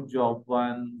execute job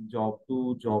 1, job 2,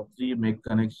 job 3, make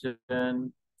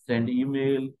connection, send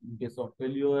email in case of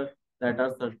failure. That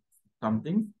are some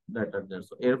things that are there.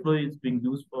 So Airflow is being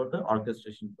used for the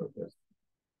orchestration purpose.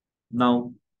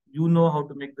 Now, you know how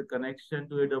to make the connection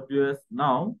to AWS.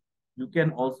 Now, you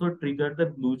can also trigger the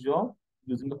blue job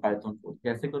using the Python code.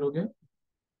 कैसे करोगे?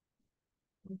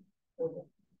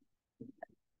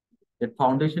 That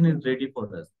foundation is ready for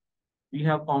us. We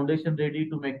have foundation ready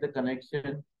to make the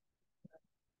connection.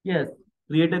 Yes,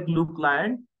 create a glue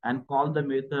client and call the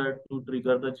method to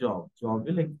trigger the job. Job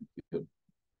will execute.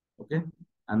 Okay.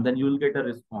 And then you will get a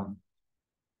response.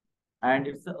 And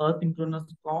it's an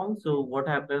asynchronous call. So what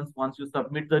happens once you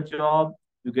submit the job,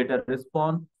 you get a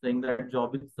response saying that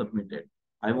job is submitted.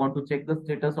 I want to check the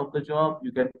status of the job.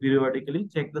 You can periodically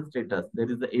check the status.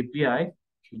 There is the API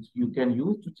which you can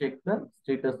use to check the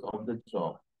status of the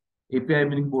job. API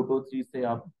meaning Boto 3 say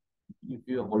up. If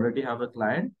you already have a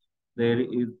client, there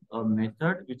is a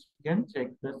method which can check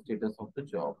the status of the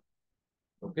job.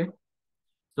 Okay.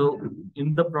 So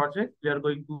in the project, we are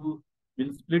going to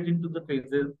we'll split into the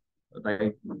phases,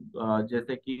 right?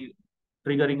 जैसे कि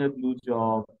triggering a blue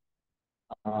job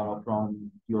from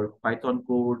your Python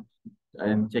code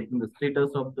and checking the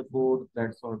status of the code,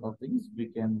 that sort of things we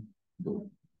can do.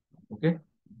 Okay.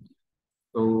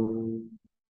 So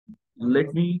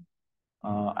let me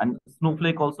and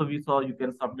Snowflake also we saw you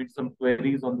can submit some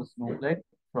queries on the Snowflake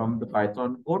from the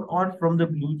Python code, or from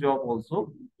the blue job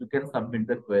also you can submit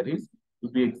the queries to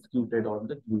be executed on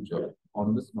the blue job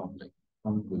on the Snowflake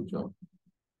from blue job.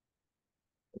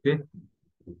 Okay.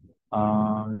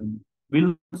 Uh,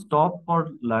 we'll stop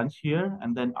for lunch here,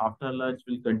 and then after lunch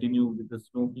we'll continue with the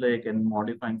Snowflake and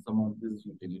modifying some of these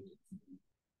utilities.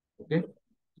 Okay.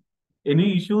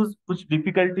 Any issues? कुछ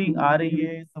difficulty आ रही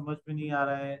है, समझ में नहीं आ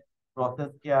रहा है,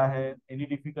 process क्या है? Any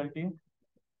difficulty?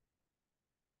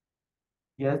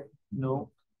 Yes, no,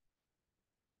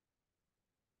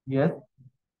 yes.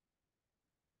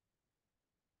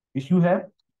 Issue है?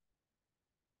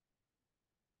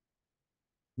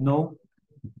 No,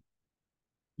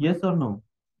 yes or no?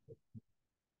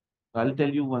 I'll tell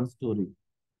you one story,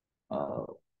 uh,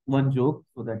 one joke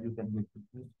so that you can get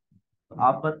it.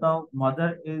 आप बताओ,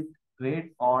 mother is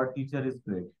great or teacher is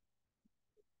great?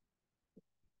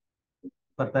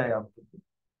 पता है आपको?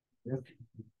 Yes.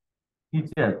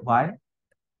 Teacher, why?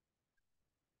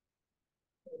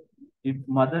 If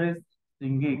mother is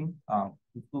singing,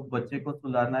 उसको बच्चे को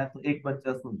सुलाना है तो एक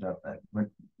बच्चा सुन जाता है. But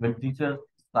when teacher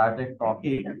started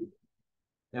talking,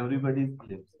 everybody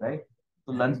sleeps, right?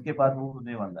 तो लंच के बाद वो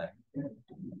होने वाला है.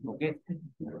 Okay.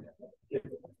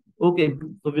 Okay,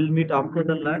 so we'll meet after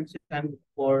the lunch and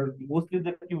for mostly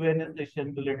the Q&A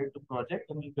session related to project,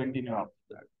 and we'll continue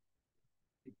after that.